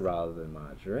butter rather than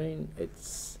margarine.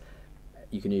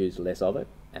 You can use less of it,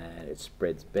 and it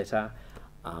spreads better.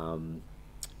 And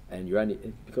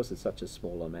because it's such a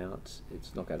small amount,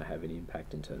 it's not going to have any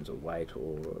impact in terms of weight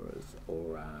or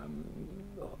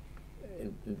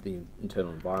in the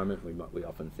internal environment. We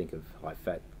often think of high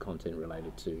fat content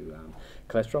related to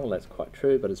cholesterol. That's quite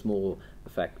true, but it's more the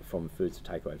fact from foods,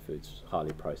 takeaway foods,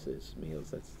 highly processed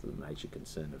meals. That's the major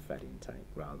concern of fat intake,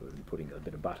 rather than putting a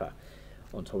bit of butter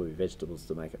on top of your vegetables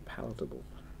to make it palatable.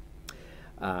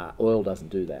 Oil doesn't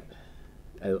do that.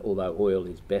 Although oil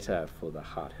is better for the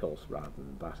heart health rather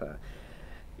than butter.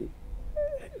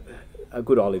 A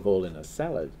good olive oil in a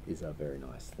salad is a very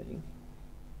nice thing.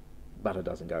 Butter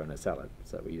doesn't go in a salad,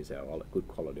 so we use our good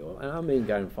quality oil. And I mean,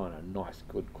 go and find a nice,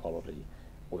 good quality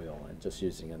oil, and just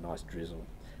using a nice drizzle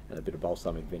and a bit of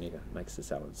balsamic vinegar makes the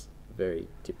salads very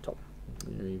tip-top,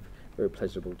 very, very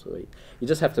pleasurable to eat. You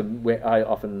just have to wear.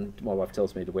 My wife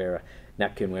tells me to wear a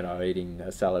napkin when I'm eating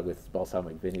a salad with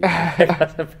balsamic vinegar.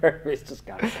 It's just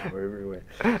going everywhere.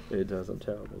 It does. I'm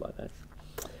terrible like that.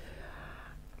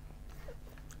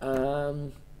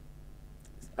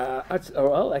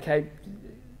 Well, okay.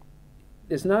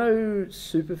 There's no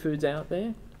superfoods out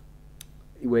there.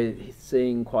 We're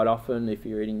seeing quite often, if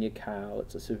you're eating your kale,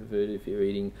 it's a superfood. If you're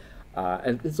eating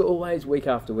And it's always, week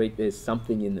after week, there's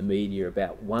something in the media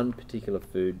about one particular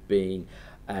food being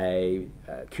a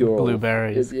cure-all.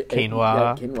 Blueberries,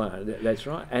 quinoa. Yeah, quinoa, that's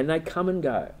right. And they come and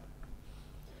go.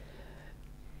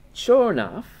 Sure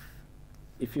enough,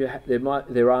 if you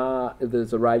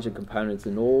there's a range of components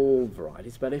in all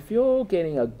varieties, but if you're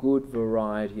getting a good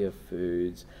variety of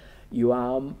foods, you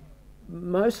are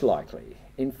most likely,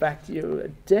 in fact,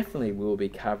 you definitely will be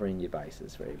covering your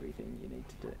bases for everything you need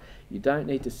to do. You don't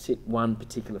need to sit one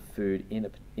particular food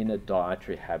in a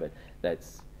dietary habit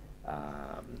that's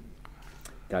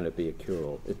going to be a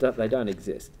cure-all. They don't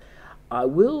exist. I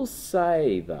will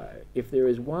say, though, if there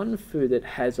is one food that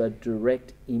has a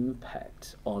direct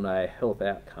impact on a health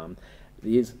outcome,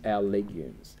 it is our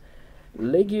legumes.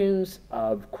 Legumes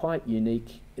are quite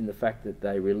unique in the fact that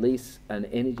they release an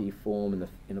energy form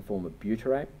in the form of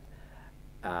butyrate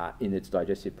in its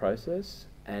digestive process,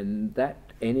 and that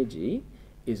energy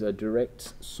is a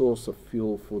direct source of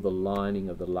fuel for the lining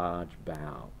of the large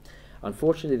bowel.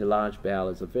 Unfortunately, the large bowel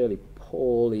is a very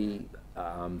poorly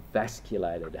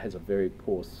vasculated, has a very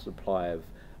poor supply of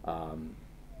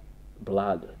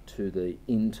blood to the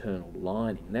internal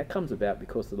lining. And that comes about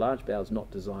because the large bowel is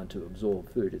not designed to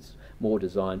absorb food, it's more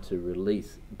designed to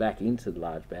release back into the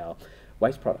large bowel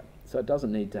waste product. So it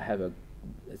doesn't need to have a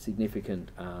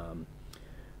significant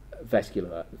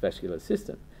vascular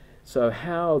system. So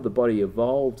how the body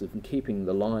evolved in keeping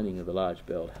the lining of the large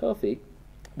bowel healthy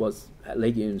was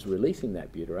legumes releasing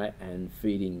that butyrate and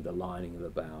feeding the lining of the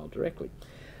bowel directly.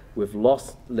 We've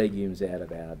lost legumes out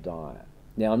of our diet.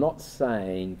 Now, I'm not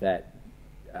saying that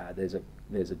there's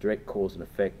a direct cause and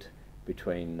effect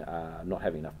between not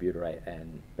having enough butyrate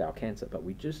and bowel cancer, but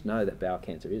we just know that bowel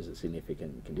cancer is a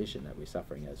significant condition that we're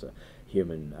suffering as a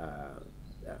human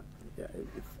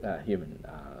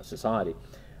society.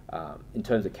 In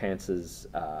terms of cancers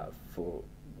for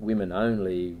women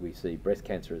only, we see breast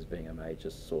cancer as being a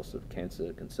major source of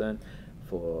cancer concern.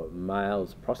 For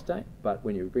males, prostate, but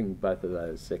when you bring both of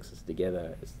those sexes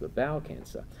together, it's the bowel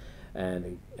cancer.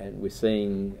 And we're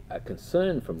seeing a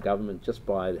concern from government just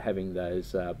by having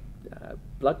those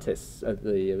blood tests,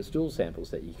 the stool samples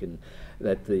that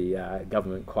the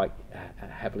government quite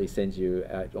happily sends you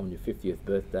out on your 50th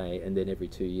birthday and then every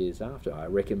 2 years after. I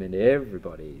recommend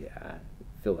everybody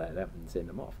fill that up and send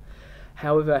them off.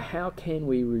 However, how can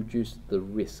we reduce the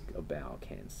risk of bowel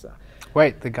cancer?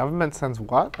 Wait, the government sends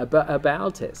what? A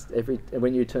bowel test.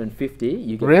 When you turn 50,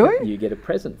 you get a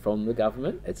present from the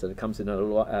government. It comes in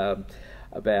about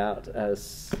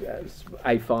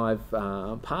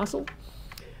A5 parcel.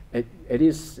 It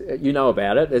is, you know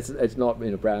about it. It's not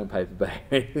in a brown paper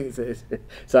bag.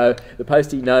 So the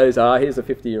postie knows. Here's a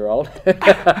 50-year-old.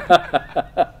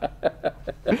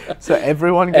 So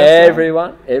everyone gets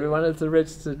everyone is a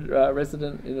registered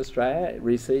resident in Australia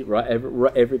receive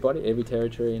everybody, every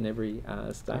territory in every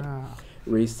state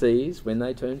receives when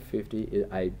they turn 50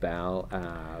 a bowel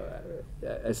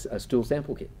a stool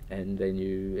sample kit, and then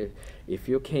you, if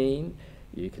you're keen,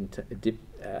 you can dip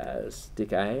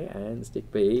stick A and stick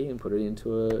B and put it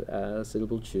into a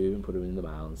suitable tube and put it in the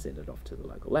mail and send it off to the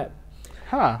local lab.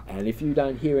 And if you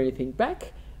don't hear anything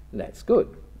back, that's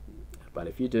good. But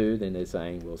if you do, then they're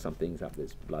saying, well, something's up,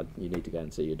 there's blood, you need to go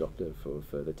and see your doctor for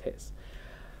further tests.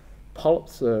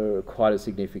 Polyps are quite a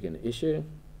significant issue.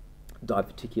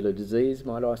 Diverticular disease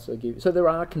might also give. So there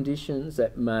are conditions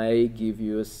that may give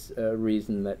you a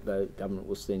reason that the government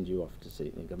will send you off to see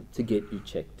the government to get you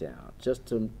checked out, just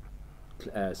to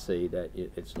see that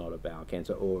it's not a bowel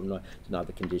cancer or not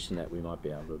another condition that we might be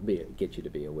able to get you to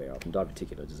be aware of. And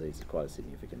diverticular disease is quite a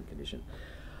significant condition.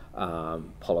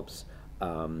 Polyps.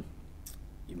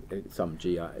 Some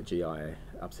GI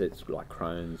upsets like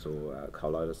Crohn's or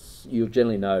colitis. You'll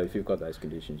generally know if you've got those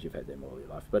conditions, you've had them all your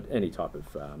life. But any type of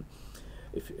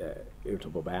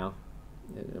irritable bowel,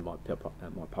 it might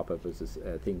pop up as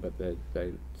a thing, but they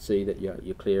see that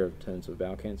you're clear in terms of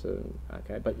bowel cancer.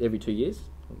 Okay, but every 2 years,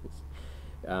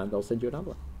 they'll send you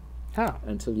another one.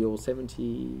 Until you're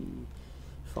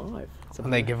 75.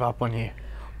 And they give up on you.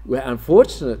 Well,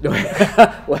 unfortunately,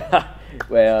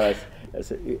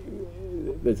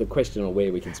 there's a question on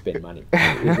where we can spend money.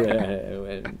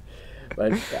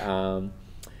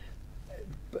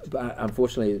 but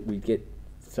unfortunately, we get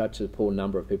such a poor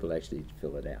number of people actually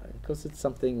fill it out because it's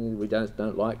something we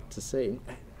don't like to see.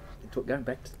 Going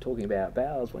back to talking about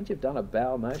bowels, once you've done a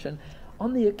bowel motion,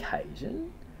 on the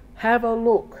occasion, have a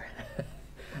look.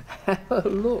 Have a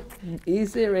look.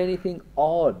 Is there anything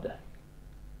odd?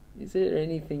 Is there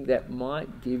anything that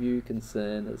might give you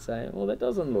concern of saying, well, that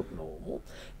doesn't look normal?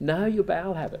 Know your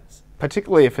bowel habits.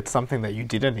 Particularly if it's something that you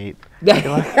didn't eat. You're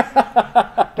like,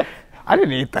 I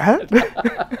didn't eat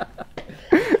that.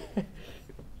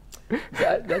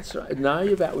 That's right.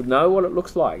 Know what it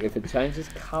looks like. If it changes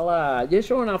colour, yeah,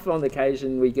 sure enough. On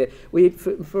occasion,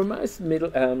 for most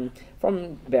middle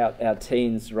from about our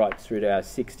teens right through to our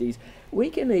 60s, we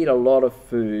can eat a lot of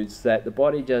foods that the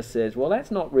body just says, well,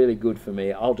 that's not really good for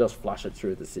me. I'll just flush it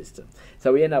through the system.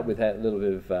 So we end up with that little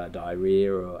bit of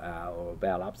diarrhea or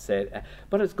bowel upset,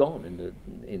 but it's gone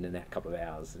in a couple of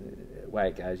hours. The way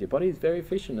it goes, your body is very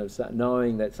efficient of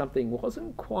knowing that something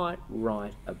wasn't quite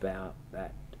right about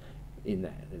that. In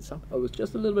that, I was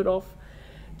just a little bit off.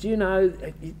 Do you know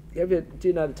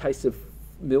the taste of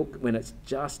milk when it's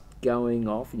just going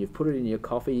off and you've put it in your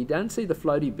coffee? You don't see the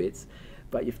floaty bits,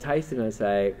 but you've tasted it and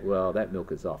say, well, that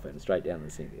milk is off, and straight down the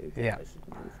sink. Yeah.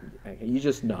 You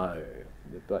just know.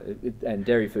 And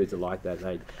dairy foods are like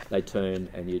that. They turn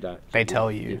and you don't. They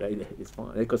tell you. It's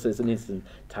fine because there's an instant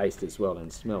taste as well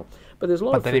and smell. But there's a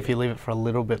lot. But then if you leave it for a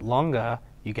little bit longer,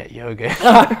 you get yogurt.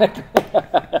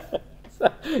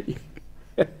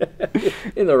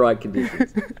 In the right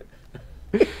conditions.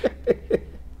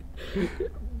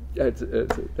 That's a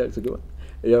good one.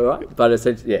 Yeah, right. But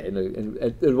essentially,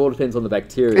 it all depends on the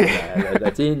bacteria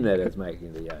that's in there that's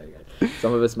making the yogurt.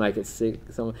 Some of us make it sick.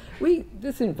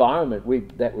 This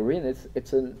environment that we're in,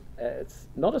 it's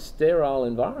not a sterile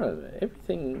environment.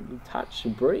 Everything you touch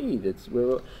and breathe,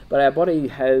 but our body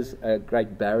has a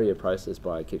great barrier process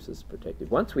by it keeps us protected.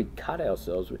 Once we cut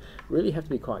ourselves, we really have to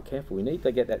be quite careful. We need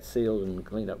to get that sealed and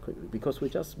cleaned up quickly because we're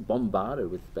just bombarded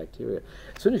with bacteria.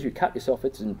 As soon as you cut yourself,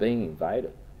 it's being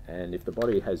invaded. And if the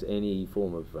body has any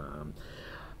form of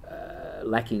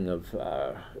lacking of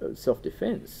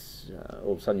self-defense,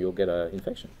 all of a sudden you'll get an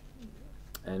infection.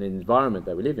 And in the environment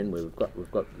that we live in, where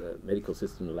we've got the medical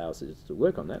system that allows us to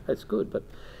work on that, that's good. But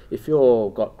if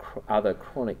you've got other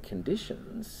chronic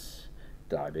conditions,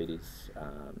 diabetes,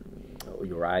 or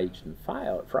you're aged and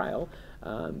frail,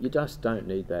 you just don't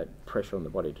need that pressure on the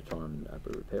body to try and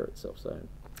repair itself. So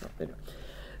anyway,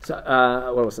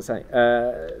 what was I saying?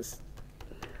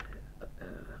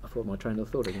 I forgot my train of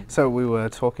thought again. So we were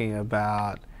talking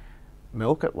about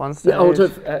milk at one stage. Yeah,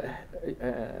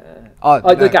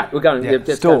 the gut. We're going. Yeah,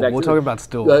 stool. We're talking about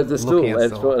stool. The stool.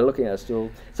 Looking at stool.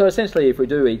 So essentially, if we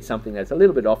do eat something that's a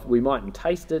little bit off, we mightn't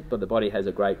taste it, but the body has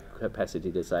a great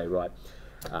capacity to say, right,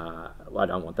 I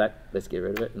don't want that. Let's get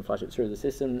rid of it and flush it through the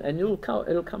system, and it'll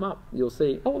come up. You'll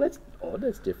see. Oh, that's odd.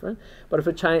 That's different. But if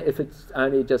it's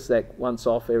only just like once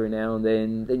off every now and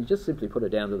then you just simply put it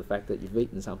down to the fact that you've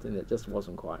eaten something that just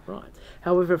wasn't quite right.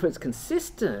 However, if it's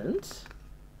consistent,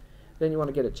 then you want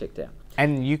to get it checked out.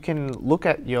 And you can look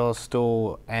at your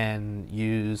stool and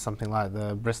use something like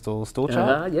the Bristol stool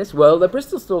chart? Yes, well, the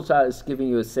Bristol stool chart is giving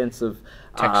you a sense of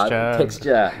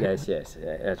texture. Yes,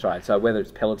 that's right. So whether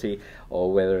it's pellety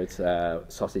or whether it's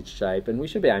sausage shape, and we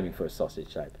should be aiming for a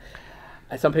sausage shape.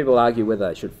 Some people argue whether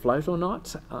they should float or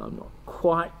not. I'm not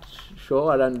quite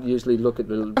sure. I don't usually look at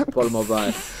the bottom of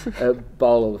a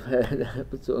bowl of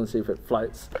and see if it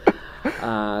floats.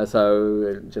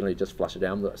 So generally just flush it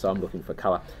down. So I'm looking for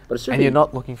colour. But you're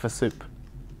not looking for soup.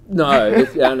 No,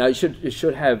 it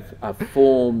should have a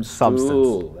form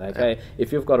stool. Okay, yeah.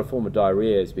 If you've got a form of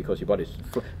diarrhea, it's because your body's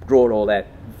brought all that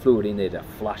fluid in there to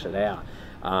flush it out,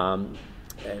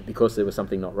 because there was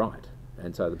something not right.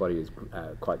 And so the body is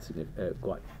quite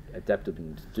adapted to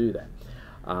do that.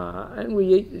 And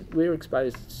we're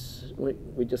exposed,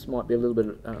 we just might be a little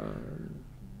bit,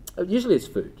 usually it's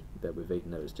food that we've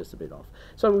eaten that was just a bit off.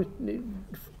 So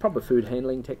proper food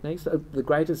handling techniques. The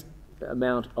greatest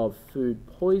amount of food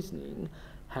poisoning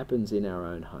happens in our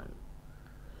own home.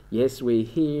 Yes, we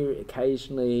hear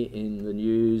occasionally in the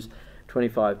news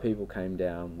 25 people came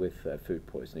down with food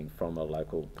poisoning from a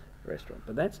local restaurant,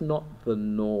 but that's not the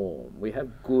norm. We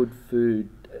have good food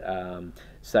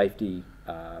safety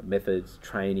methods,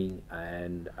 training,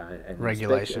 and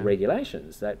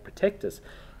regulations that protect us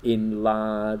in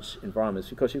large environments,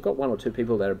 because you've got one or two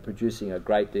people that are producing a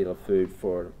great deal of food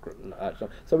for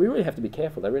so we really have to be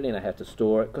careful. They really know how to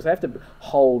store it, because they have to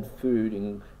hold food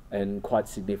in quite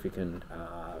significant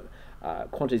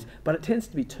quantities, but it tends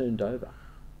to be turned over.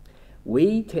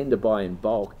 We tend to buy in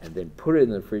bulk and then put it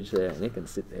in the fridge there, and it can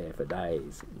sit there for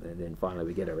days, and then finally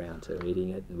we get around to eating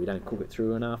it, and we don't cook it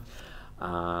through enough,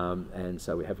 and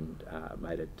so we haven't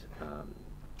made it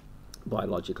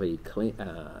biologically clean,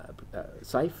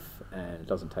 safe, and it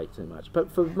doesn't take too much.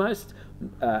 But for most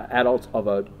adults of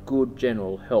a good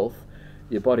general health,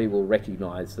 your body will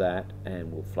recognise that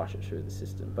and will flush it through the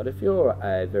system. But if you're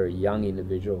a very young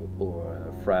individual, or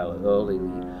a frail elderly,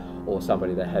 or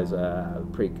somebody that has a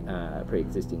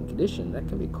pre-existing condition, that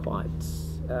can be quite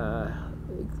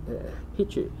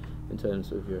hit you in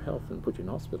terms of your health and put you in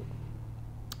hospital.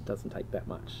 It doesn't take that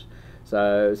much.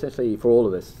 So essentially, for all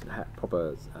of us,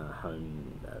 proper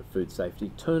home food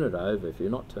safety, turn it over. If you're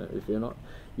not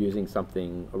using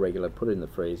something regular, put it in the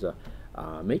freezer.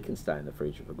 Meat can stay in the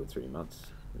freezer for a good 3 months.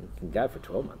 It can go for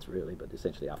 12 months really, but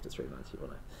essentially after 3 months you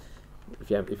want to.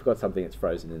 If you've got something that's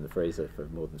frozen in the freezer for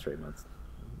more than 3 months,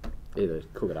 either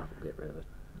cook it up or get rid of it.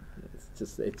 It's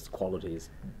just its quality has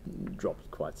dropped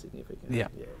quite significantly. Yeah.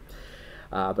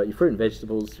 But your fruit and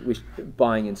vegetables,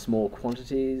 buying in small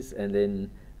quantities and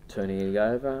then turning it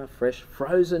over. Fresh,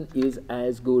 frozen is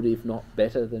as good, if not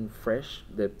better, than fresh.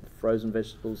 The frozen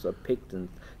vegetables are picked and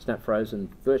snap frozen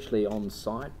virtually on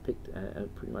site, picked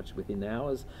pretty much within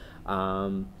hours,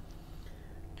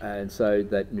 and so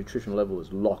that nutritional level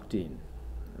is locked in.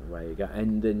 Away you go,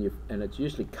 and then it's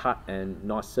usually cut and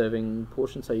nice serving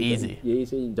portions, so easy.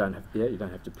 You don't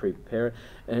have to prepare it,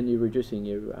 and you're reducing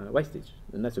your wastage,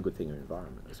 and that's a good thing in your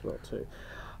environment as well too.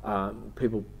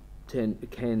 People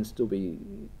can still be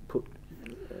put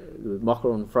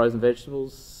mocker on frozen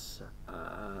vegetables.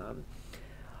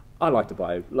 I like to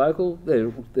buy local.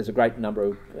 There's a great number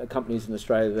of companies in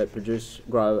Australia that produce,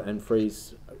 grow and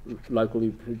freeze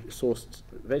locally sourced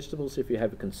vegetables. If you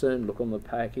have a concern, look on the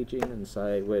packaging and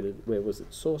say where was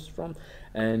it sourced from,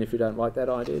 and if you don't like that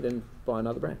idea, then buy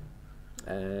another brand.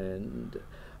 And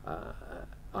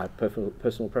I have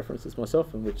personal preferences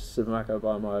myself in which supermarket I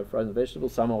buy my frozen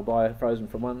vegetables. Some I'll buy frozen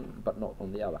from one, but not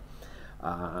from the other.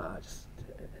 A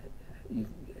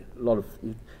lot of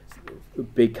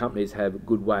big companies have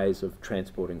good ways of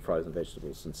transporting frozen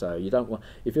vegetables, and so you don't want,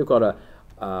 if you've got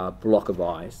a block of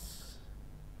ice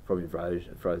from your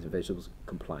frozen vegetables,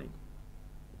 complain.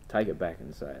 Take it back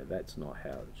and say that's not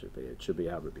how it should be. It should be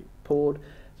able to be poured,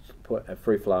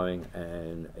 free flowing,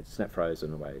 and it's snap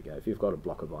frozen, away you go. If you've got a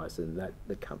block of ice, and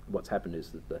what's happened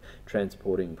is that the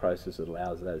transporting process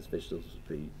allows those vegetables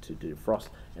to defrost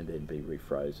and then be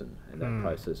refrozen, and that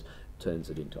process turns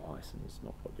it into ice, and it's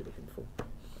not what you're looking for.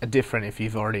 Different if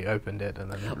you've already opened it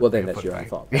and then. Well, then that's your own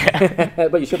fault. Yeah.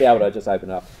 But you should be able to just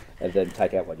open it up and then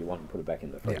take out what you want and put it back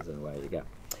in the freezer, and away you go.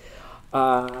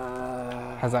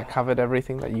 Has that covered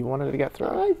everything that you wanted to get through?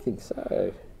 I think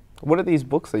so. What are these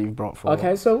books that you've brought forward?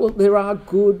 Okay, so there are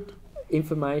good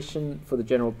information for the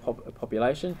general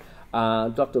population.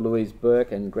 Dr. Louise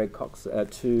Burke and Greg Cox are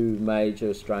two major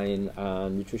Australian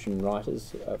nutrition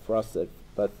writers for us at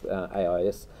both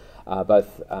AIS,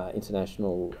 both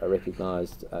international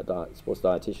recognised sports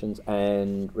dietitians,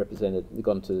 and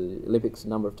gone to Olympics a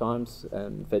number of times,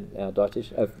 and fed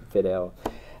our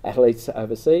athletes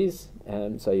overseas,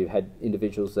 and so you've had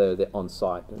individuals there on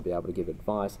site and be able to give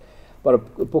advice. But a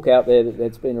book out there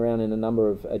that's been around in a number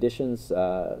of editions,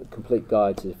 Complete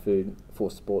Guide to Food for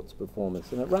Sports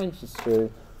Performance, and it ranges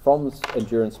through from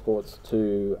endurance sports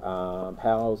to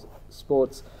power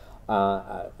sports,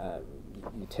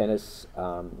 tennis.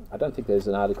 I don't think there's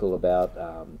an article about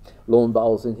lawn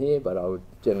bowls in here, but I would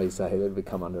generally say that would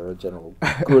come under a general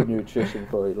good nutrition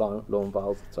for lawn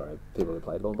bowls. Sorry, people who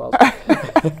play lawn bowls.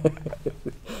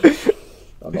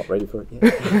 I'm not ready for it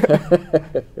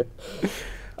yet.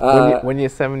 When you're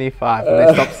 75 and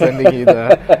they stop sending you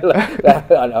the...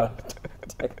 I know.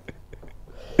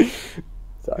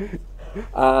 Sorry.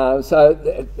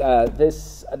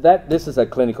 This is a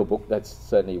clinical book. That's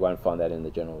certainly, you won't find that in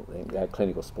the general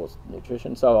clinical sports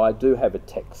nutrition. So I do have a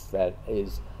text that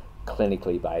is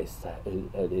clinically based.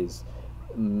 It is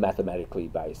mathematically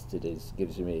based.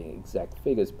 Gives me exact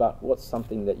figures. But what's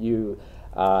something that you,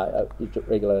 a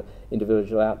regular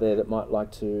individual out there that might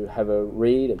like to have a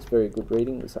read? It's very good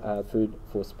reading. It's Food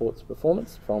for Sports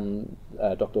Performance from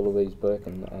Dr. Louise Burke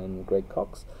and Greg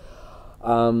Cox.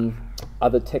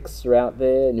 Other texts are out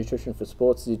there, Nutrition for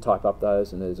Sports, you type up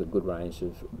those and there's a good range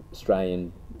of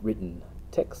Australian written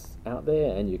texts out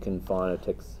there, and you can find a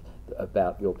text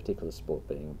about your particular sport,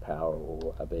 being power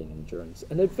or being endurance.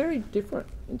 And they're very different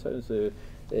in terms of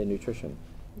their nutrition,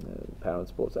 power and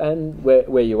sports, and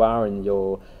where you are in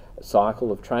your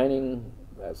cycle of training,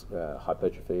 as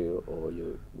hypertrophy or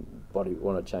your body,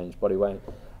 want to change body weight,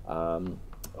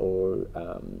 or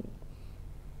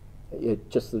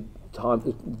just the time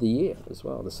of the year as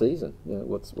well, the season,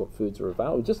 what foods are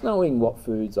available. Just knowing what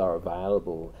foods are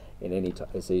available in any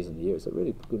season of the year is a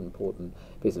really good, important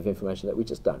piece of information that we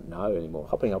just don't know anymore.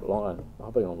 Hopping online,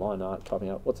 typing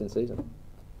up what's in season.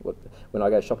 When I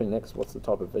go shopping next, what's the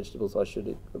type of vegetables I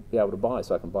should be able to buy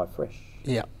so I can buy fresh?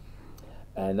 Yeah.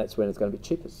 And that's when it's going to be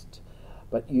cheapest.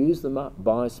 But use them up,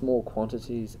 buy small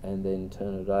quantities and then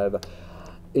turn it over.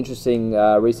 Interesting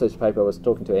research paper, I was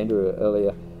talking to Andrew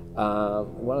earlier.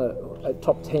 A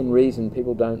top 10 reason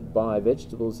people don't buy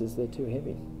vegetables is they're too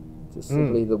heavy. It's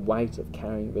simply the weight of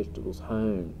carrying vegetables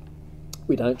home.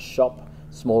 We don't shop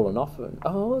small enough. And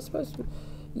I suppose,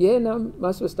 yeah, no,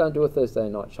 most of us don't do a Thursday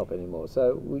night shop anymore,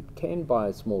 so we can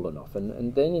buy small enough,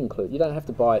 and then include. You don't have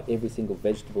to buy every single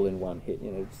vegetable in one hit.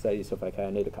 You know, say to yourself, okay, I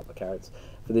need a couple of carrots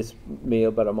for this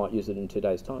meal, but I might use it in 2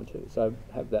 days' time too. So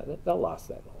have that. They'll last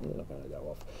that long. They're not going to go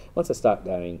off. Once I start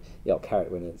going, yeah, I'll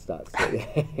carrot when it starts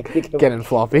getting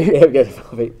floppy. Yeah, getting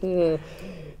floppy.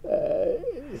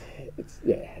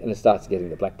 And it starts getting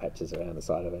the black patches around the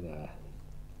side of it.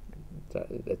 So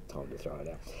it's time to throw it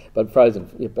out. But frozen,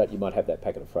 but you might have that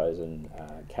packet of frozen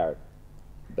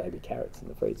baby carrots in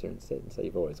the freezer instead. So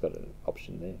you've always got an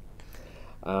option there.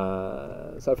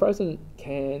 So frozen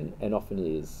can and often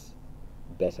is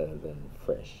better than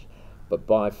fresh. But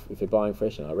if you're buying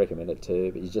fresh, and I recommend it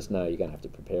too, but you just know you're going to have to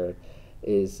prepare it,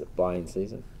 is buy in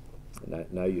season.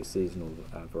 Know your seasonal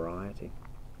variety.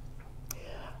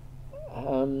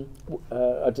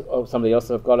 Something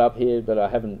else I've got up here, but I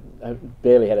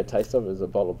barely had a taste of, is a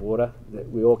bottle of water.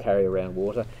 We all carry around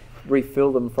water.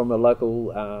 Refill them from a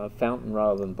local fountain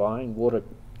rather than buying. Water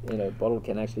in a bottle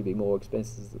can actually be more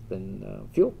expensive than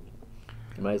fuel.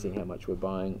 Amazing how much we're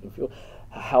buying in fuel.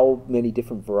 How many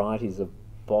different varieties of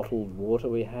bottled water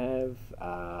we have.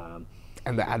 And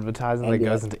the advertising that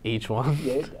goes into each one.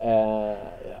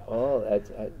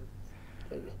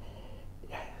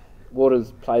 Water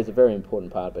plays a very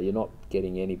important part, but you're not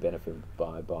getting any benefit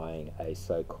by buying a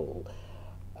so-called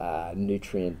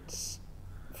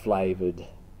nutrient-flavoured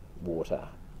water.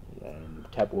 And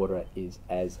tap water is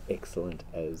as excellent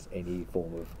as any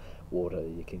form of water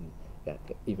you can.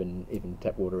 Even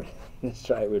tap water in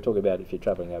Australia. We were talking about if you're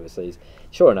travelling overseas.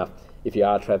 Sure enough, if you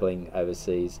are travelling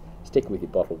overseas, stick with your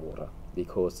bottled water,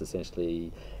 because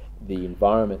essentially the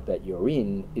environment that you're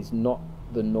in is not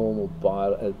the normal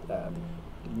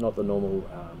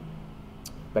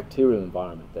bacterial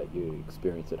environment that you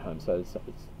experience at home. So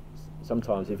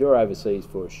sometimes if you're overseas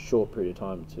for a short period of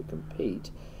time to compete,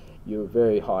 you're at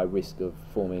very high risk of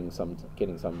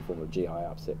getting some form of GI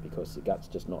upset, because the gut's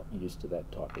just not used to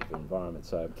that type of environment.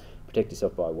 So protect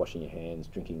yourself by washing your hands,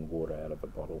 drinking water out of a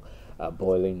bottle,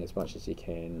 boiling as much as you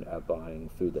can, buying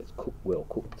food that's well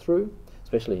cooked through,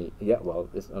 especially,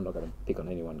 I'm not going to pick on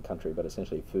any one country, but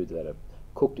essentially foods that are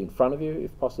cooked in front of you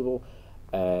if possible,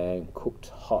 and cooked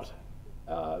hot.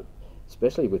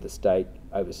 Especially with the steak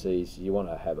overseas, you want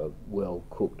to have a well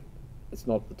cooked. It's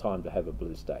not the time to have a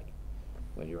blue steak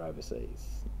when you're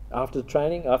overseas. After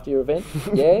training, after your event,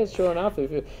 yeah, sure enough.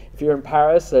 If you're in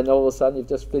Paris and all of a sudden you've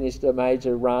just finished a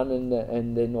major run, and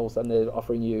then all of a sudden they're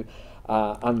offering you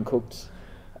uncooked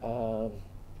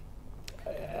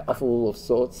offal of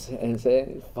sorts, and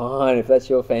say, fine, if that's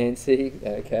your fancy,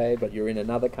 okay, but you're in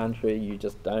another country, you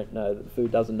just don't know, the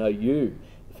food doesn't know you.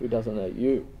 The food doesn't know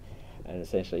you. And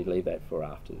essentially leave that for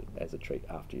as a treat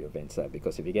after your event. So,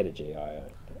 because if you get a GI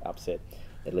upset,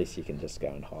 at least you can just go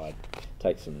and hide,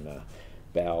 take some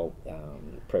bowel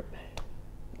prep.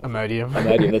 Imodium.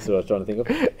 Imodium, that's what I was trying to think of.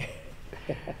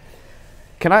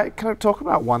 Can I talk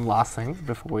about one last thing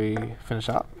before we finish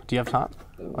up? Do you have time?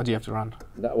 Or do you have to run?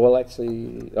 No, well,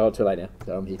 actually, too late now,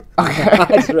 so I'm here. Okay. I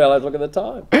just realised, look at the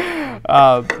time.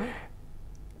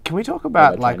 Can we talk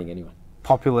about anyway?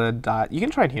 Popular diet? You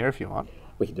can train here if you want.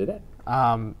 We can do that.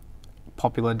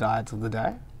 Popular diets of the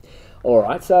day. All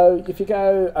right, so if you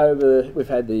go over, we've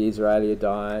had the Israeli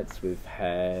diets, we've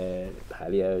had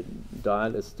paleo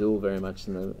diet that's still very much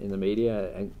in the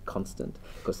media and constant,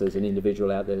 because there's an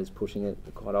individual out there who's pushing it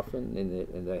quite often,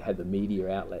 and they have the media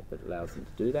outlet that allows them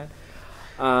to do that.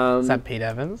 Is that Pete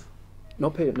Evans?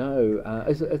 Not Pete, no.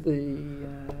 Is it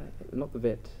not the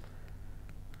vet?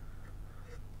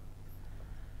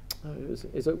 No,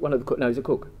 is it one of the? No, he's a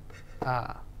cook.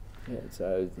 Ah. Yeah,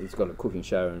 so he's got a cooking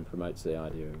show and promotes the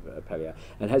idea of paleo,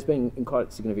 and has been in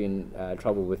quite significant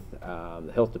trouble with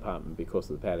the health department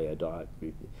because of the paleo diet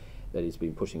that he's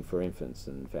been pushing for infants,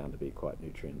 and found to be quite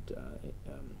nutrient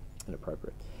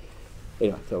inappropriate.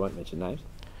 Anyway, so I won't mention names.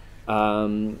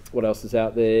 What else is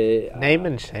out there? Name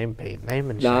and shame, Pete.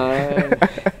 Name and shame.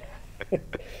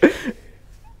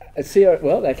 No.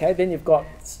 Well, okay, then you've got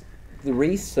the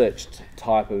researched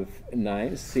type of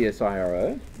names,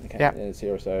 CSIRO, okay, yep.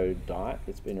 CSIRO diet,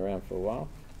 it's been around for a while.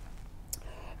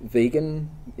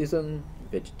 Veganism,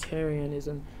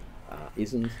 vegetarianism,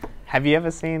 isms. Have you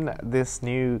ever seen this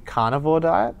new carnivore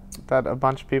diet that a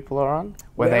bunch of people are on,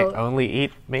 where they only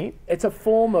eat meat? It's a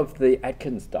form of the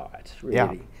Atkins diet, really.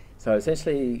 Yeah. So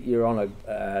essentially you're on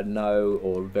a no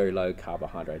or very low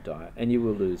carbohydrate diet, and you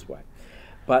will lose weight.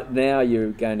 But now you're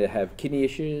going to have kidney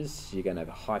issues, you're going to have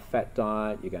a high-fat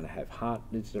diet, you're going to have heart,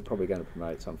 it's probably going to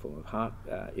promote some form of heart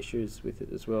issues with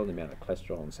it as well, the amount of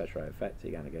cholesterol and saturated fats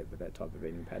you're going to get with that type of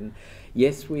eating pattern.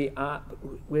 Yes, we're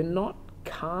not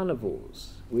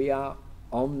carnivores. We are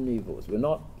omnivores. We're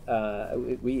not.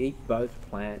 We eat both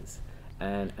plants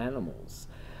and animals.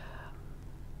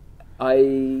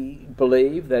 I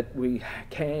believe that we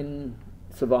can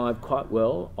survive quite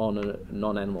well on a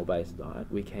non-animal based diet.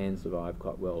 We can survive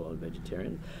quite well on a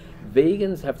vegetarian.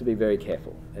 Vegans have to be very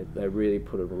careful. They really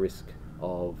put a risk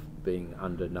of being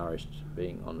undernourished,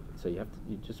 so you have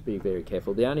to just be very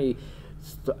careful. The only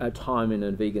time in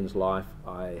a vegan's life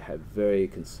I have very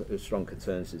strong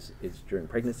concerns is during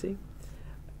pregnancy,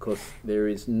 because there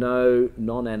is no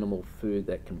non-animal food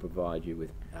that can provide you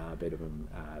with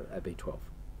B12,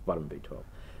 vitamin B12.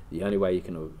 The only way you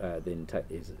can then take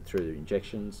is through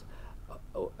injections.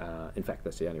 In fact,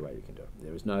 that's the only way you can do it.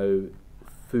 There is no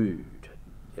food.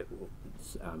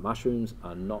 Mushrooms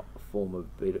are not a form of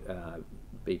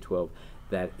B12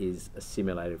 that is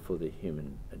assimilated for the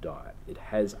human diet. It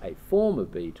has a form of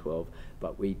B12,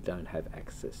 but we don't have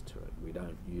access to it. We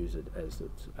don't use it as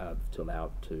to allow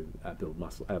it to build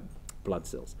blood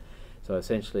cells. So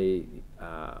essentially,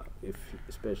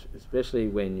 especially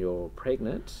when you're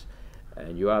pregnant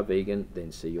and you are vegan,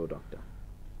 then see your doctor.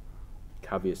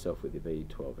 Cover yourself with your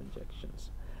B12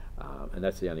 injections. And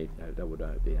that's that would be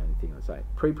the only thing I'd say.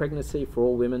 Pre-pregnancy for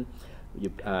all women,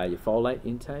 your folate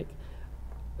intake,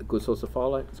 a good source of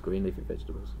folate is green leafy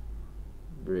vegetables.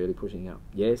 Really pushing up.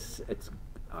 Yes,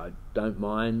 I don't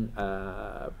mind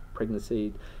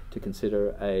pregnancy to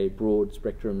consider a broad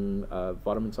spectrum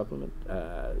vitamin supplement.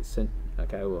 I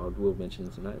will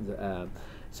mention some names.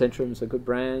 Centrum's a good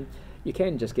brand. You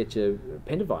can just get your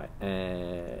Pentavite,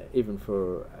 even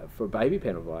for baby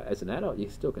Pentavite. As an adult, you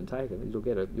still can take it. You'll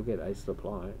get a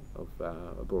supply of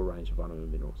a broad range of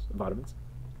vitamins.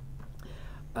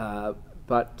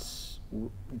 But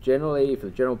generally, for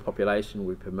the general population,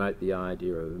 we promote the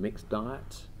idea of a mixed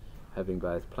diet, having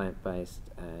both plant-based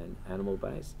and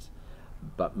animal-based,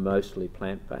 but mostly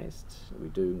plant-based. We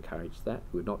do encourage that.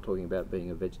 We're not talking about being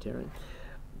a vegetarian.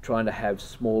 Trying to have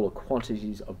smaller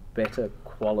quantities of better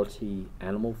quality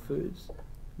animal foods.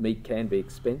 Meat can be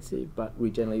expensive, but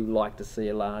we generally like to see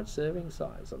a large serving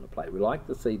size on the plate. We like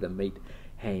to see the meat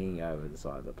hanging over the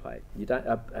side of the plate. You don't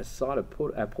a side of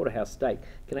porterhouse steak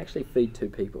can actually feed two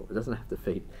people. It doesn't have to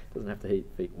feed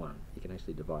one. You can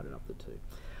actually divide it up to two.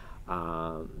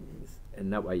 And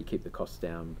that way you keep the costs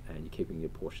down and you're keeping your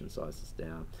portion sizes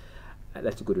down.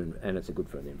 That's a good, and it's a good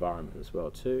for the environment as well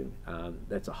too.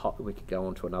 We could go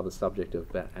on to another subject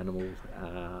about animal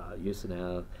use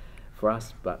for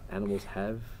us, but animals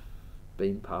have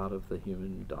been part of the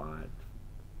human diet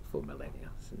for millennia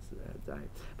since that day.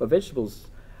 But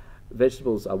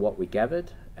vegetables are what we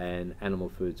gathered, and animal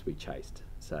foods we chased.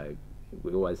 So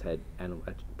we always had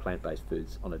plant-based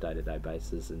foods on a day-to-day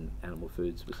basis, and animal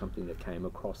foods was something that came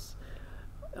across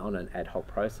on an ad hoc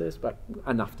process, but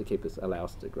enough to allow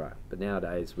us to grow. But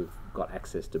nowadays we've got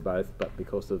access to both, but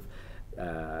because of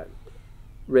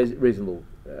reasonable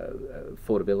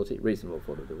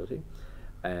affordability,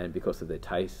 and because of their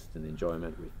taste and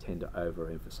enjoyment, we tend to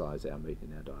overemphasize our meat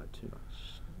in our diet too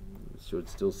much. You should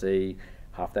still see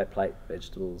half that plate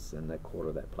vegetables and that quarter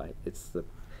of that plate. It's the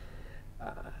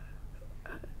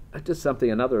just something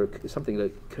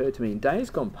that occurred to me in days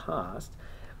gone past.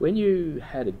 When you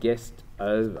had a guest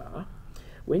over,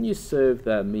 when you served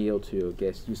the meal to your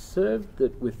guest, you served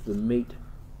it with the meat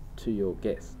to your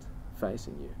guest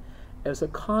facing you. It was a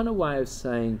kind of way of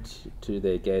saying to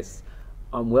their guests,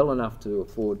 I'm well enough to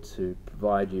afford to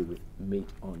provide you with meat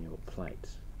on your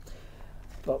plate.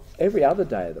 But every other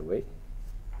day of the week,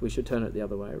 we should turn it the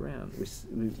other way around.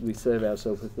 We serve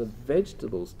ourselves with the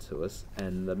vegetables to us,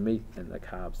 and the meat and the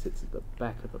carb sits at the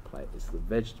back of the plate. It's the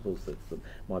vegetables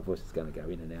my voice is going to go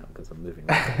in and out because I'm moving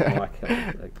around the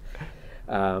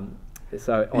mic.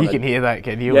 So you can hear that,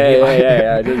 can you?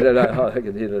 Yeah. I can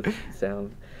hear the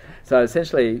sound. So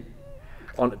essentially,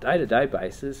 on a day-to-day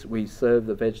basis, we serve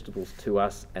the vegetables to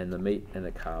us, and the meat and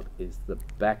the carb is the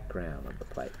background of the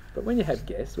plate. But when you have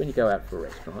guests, when you go out for a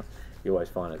restaurant, you always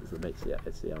find it's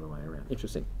the other way around.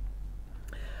 Interesting.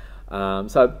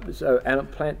 So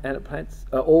plants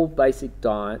are all basic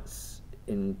diets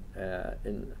in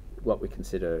what we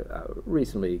consider a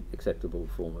reasonably acceptable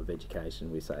form of education.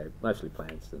 We say mostly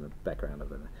plants in the background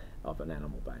of an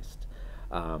animal based.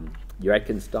 Your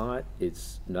Atkins diet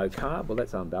is no carb. Well,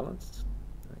 that's unbalanced.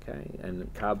 Okay,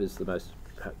 and carb is the most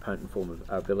potent form of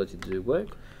our ability to do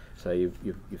work. So you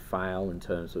fail in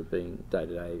terms of being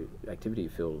day-to-day activity. You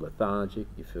feel lethargic.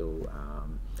 You feel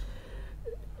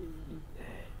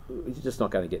you're just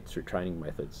not going to get through training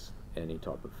methods any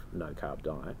type of no-carb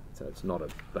diet. So it's not a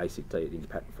basic eating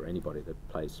pattern for anybody that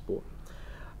plays sport.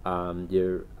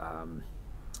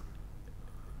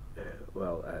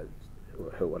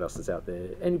 what else is out there?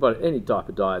 Any type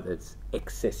of diet that's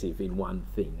excessive in one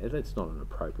thing, that's not an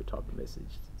appropriate type of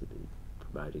message to be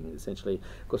promoting. Essentially,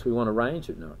 of course, we want a range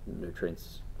of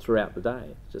nutrients throughout the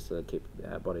day, just to keep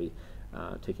our body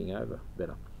ticking over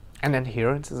better. And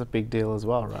adherence is a big deal as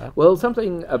well, right? Well,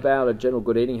 something about a general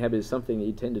good eating habit is something that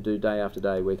you tend to do day after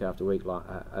day, week after week,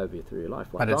 through your life.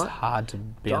 But it's hard to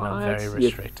be on a very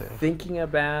restrictive. You're thinking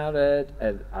about it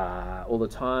all the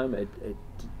time. It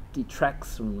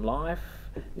detracts from life,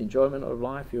 the enjoyment of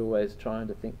life. You're always trying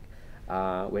to think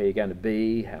where you're going to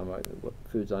be, what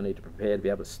foods I need to prepare to be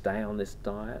able to stay on this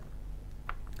diet.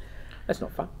 That's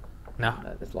not fun. No.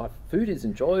 That's life. Food is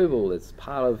enjoyable. It's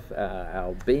part of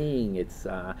our being.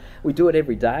 We do it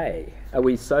every day.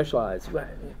 We socialise. Well,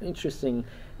 interesting.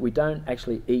 We don't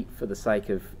actually eat for the sake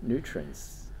of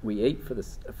nutrients. We eat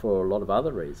for a lot of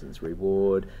other reasons: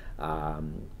 reward,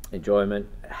 enjoyment,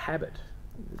 habit.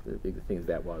 The big thing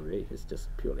about why we eat is just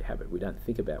purely habit. We don't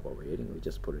think about what we're eating. We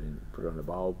just put it on a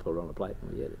bowl, put it on a plate,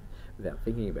 and we eat it without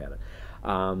thinking about it.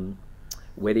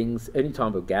 Weddings, any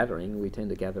time of gathering, we tend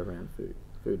to gather around food.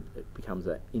 Food becomes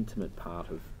an intimate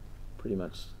part of pretty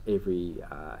much every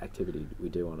activity we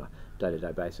do on a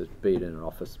day-to-day basis, be it in an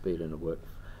office, be it in a work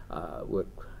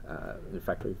in a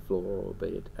factory floor, or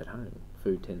be it at home.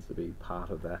 Food tends to be part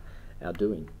of our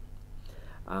doing.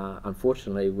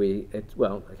 Unfortunately, it's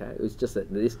just that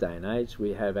in this day and age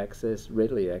we have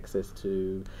readily access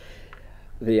to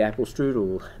the apple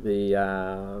strudel, the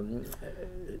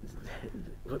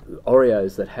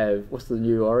Oreos that have, what's the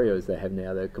new Oreos they have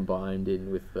now? They're combined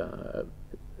in with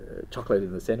chocolate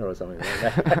in the centre or something like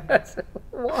that.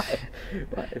 Why?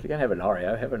 If you're going to have an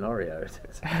Oreo, have an Oreo.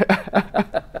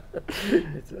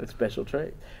 It's a special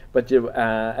treat. But you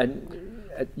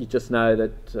just know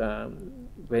that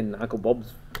when Uncle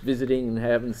Bob's visiting and you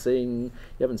haven't seen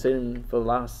him for the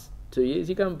last 2 years,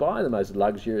 you go and buy the most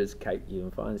luxurious cake you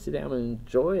can find, sit down and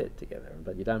enjoy it together.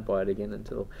 But you don't buy it again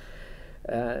until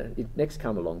it next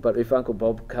come along. But if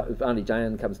if Auntie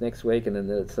Jane comes next week, and then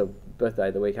it's a birthday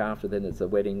the week after, then it's a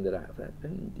wedding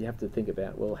then you have to think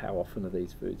about, well, how often are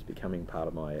these foods becoming part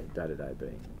of my day-to-day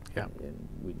being? Yeah. And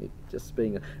we need just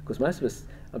being, because most of us,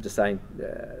 I'm just saying,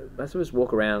 most of us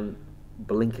walk around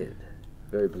blinkered,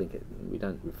 very blinkered. We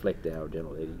don't reflect our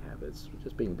general eating habits. We're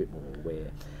just being a bit more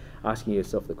aware. Asking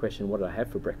yourself the question, what did I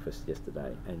have for breakfast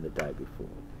yesterday and the day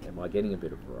before? Am I getting a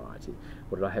bit of variety?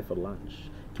 What did I have for lunch?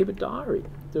 Keep a diary.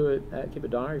 Keep a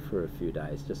diary for a few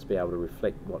days, just to be able to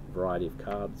reflect what variety of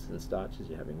carbs and starches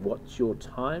you're having. What's your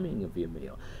timing of your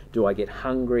meal? Do I get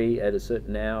hungry at a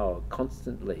certain hour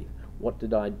constantly? What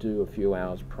did I do a few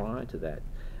hours prior to that?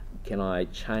 Can I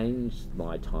change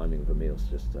my timing of the meals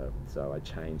just so I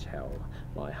change how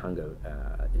my hunger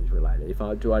is related?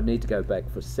 Do I need to go back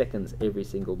for seconds every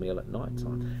single meal at night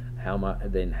time? How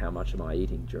much am I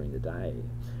eating during the day?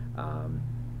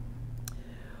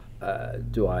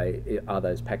 Are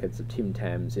those packets of Tim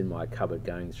Tams in my cupboard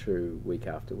going through week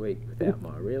after week without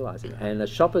my realising? And a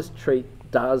shopper's treat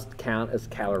does count as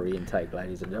calorie intake,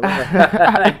 ladies and gentlemen.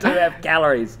 They do have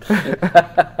calories.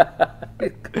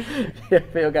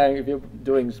 If you're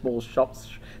doing small shops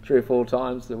 3 or 4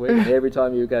 times a week, and every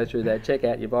time you go through that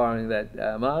checkout, you're buying that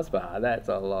Mars bar. That's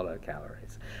a lot of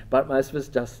calories. But most of us,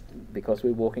 just because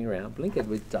we're walking around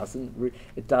blinkered, it doesn't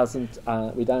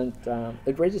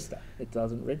register. It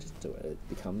doesn't register. It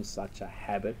becomes such a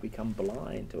habit. Become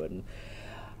blind to it. And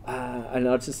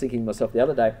I was just thinking to myself the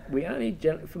other day,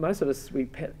 for most of us, we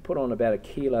put on about 1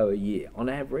 kilo a year on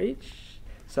average.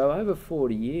 So over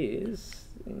 40 years,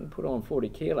 you put on 40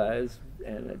 kilos,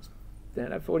 and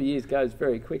 40 years goes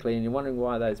very quickly, and you're wondering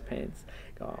why those pants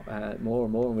go more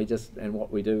and more. And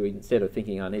what we do, instead of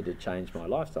thinking I need to change my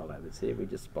lifestyle habits here, we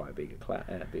just buy bigger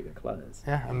clothes.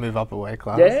 Yeah, and move up a weight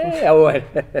class. Yeah.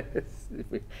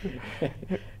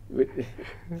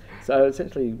 So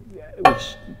essentially,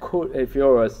 if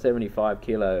you're a 75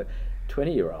 kilo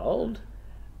 20-year-old,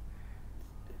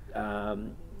 our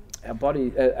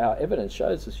evidence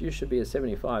shows us you should be a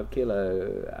 75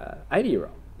 kilo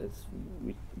 80-year-old.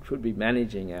 We should be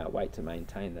managing our weight to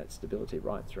maintain that stability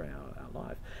right through our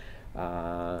life.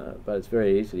 But it's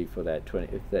very easy for that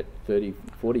 30,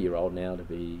 40-year-old now to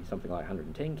be something like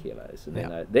 110 kilos. And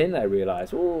then they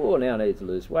realise, now I need to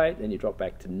lose weight. Then you drop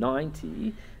back to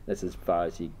 90. That's as far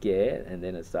as you get, and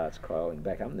then it starts crawling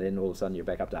back up, and then all of a sudden you're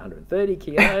back up to 130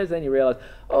 kilos, then you realise,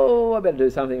 I better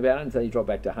do something about it, and so you drop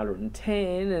back to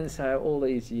 110, and so all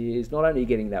these years, not only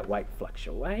getting that weight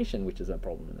fluctuation, which is a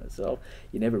problem in itself,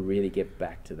 you never really get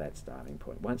back to that starting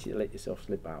point. Once you let yourself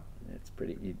slip up, it's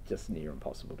just near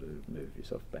impossible to move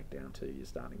yourself back down to your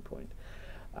starting point,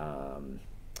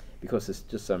 because there's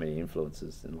just so many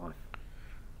influences in life.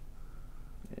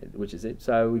 which is it.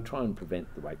 So we try and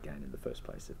prevent the weight gain in the first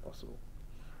place if possible,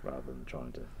 rather than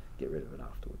trying to get rid of it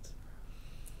afterwards.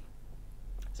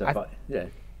 So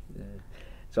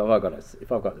So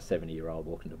if I've got a 70-year-old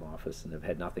walking to my office and they've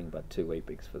had nothing but 2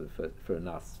 Weet-Bix for the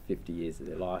last 50 years of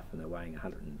their life, and they're weighing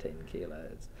 110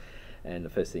 kilos, and the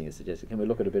first thing is suggested, can we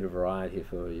look at a bit of variety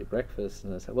for your breakfast?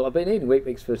 And I say, well, I've been eating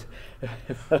Weet-Bix for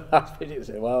the last 50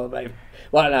 years. Well, maybe.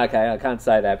 Well, no, okay, I can't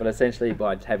say that, but essentially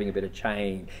by having a bit of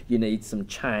change, you need some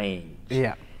change.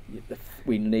 Yeah.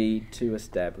 We need to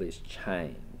establish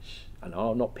change. And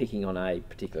I'm not picking on a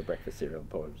particular breakfast cereal,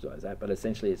 apologise that, but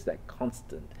essentially it's that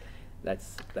constant.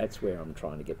 That's where I'm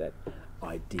trying to get that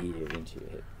idea into your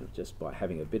head. Just by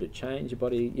having a bit of change, your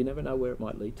body, you never know where it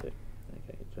might lead to.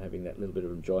 Okay, so having that little bit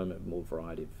of enjoyment, more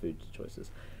variety of food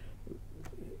choices,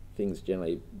 things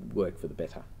generally work for the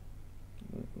better.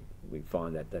 We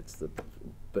find that that's the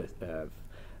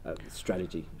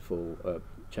strategy for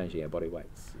changing our body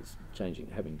weights, is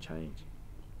having change.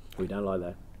 We don't like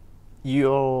that.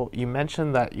 You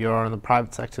mentioned that you're in the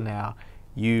private sector now.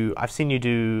 I've seen you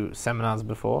do seminars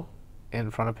before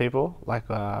in front of people, like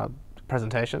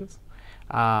presentations.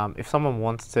 If someone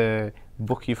wants to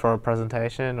book you for a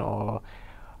presentation or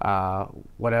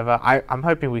whatever, I'm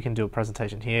hoping we can do a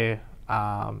presentation here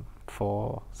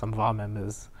for some of our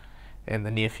members in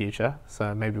the near future.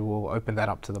 So maybe we'll open that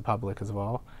up to the public as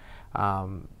well.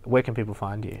 Where can people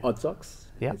find you? Odd Socks.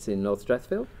 Yeah. It's in North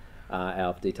Strathfield.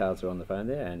 Our details are on the phone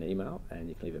there, and email, and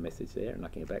you can leave a message there, and I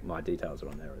can get back. My details are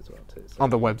on there as well too. So on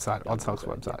the website, Odd Socks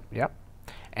website. Yep.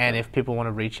 And if people want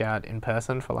to reach out in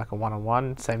person for like a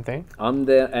one-on-one, same thing? I'm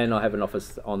there, and I have an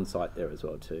office on site there as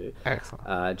well too.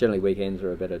 Excellent. Generally weekends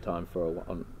are a better time for a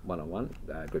one-on-one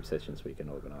group sessions we can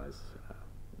organise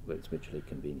where it's mutually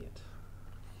convenient.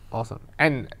 Awesome.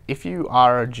 And if you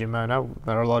are a gym owner,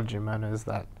 there are a lot of gym owners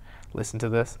that listen to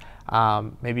this,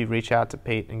 maybe reach out to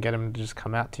Pete and get him to just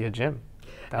come out to your gym.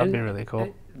 That would be really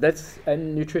cool.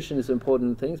 And nutrition is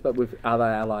important things, but with other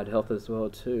allied health as well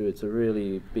too. It's a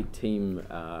really big team.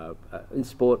 In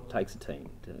sport, it takes a team.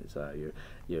 So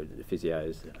your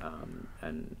physios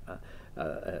and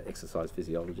exercise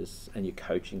physiologists and your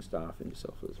coaching staff and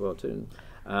yourself as well too.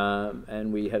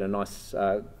 And we had a nice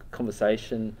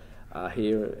conversation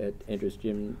here at Andrew's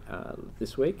gym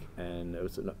this week, and it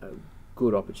was a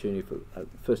good opportunity for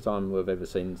first time we've ever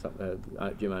seen some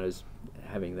gym owners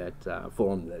having that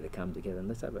forum that they come together and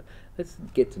let's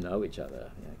get to know each other.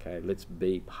 Okay, let's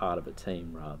be part of a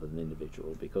team rather than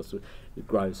individual, because we're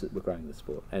growing the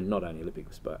sport, and not only Olympic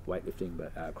weightlifting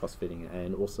but crossfitting,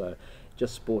 and also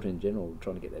just sport in general.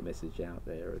 Trying to get that message out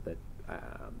there that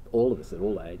all of us at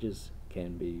all ages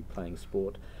can be playing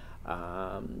sport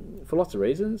for lots of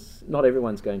reasons. Not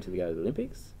everyone's going to go to the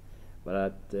Olympics, but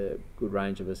a good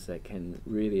range of us that can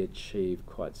really achieve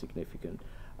quite significant,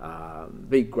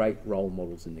 be great role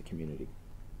models in the community.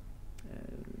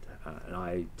 And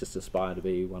I just aspire to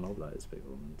be one of those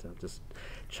people. And I've just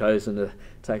chosen to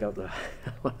take up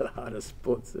one of the hardest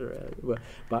sports there are,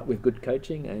 but with good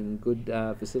coaching and good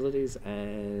facilities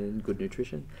and good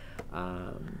nutrition.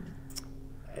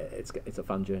 It's a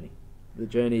fun journey. The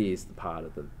journey is the part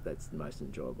of that's the most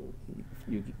enjoyable.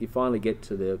 You finally get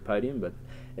to the podium, but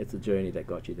it's the journey that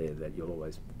got you there that you'll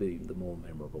always be the more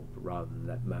memorable, rather than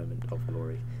that moment of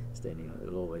glory standing on.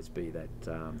 It'll always be that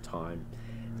time,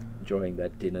 enjoying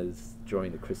that dinners,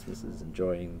 enjoying the Christmases,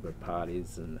 enjoying the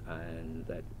parties, and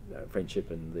that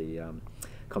friendship and the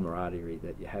camaraderie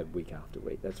that you have week after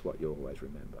week. That's what you'll always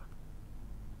remember.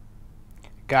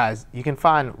 Guys, you can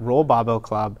find RAW Barbell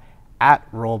Club at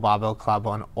RAW Barbell Club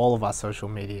on all of our social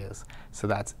medias. So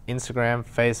that's Instagram,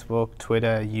 Facebook,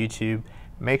 Twitter, YouTube.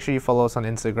 Make sure you follow us on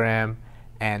Instagram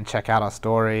and check out our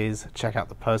stories, check out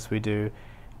the posts we do,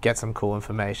 get some cool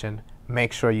information.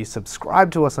 Make sure you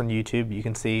subscribe to us on YouTube. You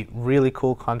can see really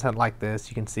cool content like this.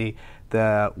 You can see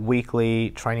the weekly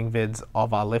training vids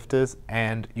of our lifters,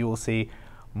 and you will see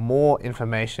more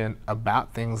information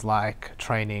about things like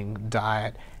training,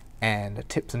 diet, and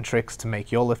tips and tricks to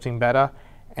make your lifting better.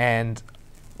 And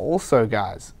also,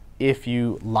 guys, if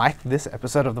you like this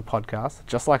episode of the podcast,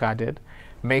 just like I did,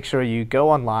 make sure you go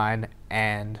online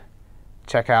and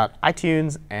check out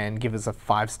iTunes and give us a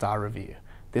 5-star review.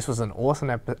 This was an awesome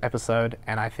episode,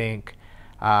 and I think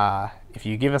if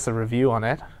you give us a review on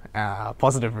it, a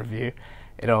positive review,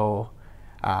 it'll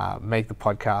make the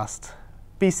podcast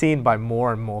be seen by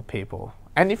more and more people.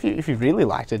 And if you really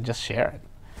liked it, just share it.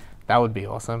 That would be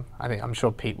awesome. I'm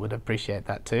sure Pete would appreciate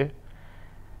that too.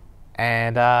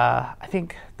 And I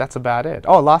think that's about it.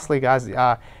 Oh, lastly, guys,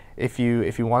 if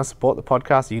you want to support the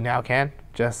podcast, you now can.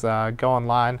 Just go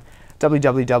online,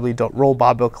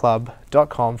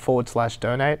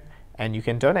 www.rawbarbellclub.com/donate, and you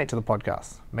can donate to the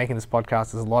podcast. Making this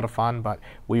podcast is a lot of fun, but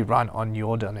we run on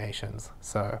your donations.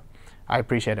 So I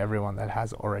appreciate everyone that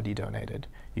has already donated.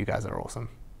 You guys are awesome.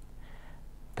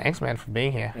 Thanks, man, for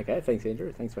being here. Okay, thanks,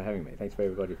 Andrew. Thanks for having me. Thanks for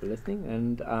everybody for listening.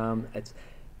 And it's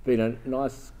been a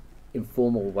nice,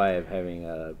 informal way of having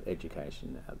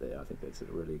education out there. I think that's a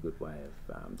really good way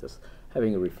of just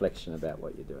having a reflection about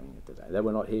what you're doing today. That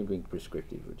we're not here being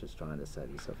prescriptive. We're just trying to say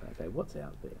to yourself, okay, what's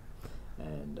out there?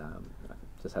 And I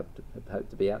just hope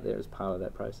to be out there as part of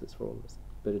that process for all of us.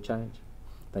 Bit of change.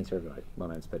 Thanks, everybody. My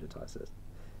name's Peter Ticehurst.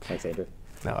 Thanks, Andrew.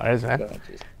 No worries, man. Go on,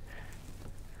 cheers.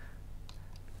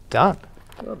 Done.